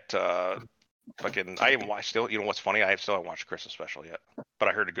 fucking, I haven't watched still. What's funny? I still haven't watched the Christmas special yet, but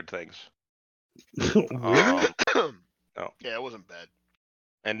I heard good things. Really? No. Yeah, it wasn't bad.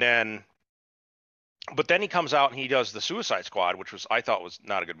 And then, but then he comes out and he does the Suicide Squad, which I thought was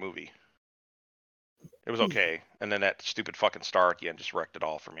not a good movie. It was okay, and then that stupid fucking star at the end just wrecked it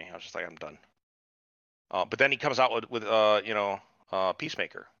all for me. I was just like, I'm done. But then he comes out with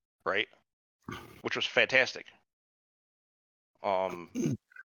Peacemaker, right? Which was fantastic. Then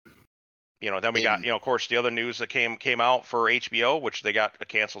we got, of course, the other news that came out for HBO, which they got a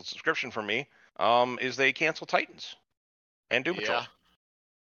canceled subscription from me, is they canceled Titans and Doom Patrol.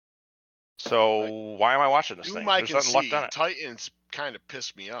 So why am I watching this thing? There's nothing left on it. Titans kind of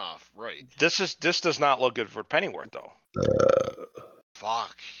pissed me off, right? This does not look good for Pennyworth though.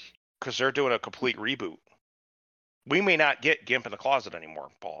 Fuck. Because they're doing a complete reboot. We may not get Gimp in the Closet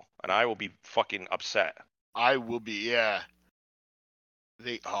anymore, Paul, and I will be fucking upset. I will be, yeah.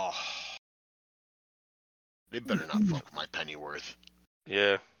 They better not fuck my Pennyworth.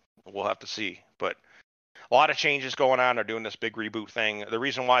 Yeah, we'll have to see. But a lot of changes going on. They're doing this big reboot thing. The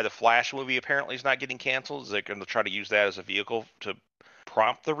reason why the Flash movie apparently is not getting canceled is they're going to try to use that as a vehicle to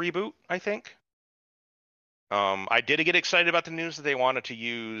prompt the reboot, I think. I did get excited about the news that they wanted to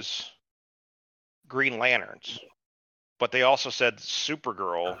use Green Lanterns. But they also said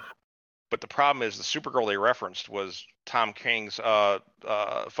Supergirl. But the problem is the Supergirl they referenced was Tom King's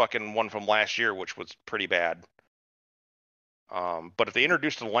fucking one from last year, which was pretty bad. But if they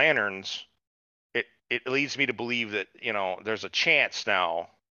introduce the Lanterns, it leads me to believe that, there's a chance now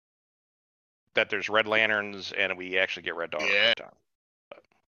that there's Red Lanterns and we actually get Red Dawn. Yeah. But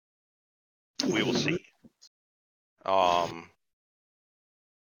we will see. And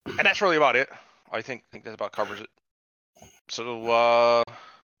that's really about it. I think that about covers it. So,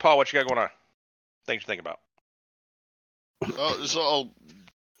 Paul, what you got going on? Things to think about. It's a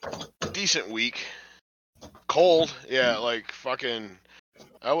decent week. Cold, yeah, like fucking.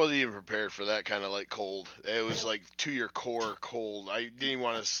 I wasn't even prepared for that kind of like cold. It was like to your core cold. I didn't even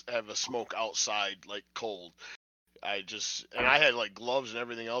want to have a smoke outside like cold. I had like gloves and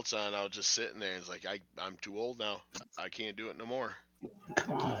everything else on. I was just sitting there. It's like I'm too old now. I can't do it no more.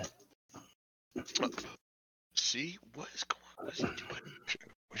 God. See what is going on? What is he doing?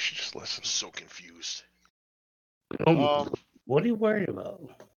 We should just listen. I'm so confused. What are you worried about?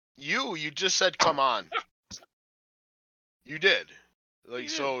 You just said come on. You did. Like,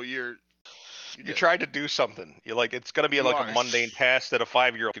 so you tried to do something. You're like, it's gonna be a mundane task that a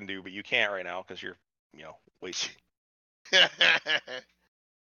 5-year-old can do, but you can't right now because you're, wasting. But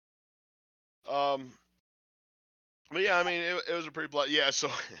yeah, I mean, it was a pretty blood. Yeah, so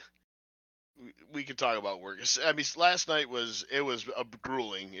we could talk about work. I mean, last night was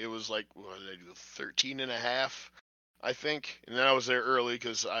grueling. It was like, what did I do, 13 and a half, I think, and then I was there early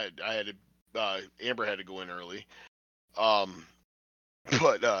because I had to, Amber had to go in early. But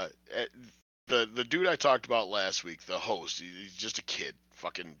the dude I talked about last week, the host, he's just a kid,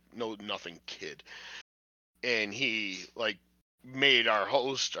 fucking nothing kid, and he like made our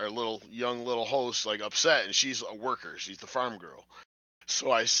host, our young little host, like upset, and she's a worker, she's the farm girl.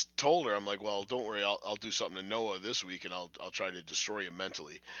 So I told her, I'm like, well, don't worry, I'll do something to Noah this week, and I'll try to destroy him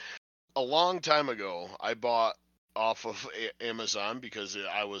mentally. A long time ago, I bought off of Amazon because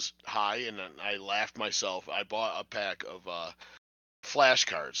I was high and I laughed myself. I bought a pack of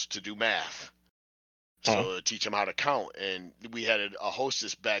flashcards to do math, so to teach them how to count. And we had a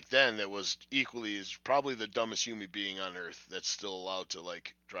hostess back then that was equally as probably the dumbest human being on earth that's still allowed to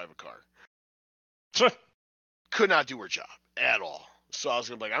like drive a car. Could not do her job at all. So I was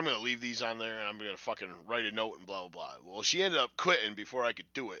gonna be like, I'm gonna leave these on there and I'm gonna fucking write a note and blah blah blah. Well, she ended up quitting before I could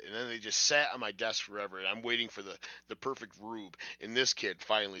do it, and then they just sat on my desk forever. And I'm waiting for the perfect rube in this kid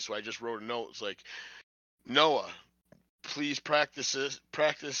finally. So I just wrote a note. It's like, Noah, please practice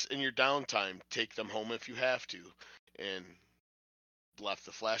in your downtime. Take them home if you have to, and left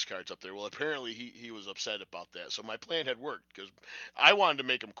the flashcards up there. Well, apparently he was upset about that. So my plan had worked because I wanted to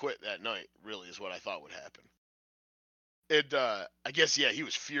make him quit that night. Really, is what I thought would happen. And I guess he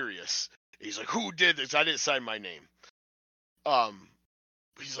was furious. He's like, "Who did this?" I didn't sign my name.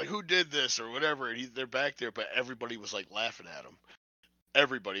 He's like, "Who did this?" or whatever. And they're back there, but everybody was like laughing at him.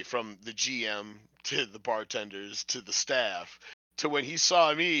 Everybody, from the GM to the bartenders to the staff, to when he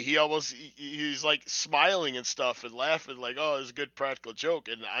saw me, he's like smiling and stuff and laughing like, "Oh, it's a good practical joke."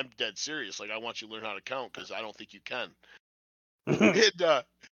 And I'm dead serious. Like, I want you to learn how to count because I don't think you can. And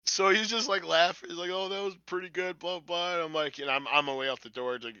so he's just like laughing. He's like, "Oh, that was pretty good, blah blah." And I'm like, and I'm on my way out the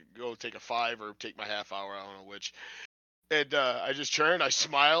door to go take a 5 or take my half hour, I don't know which. And I just turn, I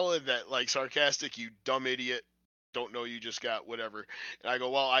smile, and that like sarcastic, "You dumb idiot, don't know you just got whatever." And I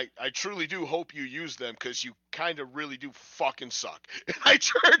go, "Well, I truly do hope you use them because you kind of really do fucking suck." And I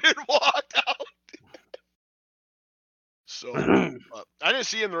turned and walked out. So I didn't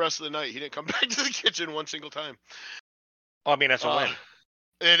see him the rest of the night. He didn't come back to the kitchen one single time. Well, I mean, that's a win.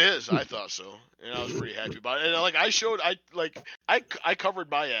 It is. I thought so, and I was pretty happy about it. And like I covered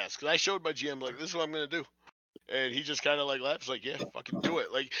my ass because I showed my GM like, "This is what I'm gonna do," and he just kind of like laughs like, "Yeah, fucking do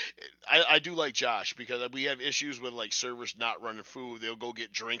it." Like I do like Josh because we have issues with like servers not running food. They'll go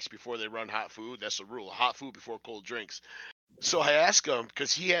get drinks before they run hot food. That's the rule: hot food before cold drinks. So I asked him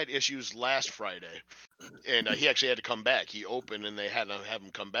because he had issues last Friday, and he actually had to come back. He opened and they had to have him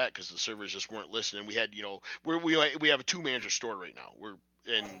come back because the servers just weren't listening. We had, we have a 2-manager store right now.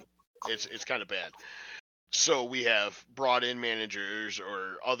 And it's kind of bad. So we have brought in managers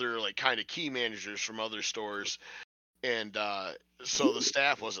or other like kind of key managers from other stores, and so the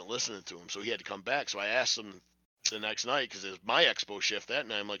staff wasn't listening to him. So he had to come back. So I asked him the next night because it was my expo shift that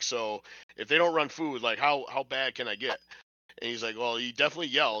night. I'm like, "So if they don't run food, like how bad can I get?" And he's like, "Well, you definitely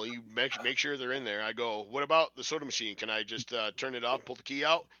yell. You make sure they're in there." I go, "What about the soda machine? Can I just turn it off, pull the key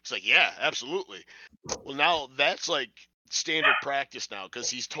out?" He's like, "Yeah, absolutely." Well, now that's like standard practice now because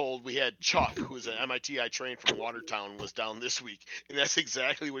he's told. We had Chuck, who's an MIT I trained from Watertown, was down this week, and that's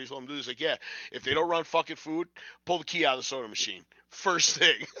exactly what he told him to do. He's like, "Yeah, if they don't run fucking food, pull the key out of the soda machine first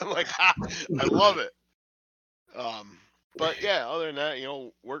thing." I'm like, "Ha, I love it." But yeah, other than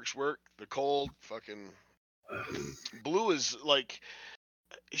that, work's work. The cold, fucking Blue is like,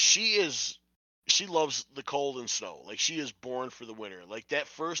 she loves the cold and snow. Like, she is born for the winter. Like, that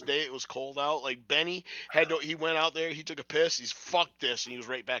first day it was cold out, like Benny he went out there, he took a piss, he's fuck this, and he was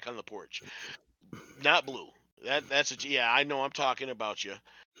right back on the porch. Not Blue. Yeah, I know, I'm talking about you.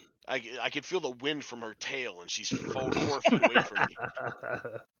 I could feel the wind from her tail, and she's 4 feet away from me.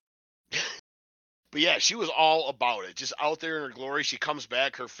 But yeah, she was all about it, just out there in her glory. She comes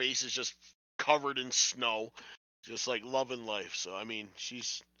back, her face is just covered in snow, just like loving life. So I mean,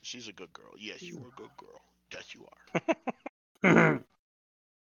 she's a good girl. Yes, you are a good girl. Yes, you are.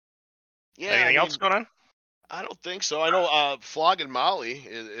 Yeah. Anything else going on? I don't think so. I know Flogging Molly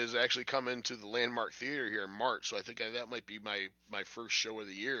is actually coming to the Landmark Theater here in March, so I think that might be my first show of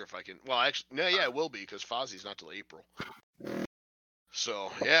the year if I can. Well, actually, no, yeah, it will be because Fozzie's not till April.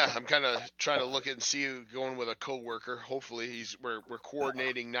 So yeah, I'm kind of trying to look at and see going with a coworker. Hopefully, we're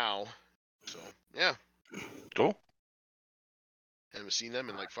coordinating now. So yeah, Cool. Haven't seen them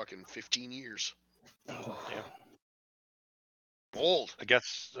in like fucking 15 years. Yeah. Old. I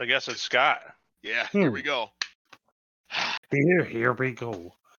guess it's Scott. Yeah, here we go. Here we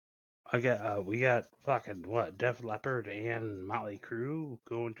go. We got fucking what? Def Leppard and Motley Crue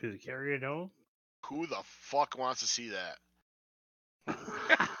going to the Carrier Dome. Who the fuck wants to see that?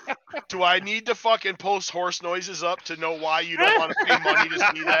 Do I need to fucking post horse noises up to know why you don't want to pay money to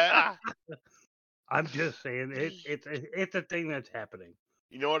see that? I'm just saying it's a thing that's happening.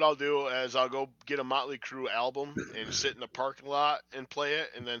 You know what I'll do is I'll go get a Motley Crue album and sit in the parking lot and play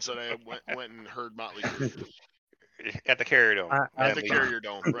it, and then so I went and heard Motley Crue At the Carrier Dome. at the Carrier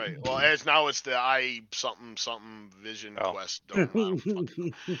Dome, right? Well, as now it's the I something Vision Quest Dome.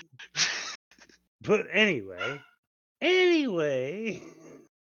 But anyway,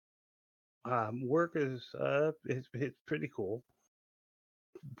 work is it's pretty cool.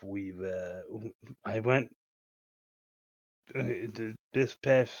 I went this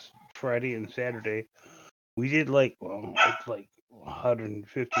past Friday and Saturday. We did it's like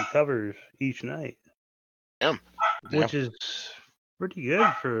 150 covers each night. Damn. Which is pretty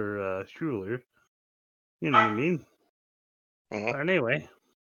good for Struler. You know what I mean? Mhm. But anyway,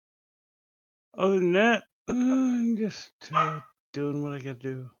 other than that, I'm just doing what I got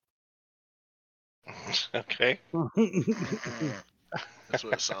to do. Okay. That's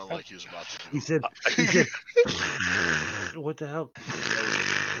what it sounded like he was about to do. He said what the hell?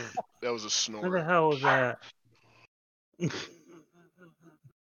 That was a snore. What the hell was that?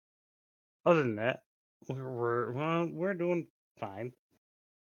 Other than that, we're doing fine.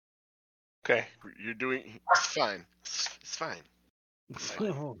 Okay. You're doing fine. It's fine.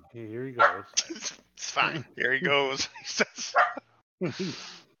 Oh, here he goes. It's fine. Here he goes. He says. Is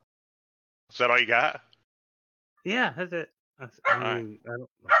that all you got? Yeah, that's it. I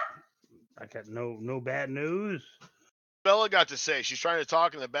got no bad news. Bella got to say she's trying to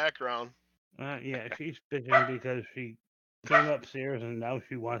talk in the background. Yeah, she's bitching because she came upstairs and now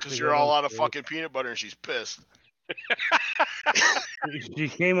she wants to. Because you're all out of fucking peanut butter and she's pissed. She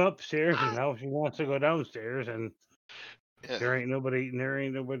came upstairs and now she wants to go downstairs and Yeah. there ain't nobody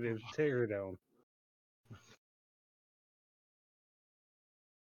to take her down.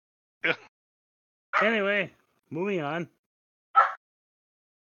 Anyway, moving on. I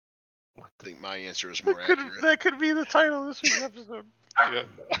think my answer is more accurate. That could be the title of this week's episode. Yeah.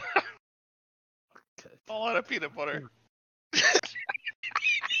 All out of peanut butter.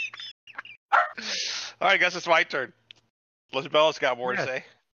 All right, I guess it's my turn. Bella's got more to say.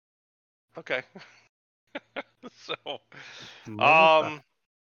 Okay. So,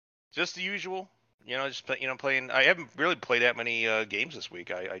 just the usual. Playing. I haven't really played that many games this week.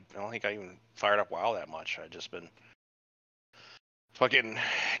 I don't think I even fired up WoW that much. I've just been fucking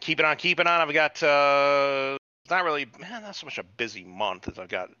keeping on. I've got not so much a busy month as I've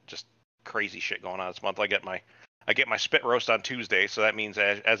got just crazy shit going on this month. I get my spit roast on Tuesday, so that means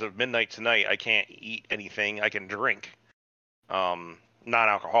as of midnight tonight, I can't eat anything. I can drink,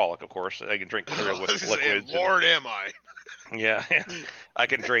 non-alcoholic, of course. I can drink clear liquids. Lord, am I? Yeah, I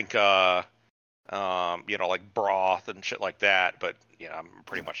can drink, like broth and shit like that. But I'm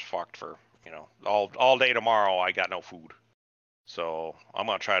pretty much fucked for all day tomorrow. I got no food, so I'm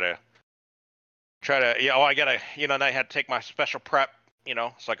gonna try to. I gotta. And I had to take my special prep.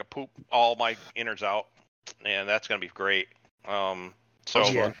 So I could poop all my innards out, and that's gonna be great. Other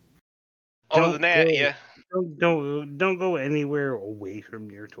than that, yeah. Don't go anywhere away from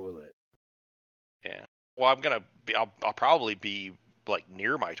your toilet. Yeah. Well, I'll probably be like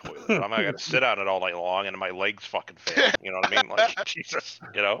near my toilet. I'm not gonna sit on it all night long, and my legs fucking fail. You know what I mean? Like Jesus,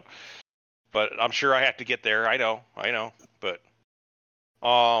 But I'm sure I have to get there. I know. But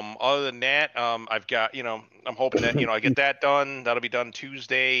other than that, I've got I'm hoping that I get that done. That'll be done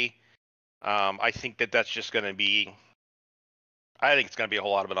Tuesday. I think that's just gonna be. I think it's gonna be a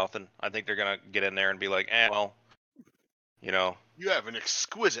whole lot of nothing. I think they're gonna get in there and be like, well, You have an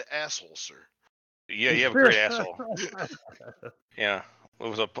exquisite asshole, sir. Yeah, you have a great asshole. Yeah,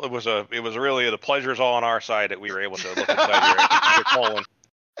 it was really the pleasure's all on our side that we were able to look inside your colon.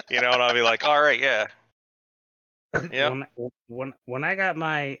 And I'll be like, all right, yeah. Yeah. When I got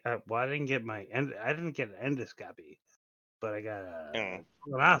my, I didn't get an endoscopy, but I got a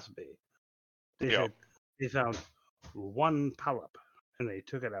colonoscopy. They said they found one polyp and they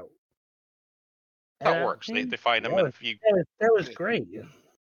took it out. That works. They find them, if you. That was great.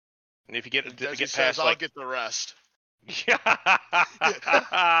 And if you get past, I'll get the rest.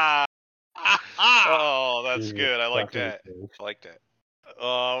 Oh, that's good. I like that.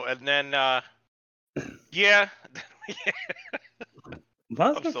 And then, yeah.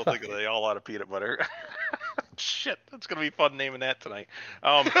 I'm still thinking of the all out of peanut butter. Shit, that's gonna be fun naming that tonight.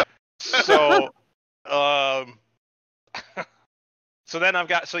 So So then I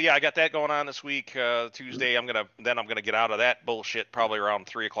got that going on this week. Tuesday, I'm gonna get out of that bullshit probably around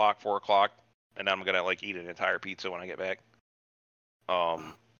 3 o'clock, 4 o'clock, and then I'm gonna like eat an entire pizza when I get back.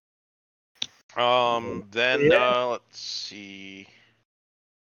 Then let's see.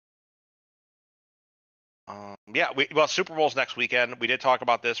 Super Bowl's next weekend. We did talk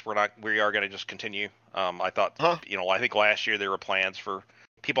about this. We are going to just continue. I thought, I think last year there were plans for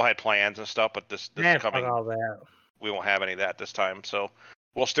people had plans and stuff, but this coming, all that. We won't have any of that this time. So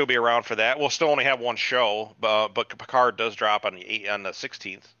we'll still be around for that. We'll still only have one show, but Picard does drop on the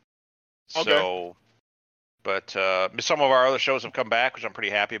 16th. Okay. So, but some of our other shows have come back, which I'm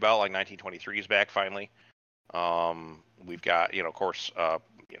pretty happy about. Like 1923 is back finally. We've got, of course,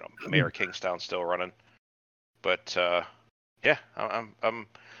 Mayor of Kingstown still running. But I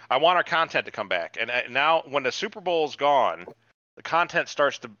want our content to come back. And now, when the Super Bowl's gone, the content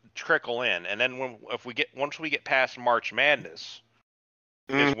starts to trickle in. And then once we get past March Madness,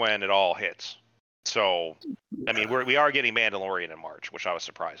 is when it all hits. So, I mean, we are getting Mandalorian in March, which I was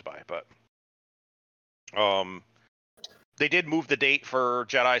surprised by. But they did move the date for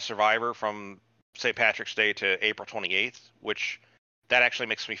Jedi Survivor from St. Patrick's Day to April 28th, which. That actually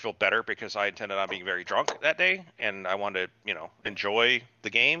makes me feel better because I intended on being very drunk that day, and I wanted to, enjoy the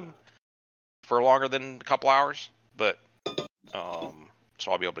game for longer than a couple hours. But so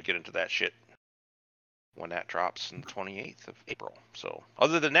I'll be able to get into that shit when that drops on the 28th of April. So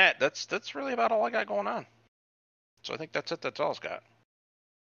other than that, that's really about all I got going on. So I think that's it. That's all it's got.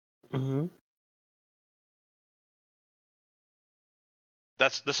 Mm-hmm.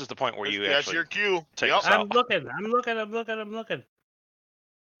 This is the point where you that's actually your cue. Take us out. I'm looking.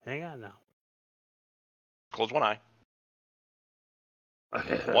 Hang on now. Close one eye.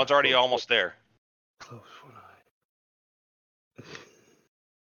 One's already almost there. Close one eye.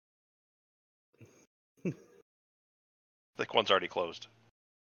 I think one's already closed.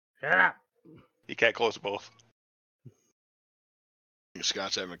 Shut up. You can't close both.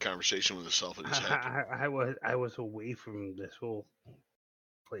 Scott's having a conversation with himself in his head. I was away from this whole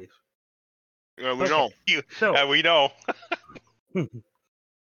place. Yeah, we know. We know.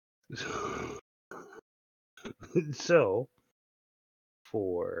 So,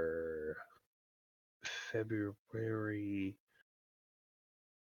 for February,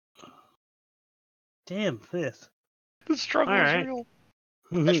 damn this. The struggle is real.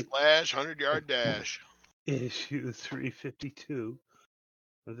 Flash, 100-yard dash. Issue 352.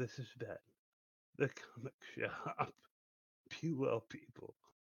 This is bad. The comic shop. Be well, people.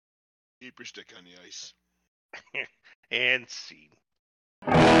 Keep your stick on the ice. And scene.